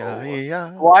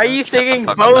 Why are you Shut the singing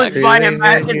fuck up, Bones Max. by Singing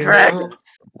Imagine you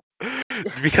Dragons?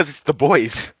 Because it's the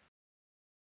boys.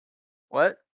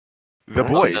 What? The Oh,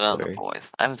 boys. I Sorry. The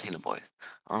Boys. I haven't seen The Boys.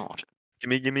 I don't watch it.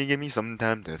 Give me some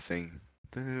time to think.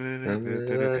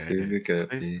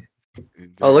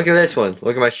 Oh, look at this one.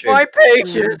 Look at my stream. My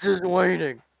patience is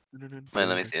waning. Wait,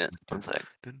 let me see it. One sec.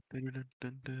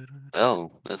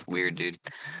 Oh, that's weird, dude.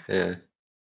 Yeah.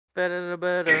 My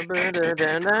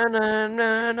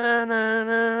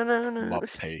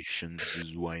patience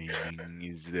is waning.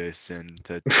 Is this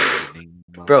entertaining?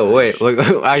 My Bro, wait. patience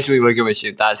Look. Actually, look at my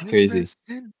stream. That's is crazy. this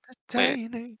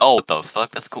entertaining? Oh, what the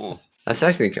fuck? That's cool. That's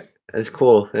actually that's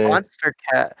cool. Yeah. Monster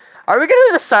cat. Are we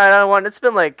gonna decide on one? It's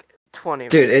been like 20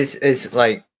 Dude, minutes. it's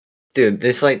like, dude,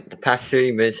 this like the past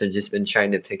 30 minutes I've just been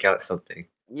trying to pick out something.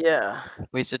 Yeah.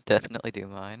 We should definitely do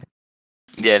mine.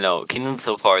 Yeah, no. Kingdom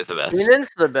so far is the best. Keenan's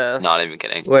the best. Not even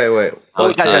kidding. Wait. Oh,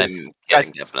 What's guys, this? I'm guys,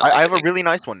 kidding, definitely I have a kidding. really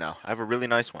nice one now. I have a really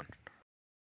nice one.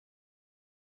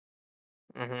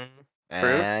 Mm-hmm.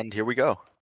 And here we go.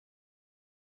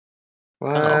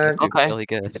 What? Okay. Really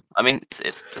good. I mean,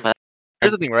 it's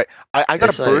Here's the thing, right? I got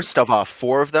It's a like- burst of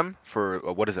 4 of them for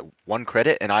what is it? 1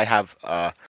 credit, and I have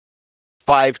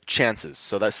 5 chances.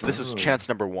 So this is Oh. chance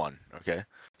number 1. Okay.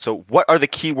 So what are the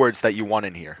keywords that you want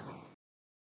in here?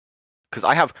 Because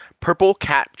I have purple,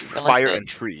 cat, I like fire, that. and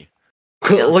tree.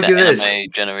 Look the at this. anime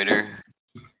generator.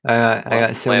 I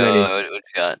got so Wait, many. what you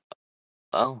got?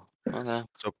 Oh, okay.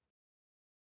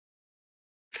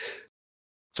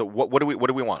 So what do we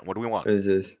want? What do we want? What is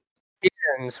this?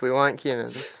 Keenan's. We want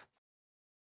Keenan's.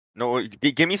 No,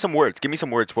 give me some words. Give me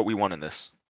some words. What we want in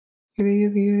this? Give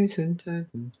me some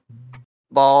time.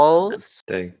 Balls.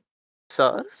 Dang.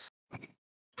 Sus.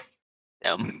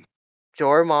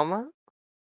 Jor Mama.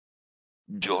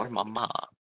 Jor Mama.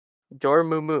 Jor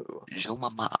Mumu. Jo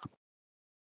Mama.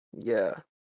 Yeah.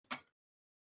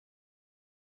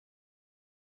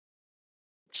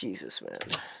 Jesus, man.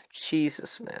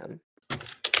 Jesus, man.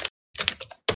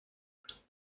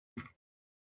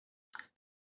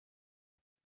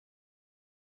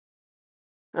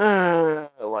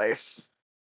 Life.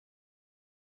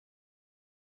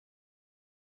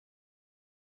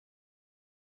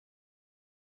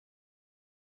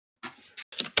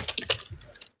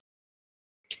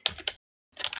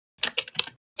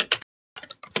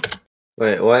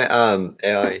 Wait, what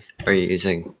AI are you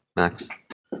using, Max?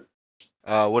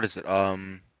 What is it?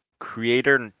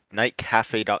 Creator Night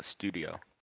Cafe Studio.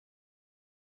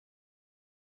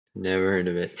 Never heard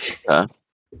of it. It's What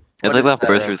like is that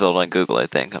first that? result on Google, I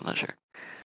think. I'm not sure.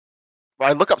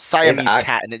 I look up Siamese I-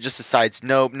 cat, and it just decides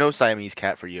no Siamese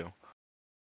cat for you.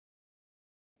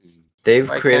 They've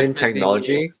Why created can't it be-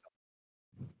 technology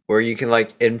where you can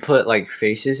like input like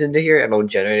faces into here and it'll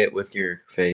generate it with your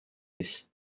face.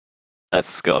 That's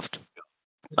scuffed.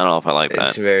 I don't know if I like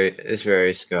that. It's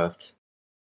very scuffed.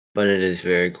 But it is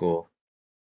very cool.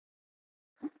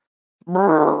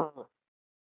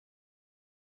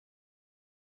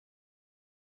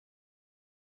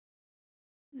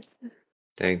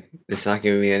 Dang, it's not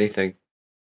giving me anything.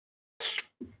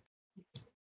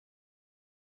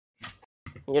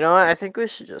 You know what? I think we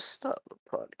should just stop the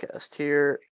podcast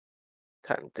here.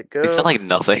 Time to go. It's like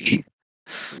nothing.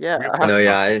 Yeah. No,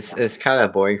 yeah, it's kind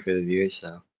of boring for the viewers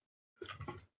though.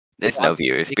 There's no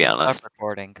viewers, to We be can stop honest.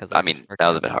 recording because I mean, that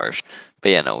was a bit harsh. But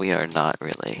yeah, no, we are not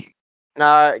really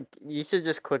Nah, you should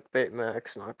just clickbait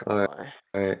Max. Not gonna lie.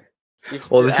 Alright. You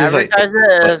should Well, this is like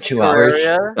advertise it what, as 2 hours?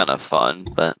 Terraria. Kind of fun,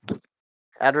 but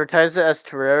Advertise it as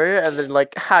Terraria, and then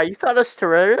like, ha, you thought it's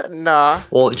Terraria? Nah.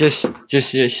 Well, just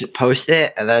post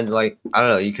it, and then like I don't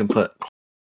know, you can put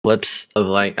clips of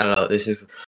like I don't know, this is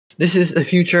the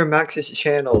future of Max's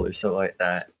channel or something like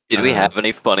that. did we have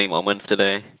any funny moments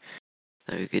today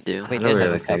that we could do? We I did don't have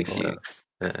really a think couple. so.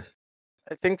 Yeah,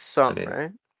 I think some, mean,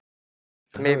 right?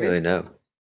 I don't Maybe. really know.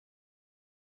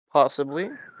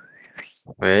 Possibly.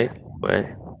 Right? What?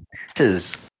 This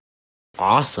is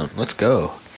awesome. Let's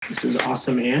go. This is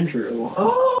awesome, Andrew.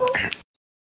 Oh, Is that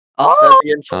Oh, the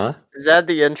intro? Huh? Is that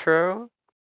the intro?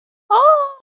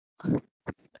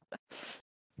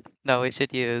 No, we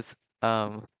should use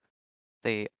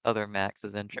the other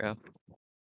Max's intro.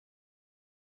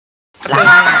 no.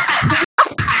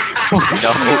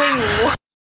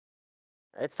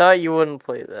 I thought you wouldn't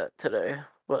play that today.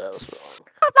 What else wrong?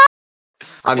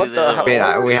 I What the hell?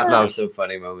 mean, we have some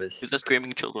funny moments. It's a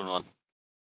screaming children one.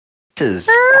 This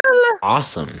is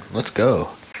awesome. Let's go.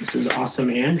 this is awesome,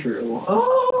 Andrew.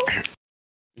 Oh,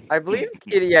 I believe,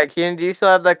 yeah, Keenan, do you still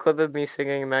have that clip of me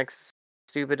singing Max's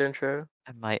stupid intro?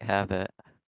 I might have it.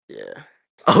 Yeah.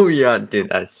 Oh yeah, dude,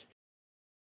 that's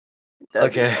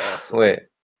That'd be okay. awesome. Wait.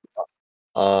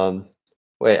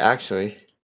 Wait. Actually.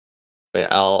 Wait.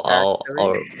 I'll.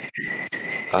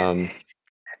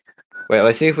 Wait.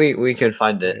 Let's see if we can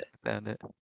find it. Found it.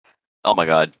 Oh my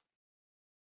god.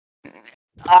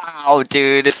 Oh,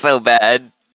 dude, it's so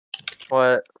bad.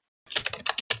 What?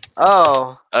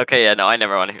 Oh. Okay, yeah, no, I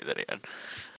never want to hear that again.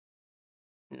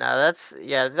 Nah, that's,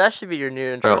 yeah, that should be your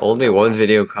new intro. Bro, only one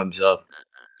video comes up.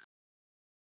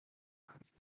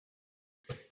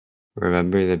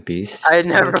 Remember the beast? I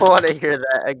never want to hear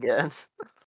that again.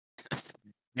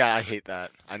 Yeah, I hate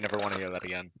that. I never want to hear that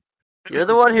again. You're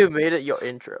the one who made it your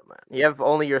intro, man. You have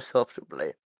only yourself to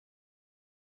blame.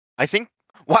 I think.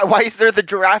 Why is there the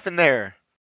giraffe in there?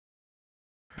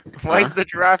 Why is Huh? the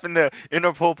giraffe in the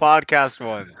INTERPAL Podcast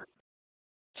one?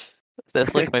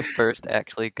 That's like my first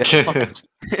actually good one.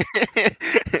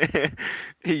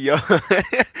 Yo.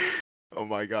 Oh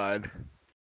my god.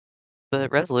 The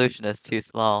resolution is too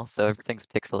small, so everything's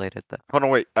pixelated though. Hold on,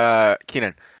 wait.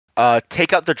 Keenan.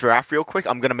 Take out the giraffe real quick.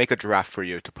 I'm gonna make a giraffe for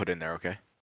you to put in there, okay?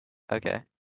 Okay.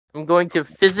 I'm going to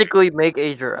physically make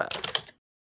a giraffe.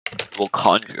 We'll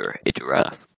conjure a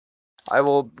giraffe. I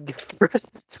will.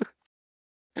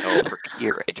 No,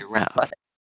 procure a giraffe.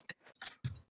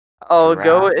 I'll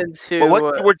go Giraffe. into. Well,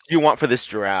 what keywords do you want for this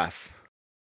giraffe?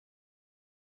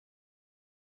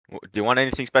 Do you want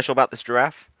anything special about this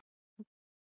giraffe?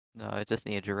 No, I just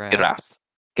need a giraffe. Giraffe.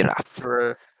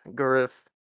 Giraffe. Giraffe.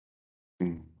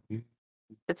 Mm-hmm.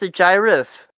 It's a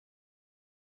giraffe.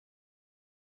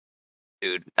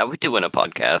 Dude, are we doing a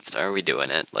podcast? Are we doing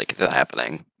it? Like, is it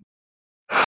happening?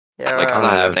 Yeah, Like, it's I don't not know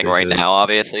if happening this right is- now,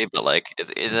 obviously, but like,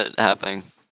 is it happening?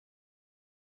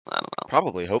 I don't know.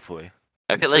 Probably, hopefully.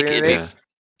 I feel So like you're it'd be gonna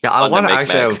Yeah. Yeah, I fun to want to make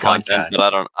actually have Max a content, podcast.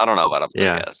 but I don't know about a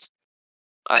Yeah. podcast.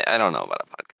 I don't know about a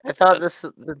podcast. I thought but, this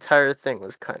the entire thing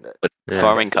was kind of. but Yeah.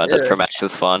 farming Yes, content for ish. Max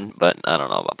is fun, but I don't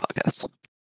know about podcasts.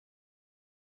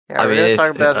 Yeah, I we're mean, gonna if,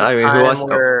 talk about the I mean, time who wants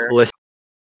where. to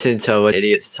listen to what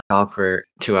idiots talk for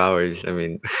 2 hours? I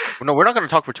mean, Well, no, we're not gonna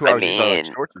talk for 2 I hours. These are like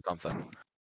mean- shorts or something.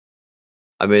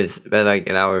 I mean, it's been like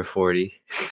an hour 40.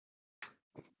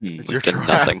 It's We your did giraffe,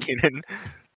 nothing. Keenan.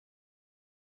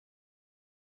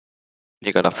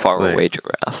 You got a far Wait. away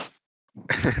giraffe.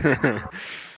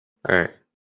 All right.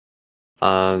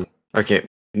 Okay.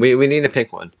 We need to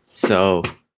pick one. So,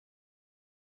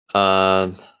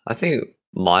 I think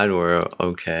mine were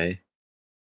okay.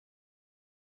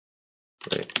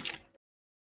 Wait.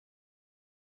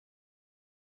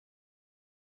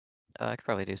 I could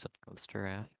probably do something with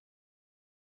giraffe.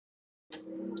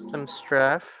 some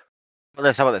straff. How about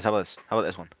this? How about this? How about this? How about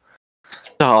this one?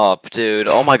 Stop, dude.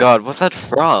 Oh my god, what's that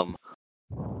from?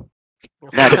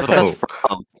 Max, what's Oh. that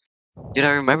from? Dude,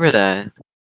 I remember that.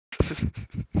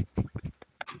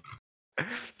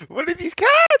 What are these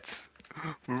cats?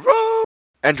 Bro.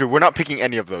 Andrew, we're not picking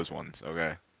any of those ones,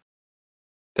 okay?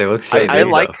 They look so I big,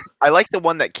 like though. I like the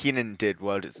one that Keenan did.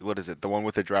 What is it? The one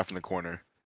with the giraffe in the corner.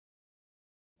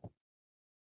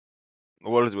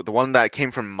 What is it? The one that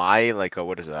came from my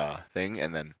thing,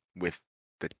 and then with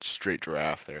the straight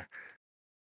giraffe there.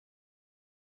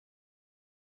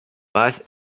 But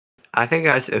I think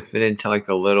it has to fit into like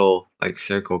the little like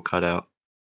circle cutout.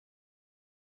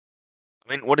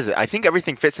 I mean, what is it? I think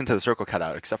everything fits into the circle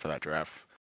cutout except for that giraffe.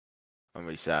 I'm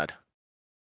really sad.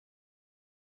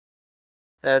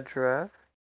 That giraffe.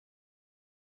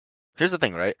 Here's the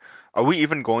thing, right? Are we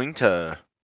even going to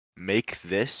make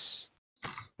this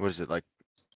what is it, like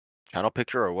channel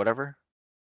picture or whatever?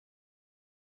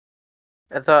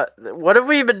 I thought, what have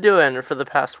we been doing for the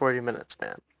past 40 minutes,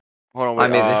 man? Hold on, wait. I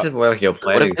mean, this is more like your What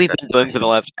planning have we session. been doing for the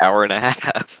last hour and a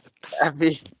half?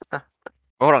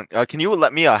 Hold on. Can you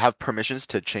let me have permissions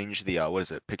to change the what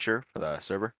is it, picture for the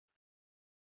server?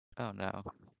 Oh no.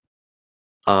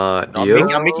 No, You?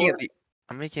 I'm making it.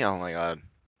 I'm making. Oh my god,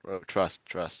 bro, trust.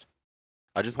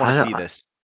 I just want I to don't- see this.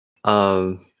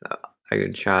 I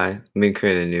could try. Let me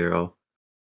create a new role.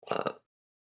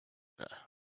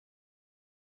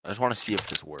 I just want to see if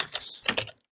this works.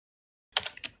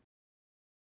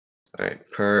 Alright,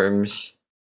 perms.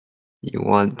 You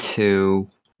want to,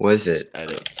 what is Just it?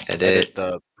 edit Edit.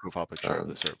 the profile picture of um,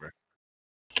 the server.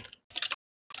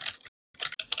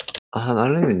 I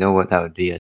don't even know what that would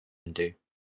be. Do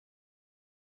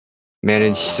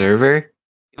manage Uh, server?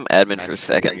 I'm admin for a Manage server,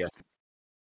 second. yes.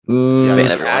 Mm, Yeah, ban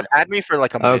just everyone. add me for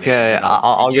like a minute. okay, and then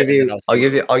I'll change it, give and then you. see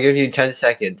what it I'll give you 10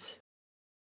 seconds.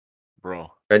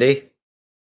 bro. Ready?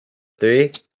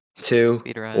 3, 2,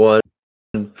 Speed run. 1,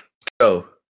 go.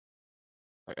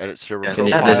 Edit server Yeah, It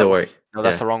profile. doesn't work. No,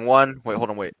 that's the wrong one. Wait, hold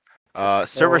on, wait.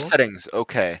 Server Oh. settings.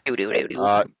 Okay.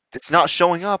 Do-do-do-do. It's not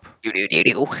showing up.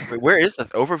 Do-do-do-do. Wait, where is the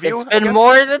overview? It's I been guess?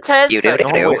 more than 10 You do,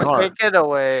 seconds. do, do. Wait, hold on. Take it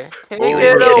away. Take Whoa,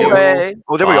 it whoa, whoa. away.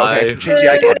 Oh, there we go. Okay, I can 5, change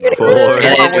the icon. now. 4. Hold on,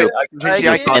 Andrew. wait, I can change the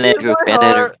I icon. gave you Andrew, my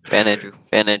heart. ban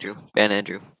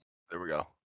Andrew. There we go.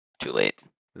 Too late.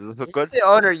 Does this look He's good? the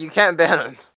owner. You can't ban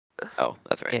him. Oh,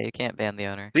 that's right. Yeah, you can't ban the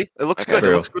owner. See, it looks Okay. good. It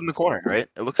True. looks good in the corner, right?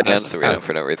 It looks I nice. answered it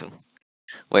for no reason.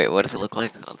 Wait, what does it look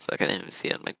like? 1 second, I didn't even see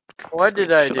it on my What screen.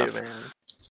 did I Shut do, up. man?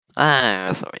 Ah,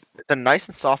 that's alright. It's a nice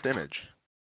and soft image.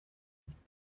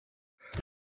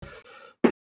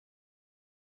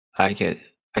 I can't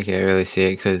really see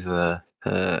it because of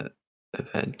the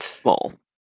event. Well,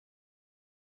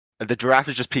 And the giraffe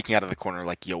is just peeking out of the corner,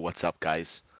 like, "Yo, what's up,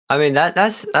 guys?" I mean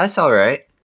that's all right.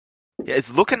 Yeah,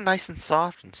 it's looking nice and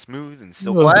soft and smooth and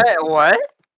silky. What?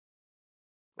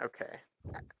 Okay.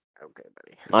 Okay,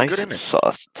 buddy. It's a nice good and image.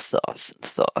 sauce.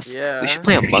 Yeah. We should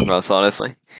play Among Us,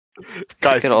 honestly.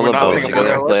 Guys, Get all we're the not boats playing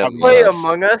together Among and Us. play I'm Among Play Us.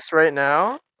 Among Us right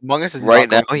now. Among Us is Right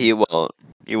not now, going to- he won't.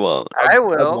 You won't. I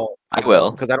will. won't. I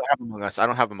will. Because I don't have Among Us. I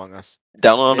don't have Among Us.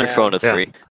 Download on your Yeah. phone. It's Yeah.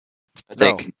 free. I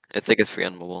think. I think it's free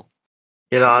on mobile.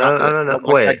 You know, I'm I not- don't know.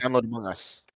 why should I Wait, download Among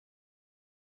Us?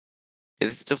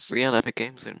 Is it still free on Epic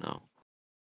Games or no?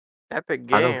 Epic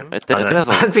I don't- game. I think it was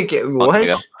I a think it long time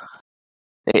ago. was.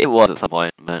 It was at some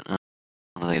point, but I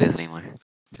don't think it is anymore.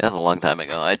 That was a long time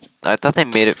ago. I thought they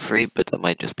made it free, but that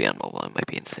might just be on mobile. It might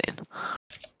be insane.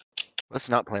 Let's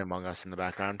not play Among Us in the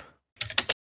background.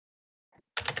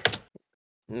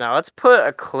 Now let's put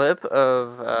a clip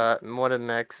of one of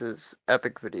Max's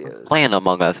epic videos. Playing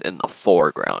Among Us in the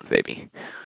foreground, baby.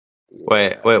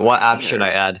 Wait, what app should I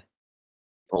add?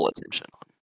 Full attention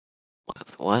on.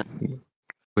 What?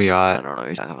 We I got don't know what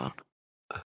you're talking about.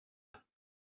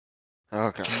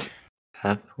 Okay.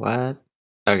 app. What?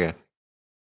 Okay.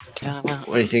 Talking about?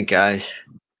 What do you think, guys?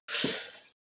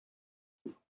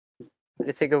 What do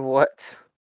you think of what?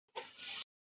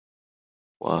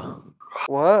 What?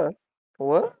 What?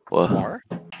 What? What? More?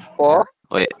 What?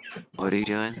 Wait, what are you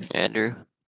doing, Andrew?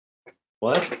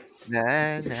 What?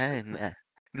 Nah, nah, nah.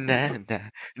 Nah, nah,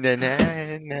 nah,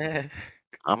 nah, nah.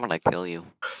 I'm gonna kill you.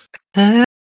 Ah.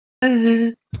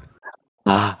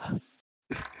 Ah.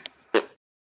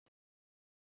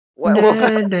 What?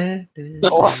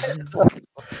 What?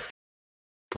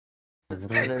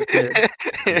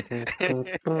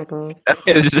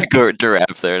 It's just a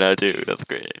giraffe there now too. That's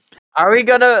great. Are we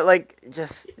gonna like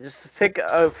just pick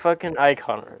a fucking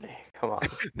icon already? Come on.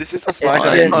 This is a It's fine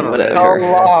fine, been icon so whatever.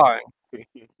 long.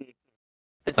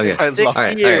 It's Okay. been 6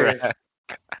 Alright, years. All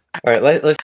right,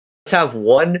 let's have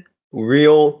one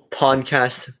real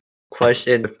podcast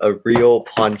question with a real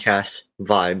podcast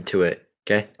vibe to it.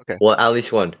 Okay. Okay. Well, at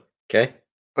least one. Okay.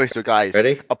 Okay, so guys,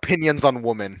 Ready? opinions on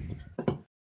women.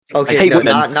 Okay. hate No,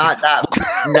 women. not that.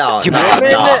 No, You no,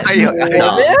 Women?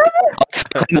 no.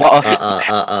 Women?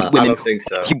 I Women. don't think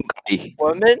so.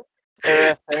 Women? Are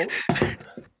a thing?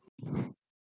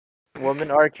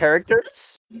 Women are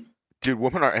characters? Dude,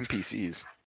 women are NPCs.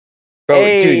 Bro,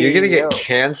 dude, you're gonna Hey, yo. get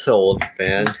canceled,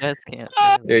 man. You guys can't.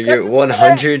 You're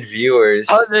 100 viewers.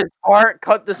 Cut this part.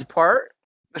 Cut this part.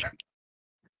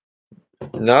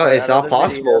 No, Put it's out not of the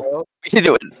possible. video. We can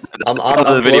do it. I'm Go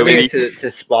to the video, uploading baby. it to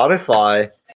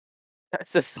Spotify.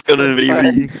 That's a Go to the video,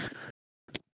 Spotify. baby.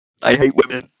 I hate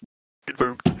women.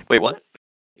 Confirmed. Wait, what?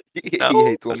 He No,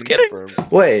 hates I was women. kidding.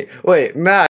 confirmed. Wait,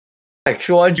 Max,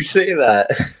 why'd you say that?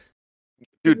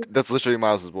 Dude, that's literally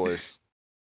Miles' voice.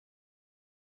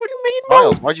 What do you mean,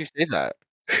 Miles, why'd you say that?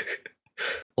 Miles,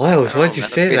 I don't why'd know, you man,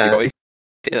 say that's crazy, that? boy.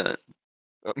 Yeah.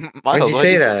 Miles, Why'd you why'd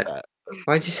say you that? Why'd you say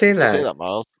Why'd you say that? that,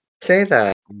 Miles? Say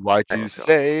that. Why'd Oh, you God.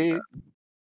 say?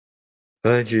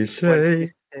 Why'd you What'd say? you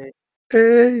say?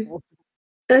 Hey,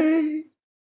 hey,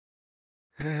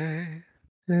 Hey.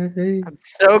 hey, I'm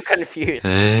so confused.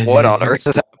 hey. What on earth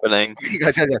is happening?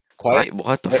 Guys, quiet. Wait,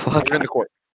 what the Wait, fuck? Order in the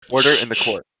court. Order in the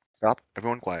court. Stop.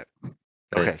 Everyone quiet. Right.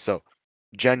 Okay, so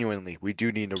genuinely, we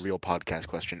do need a real podcast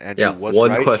question. Andrew Yeah, was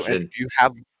one right. So question. Andrew, do you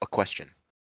have a question?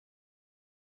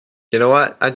 You know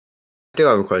what? I do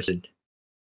have a question.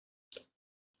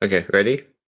 Okay, ready?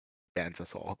 Dance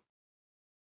us all.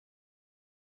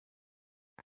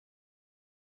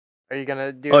 Are you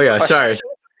gonna do? Oh the yeah, question?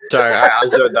 sorry, I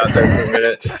zoned out there for a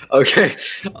minute. Okay,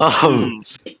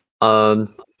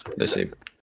 let's see.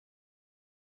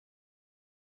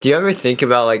 Do you ever think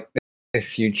about like the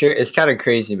future? It's kind of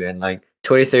crazy, man. Like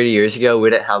 20, 30 years ago, we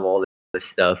didn't have all this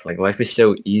stuff. Like life is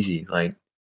so easy. Like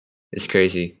it's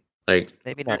crazy. Like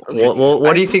Maybe not. Okay,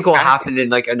 what I do you think look will back- happen in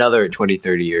like another 20,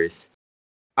 30 years?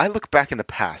 I look back in the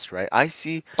past, right? I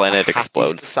see Planet a happy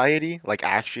explodes. society, like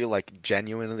actually, like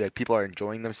genuinely, like people are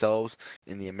enjoying themselves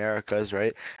in the Americas,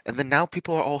 right? And then now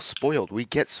people are all spoiled. We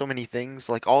get so many things,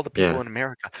 like all the people Yeah. in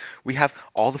America. We have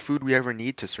all the food we ever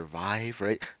need to survive,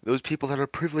 right? Those people that are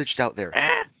privileged out there,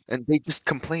 and they just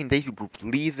complain. They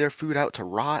leave their food out to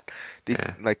rot. They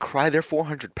Yeah. like cry they're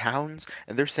 400 pounds,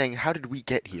 and they're saying, "How did we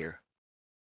get here?"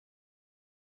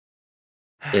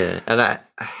 Yeah, and I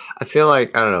feel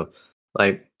like I don't know,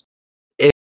 like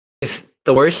if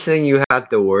the worst thing you have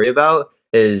to worry about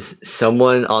is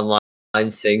someone online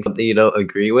saying something you don't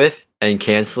agree with and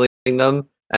canceling them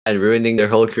and ruining their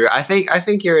whole career, I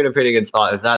think you're in a pretty good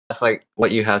spot if that's like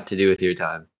what you have to do with your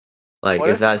time. Like What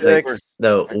if if that's you're like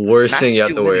the worst thing you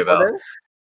have to worry Masculinity.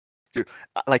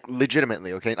 about. Like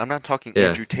legitimately, okay? I'm not talking Yeah.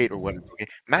 Andrew Tate or whatever, okay?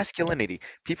 Masculinity,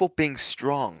 people being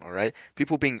strong, all right?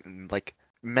 People being like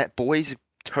boys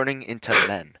turning into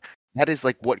men. That is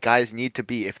like what guys need to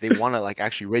be if they want to like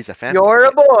actually raise a family. You're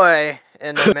a right? boy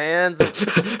in a man's.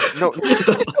 No.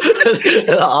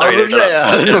 I'm a shut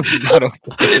up. man. Not okay.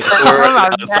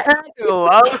 I'm a man who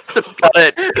loves to Cut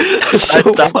it. That's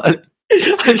so funny.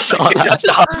 I saw that.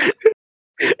 Stop.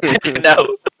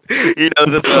 No. You know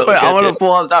this well. Wait, I God want damn. to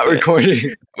pull up that recording.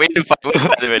 We need to find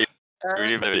the video. We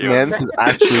need the video. Mans is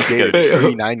actually dating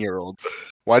Wait,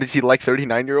 39-year-olds. Why does he like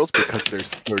 39-year-olds? Because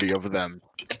there's 30 of them.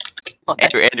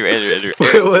 Andrew.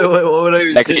 Wait, what would I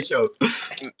even Next say? week. So?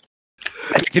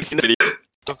 You've seen the video.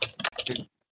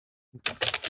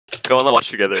 Go on the watch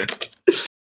together.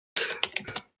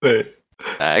 Wait.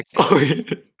 Max. Oh, yeah.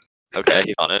 Okay,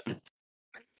 he's on it.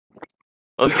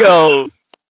 Let's go.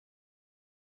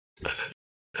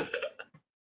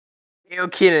 Yo,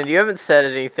 Keenan, you haven't said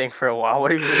anything for a while.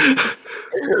 What have you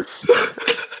been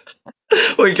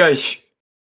Wait, guys.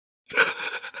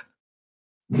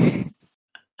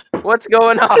 What's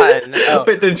going on? Oh,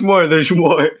 Wait, there's more. There's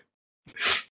more.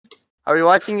 are we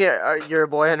watching You're a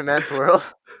Boy in a Man's World?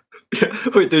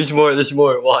 Wait, there's more. There's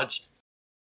more. Watch.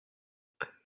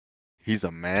 He's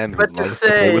a man who What to loves to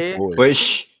play say? with boys. Wait,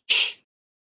 shh.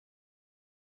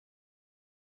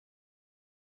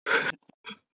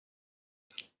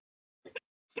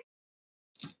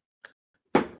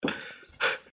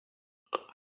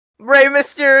 Rey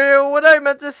Mysterio, what I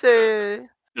meant to say?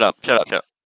 Shut up.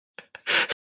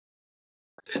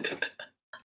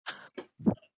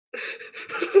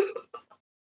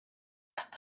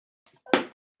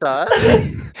 Sus?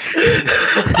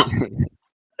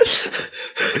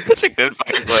 Such a good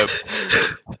fucking clip.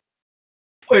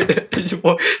 Wait, there's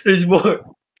more. There's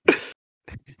more.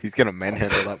 He's gonna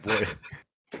manhandle that boy.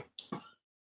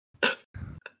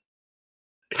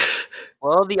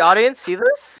 Will the audience see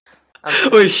this?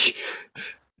 Wait, shh.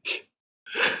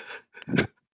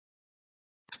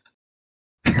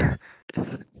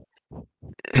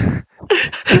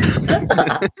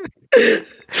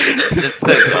 It's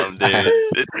so dumb, dude.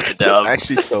 It's so dumb.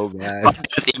 Actually, so bad.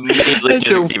 Just immediately That's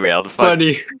just so derailed. Fuck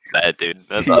Funny. that, dude.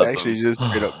 That's He awesome. actually just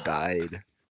straight up died.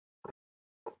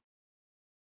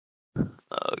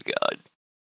 Oh god.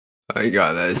 Oh my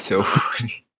god, that is so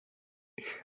funny.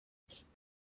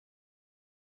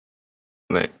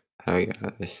 Wait, how you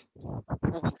got this?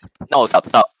 No,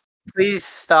 stop. Please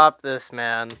stop this,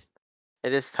 man.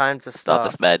 It is time to Stop stop.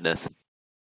 this madness.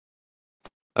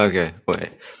 Okay, wait.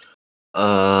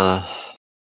 Okay,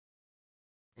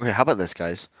 how about this,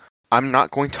 guys? I'm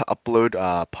not going to upload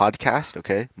a podcast,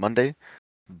 okay, Monday,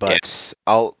 but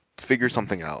I'll figure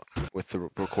something out with the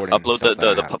recording. and Upload stuff that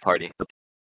I the have. pup party. The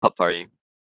pup party.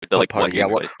 With the Pup like party, one yeah,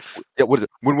 game, what- right? Yeah, what is it?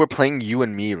 When we're playing you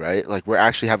and me, right? Like we're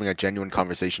actually having a genuine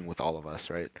conversation with all of us,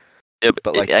 right? Yeah,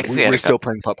 But like actually, I had we're a still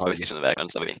playing pup party. conversation in the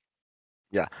background. Somebody.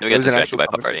 Yeah, We it got was an distracted actual by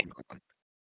Pop Party. conversation.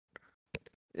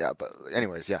 Yeah, but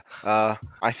anyways, yeah.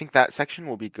 I think that section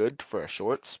will be good for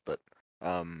shorts, but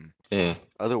Yeah.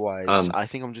 otherwise, I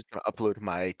think I'm just gonna upload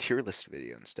my tier list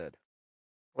video instead.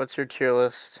 What's your tier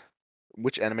list?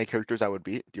 Which anime characters I would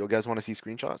beat? Do you guys want to see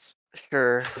screenshots?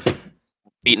 Sure.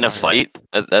 Beating a Alright.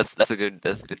 fight. That's a good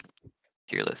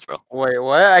tier list, bro. Wait,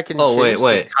 what? I can Oh, change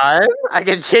wait. the time? I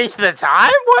can change the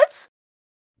time? What?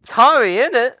 Tommy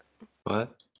in it.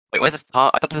 What? Wait, what's this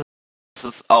Tom? I thought this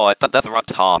was. Oh, I thought that's the wrong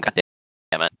Tom. God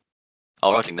damn it.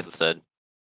 I'm watching this instead.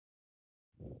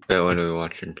 Wait, what are we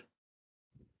watching?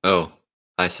 Oh,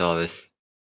 I saw this.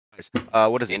 Guys,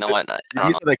 what is You it? know what? I don't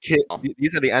These know. are the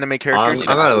these are the anime I'm characters.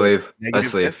 gonna leave. Negative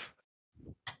Let's leave.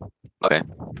 GIF. Okay.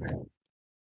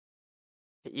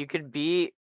 You could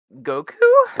be Goku?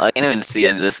 I can't even see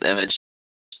in this image.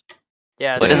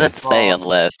 Yeah, What it's does too it say small. on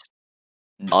left?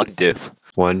 Nog diff.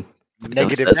 One.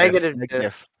 Negative says- GIF. Negative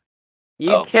GIF.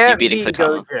 You Oh, you can't beating beat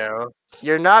Saitama. Gojo.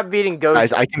 You're not beating Gojo.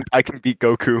 Guys, I can beat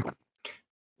Goku.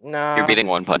 No. You're beating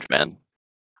One Punch Man.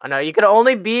 I know you can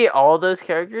only beat all those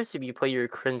characters if you play your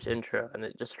cringe intro, and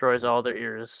it destroys all their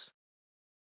ears.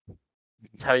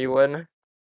 That's how you win.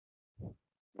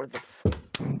 What the?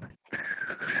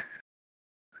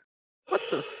 What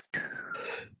the?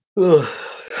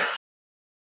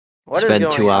 What is Spent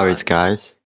going 2 hours, on?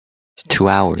 guys. 2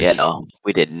 hours. Yeah, no,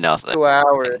 we did nothing. 2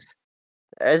 hours.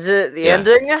 Is it the Yeah.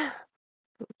 ending?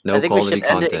 No I think we quality should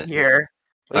end it content. here.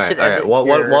 We All right, should all end right. it One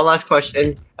here. last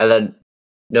question, and then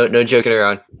no joking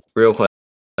around. Real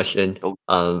question.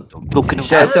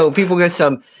 So people get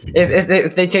some.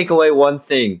 If they take away one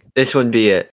thing, this would be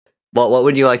it. What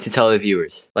would you like to tell the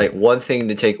viewers? Like one thing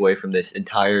to take away from this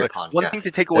entire Like, podcast. one thing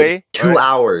to take Like, away. 2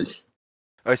 hours.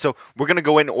 All right, so we're gonna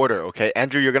go in order, okay?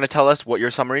 Andrew, you're gonna tell us what your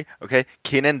summary, okay?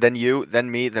 Keenan, then you, then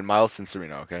me, then Miles, then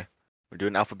Serena, okay? We're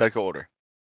doing alphabetical order.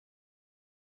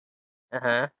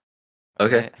 Uh-huh.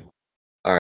 Okay.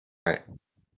 All right.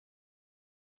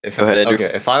 If, Go ahead, Andrew.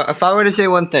 Okay. If I were to say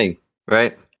one thing,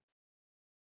 right?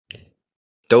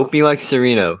 Don't be like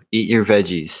Sereno. Eat your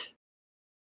veggies.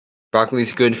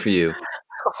 Broccoli's good for you.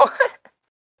 What?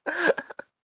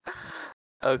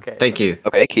 Okay. Thank you.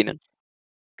 Okay, Keenan.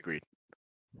 Agreed.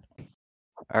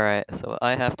 Alright, so what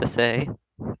I have to say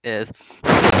is.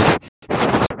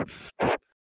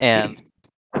 And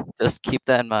just keep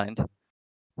that in mind.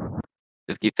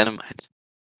 Just keep that in mind.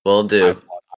 Will do.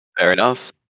 Fair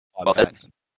enough. Well said.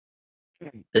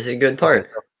 This is a good part.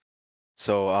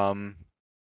 So,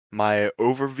 my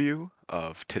overview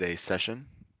of today's session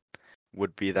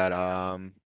would be that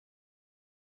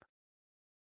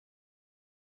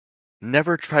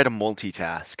never try to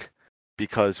multitask,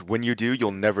 because when you do,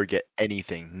 you'll never get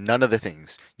anything. None of the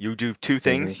things. You do two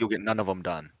things, you'll get none of them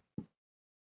done.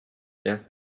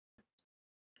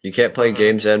 You can't play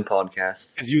games and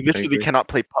podcasts. Because you literally agree. cannot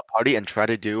play Putt Party and try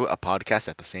to do a podcast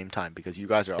at the same time, because you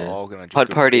guys are Yeah. all gonna just Pod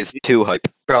go Party is crazy. too hype.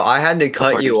 Bro, I had to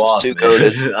cut Party's you just off, too man.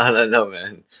 goated. I don't know,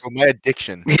 man. For my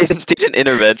addiction. We just did an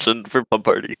intervention for Pub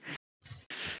Party,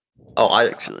 Oh, I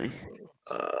actually.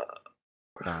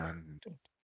 Um,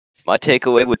 My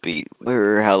takeaway would be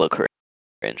we're hella cringe.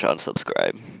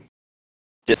 Unsubscribe.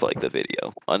 Just like the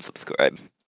video. Unsubscribe.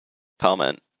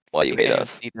 Comment why you hate can't even us.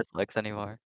 see dislikes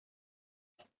anymore.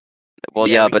 Well,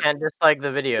 yeah, we but can't dislike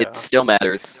the video. it still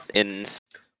matters in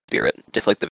spirit. Just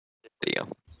like the video.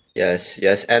 yes,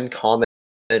 and comment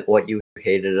what you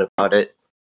hated about it.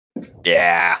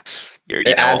 Yeah. You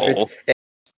already It adds, know. it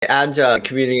adds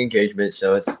community engagement,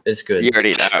 so it's good. You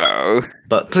already know.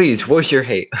 But please voice your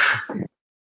hate.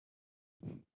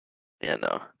 Yeah,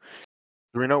 no.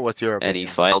 Bruno, what's your Any opinion?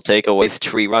 final takeaways,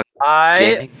 Tree Rock I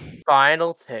Gaming?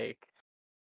 final take.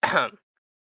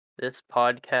 This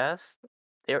podcast.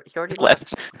 He already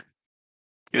Left.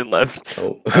 You left.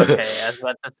 Oh. Okay, I was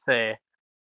about to say.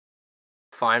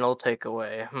 Final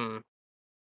takeaway.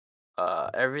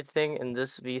 Everything in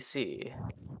this VC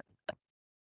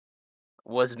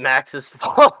was Max's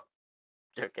fault.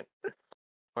 Joking.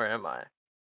 Where am I?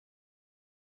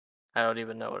 I don't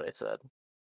even know what I said.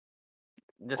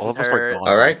 This All of us are entire gone.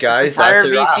 All right, guys, entire that's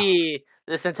a wrap. VC.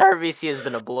 This entire VC has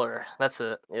been a blur. That's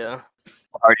it. Yeah.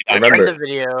 Remember, End the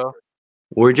video.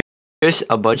 we're just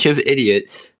a bunch of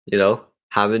idiots,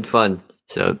 having fun.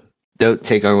 So don't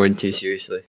take our word too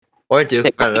seriously. Or do.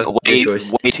 I don't know. Way, Your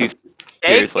choice. way too Take,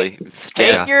 seriously.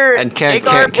 take Yeah. your And take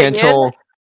our opinion cancel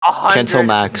 100%.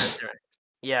 Max.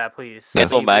 Yeah, please.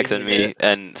 Cancel We Max and need me it.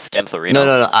 and Stem Sereno.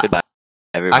 No. Goodbye,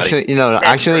 everybody.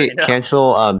 Actually, Sereno.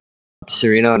 cancel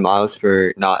Serena and Miles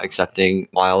for not accepting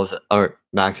Miles or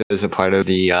Max as a part of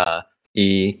the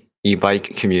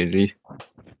e-bike community.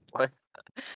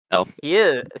 He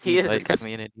is. He Like is.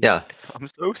 community. Yeah. I'm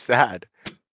so sad.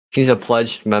 He's a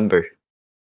pledged member.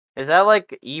 Is that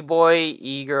like e-boy,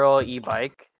 e-girl,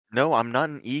 e-bike? No, I'm not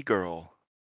an e-girl.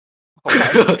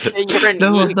 Why do you say you're an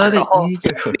No, I'm not an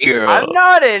e-girl? e-girl. I'm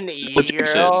not an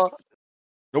Objection. e-girl.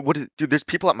 No, dude? There's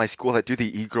people at my school that do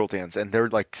the e-girl dance, and they're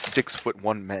like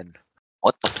 6'1" men.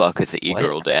 What the fuck is the What?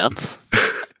 e-girl dance?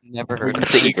 Never Where heard you of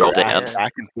What's the it. shake e-girl your ass dance?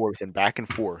 back and forth and back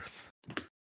and forth.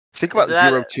 Think Is about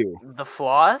that 02. the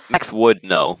floss? Max would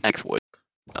no. Max would.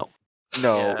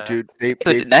 No, Yeah. dude,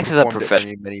 they've Nex is a performed it for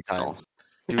me many professional. times.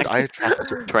 Dude, I attract a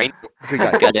certain. Train. Okay,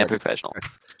 guys, Goddamn guys, professional.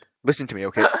 listen to me,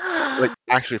 okay? Like,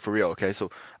 actually, for real, okay? So,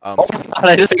 Oh my god,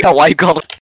 I just figured out why you called him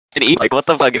an e-bike. What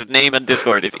the fuck? His name on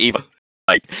Discord is e-bike.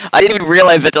 I didn't even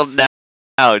realize it till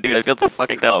now, dude. I feel so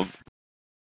fucking dumb.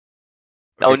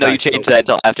 Oh okay, no, you guys, so- changed that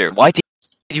till after. Why did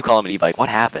you call him an e-bike? What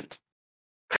happened?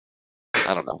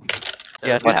 I don't know.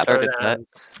 Yeah, What who started that?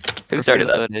 Who Review started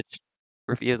the that? footage.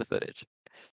 Review the footage.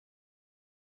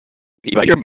 E-bike,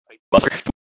 your mother.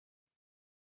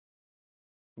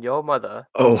 Yo, mother.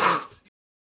 Oh.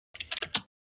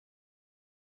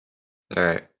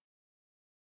 Alright.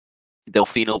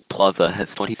 Delfino Plaza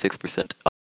has 26%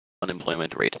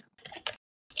 unemployment rate.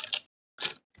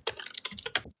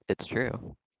 It's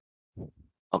true.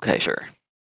 Okay, sure.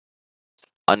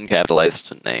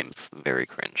 Uncapitalized names, very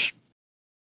cringe.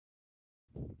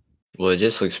 Well, it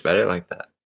just looks better like that.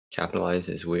 Capitalized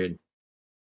is weird.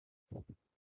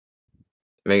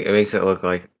 It makes it look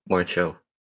like more chill.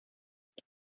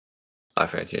 I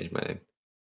forgot to change my name.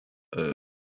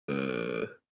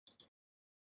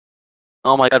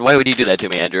 Oh my god, why would you do that to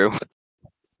me, Andrew?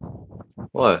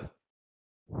 What?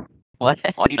 What?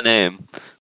 Why do you name?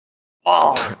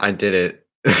 Oh, I did it.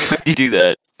 Why did you do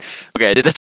that? Okay, I did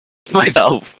this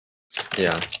myself.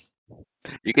 Yeah.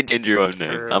 You can change your own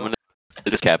name. True. I'm gonna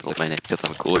just capitalize my name because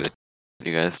I'm cooler than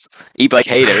you guys. E-bike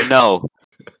hater, no.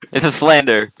 This is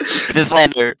slander. This is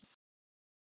slander.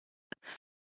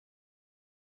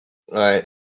 Alright.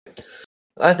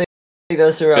 I think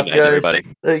that's a wrap, night, guys. everybody.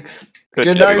 Thanks. Good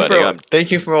Good night, night, everybody. bro. I'm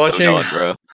Thank you for so watching. done,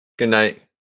 bro. Good night.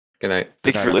 Good night.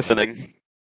 Thanks for night. listening.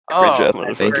 oh, Cringe ass I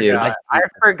motherfucker. Thank you. forgot. I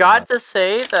forgot to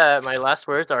say that my last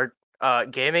words are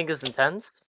gaming is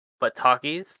intense, but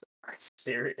talkies are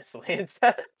seriously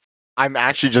intense. I'm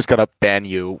actually just gonna ban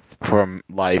you from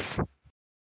life.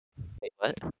 Wait,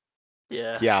 what?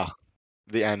 Yeah. Yeah,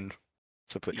 the end.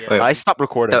 Simply. Yeah. Wait. I stopped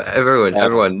recording. So everyone, Yeah.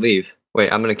 everyone, leave.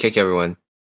 Wait, I'm gonna kick everyone.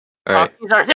 Alright.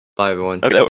 Talkies are Bye, everyone.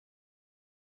 Okay.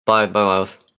 Bye,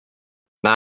 Miles.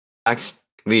 Max,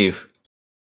 leave.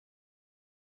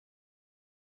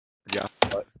 Yeah.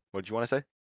 What did you want to say?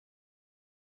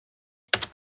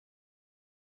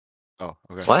 Oh,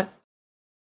 okay. What?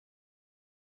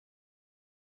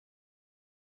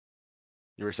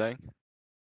 You were saying?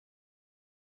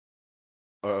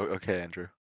 Oh, okay, Andrew.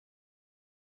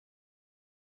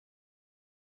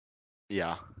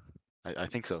 Yeah, I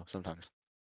think so sometimes.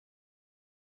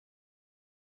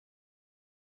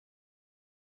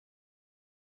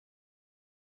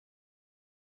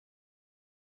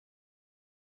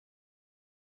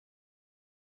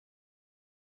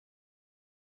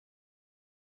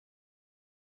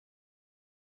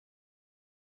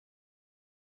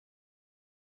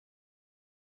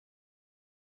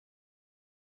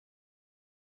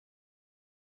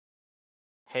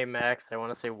 Hey Max, I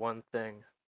want to say one thing.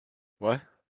 What?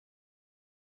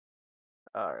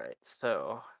 All right,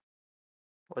 so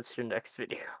what's your next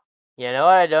video? You know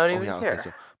what? I don't Oh even yeah, care. okay.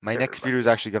 So my next Everybody. video is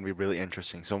actually gonna be really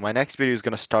interesting. So my next video is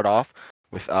gonna start off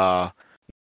with I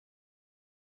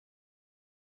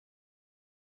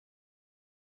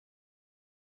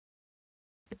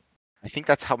think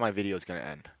that's how my video is gonna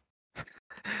end.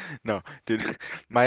 No, dude, my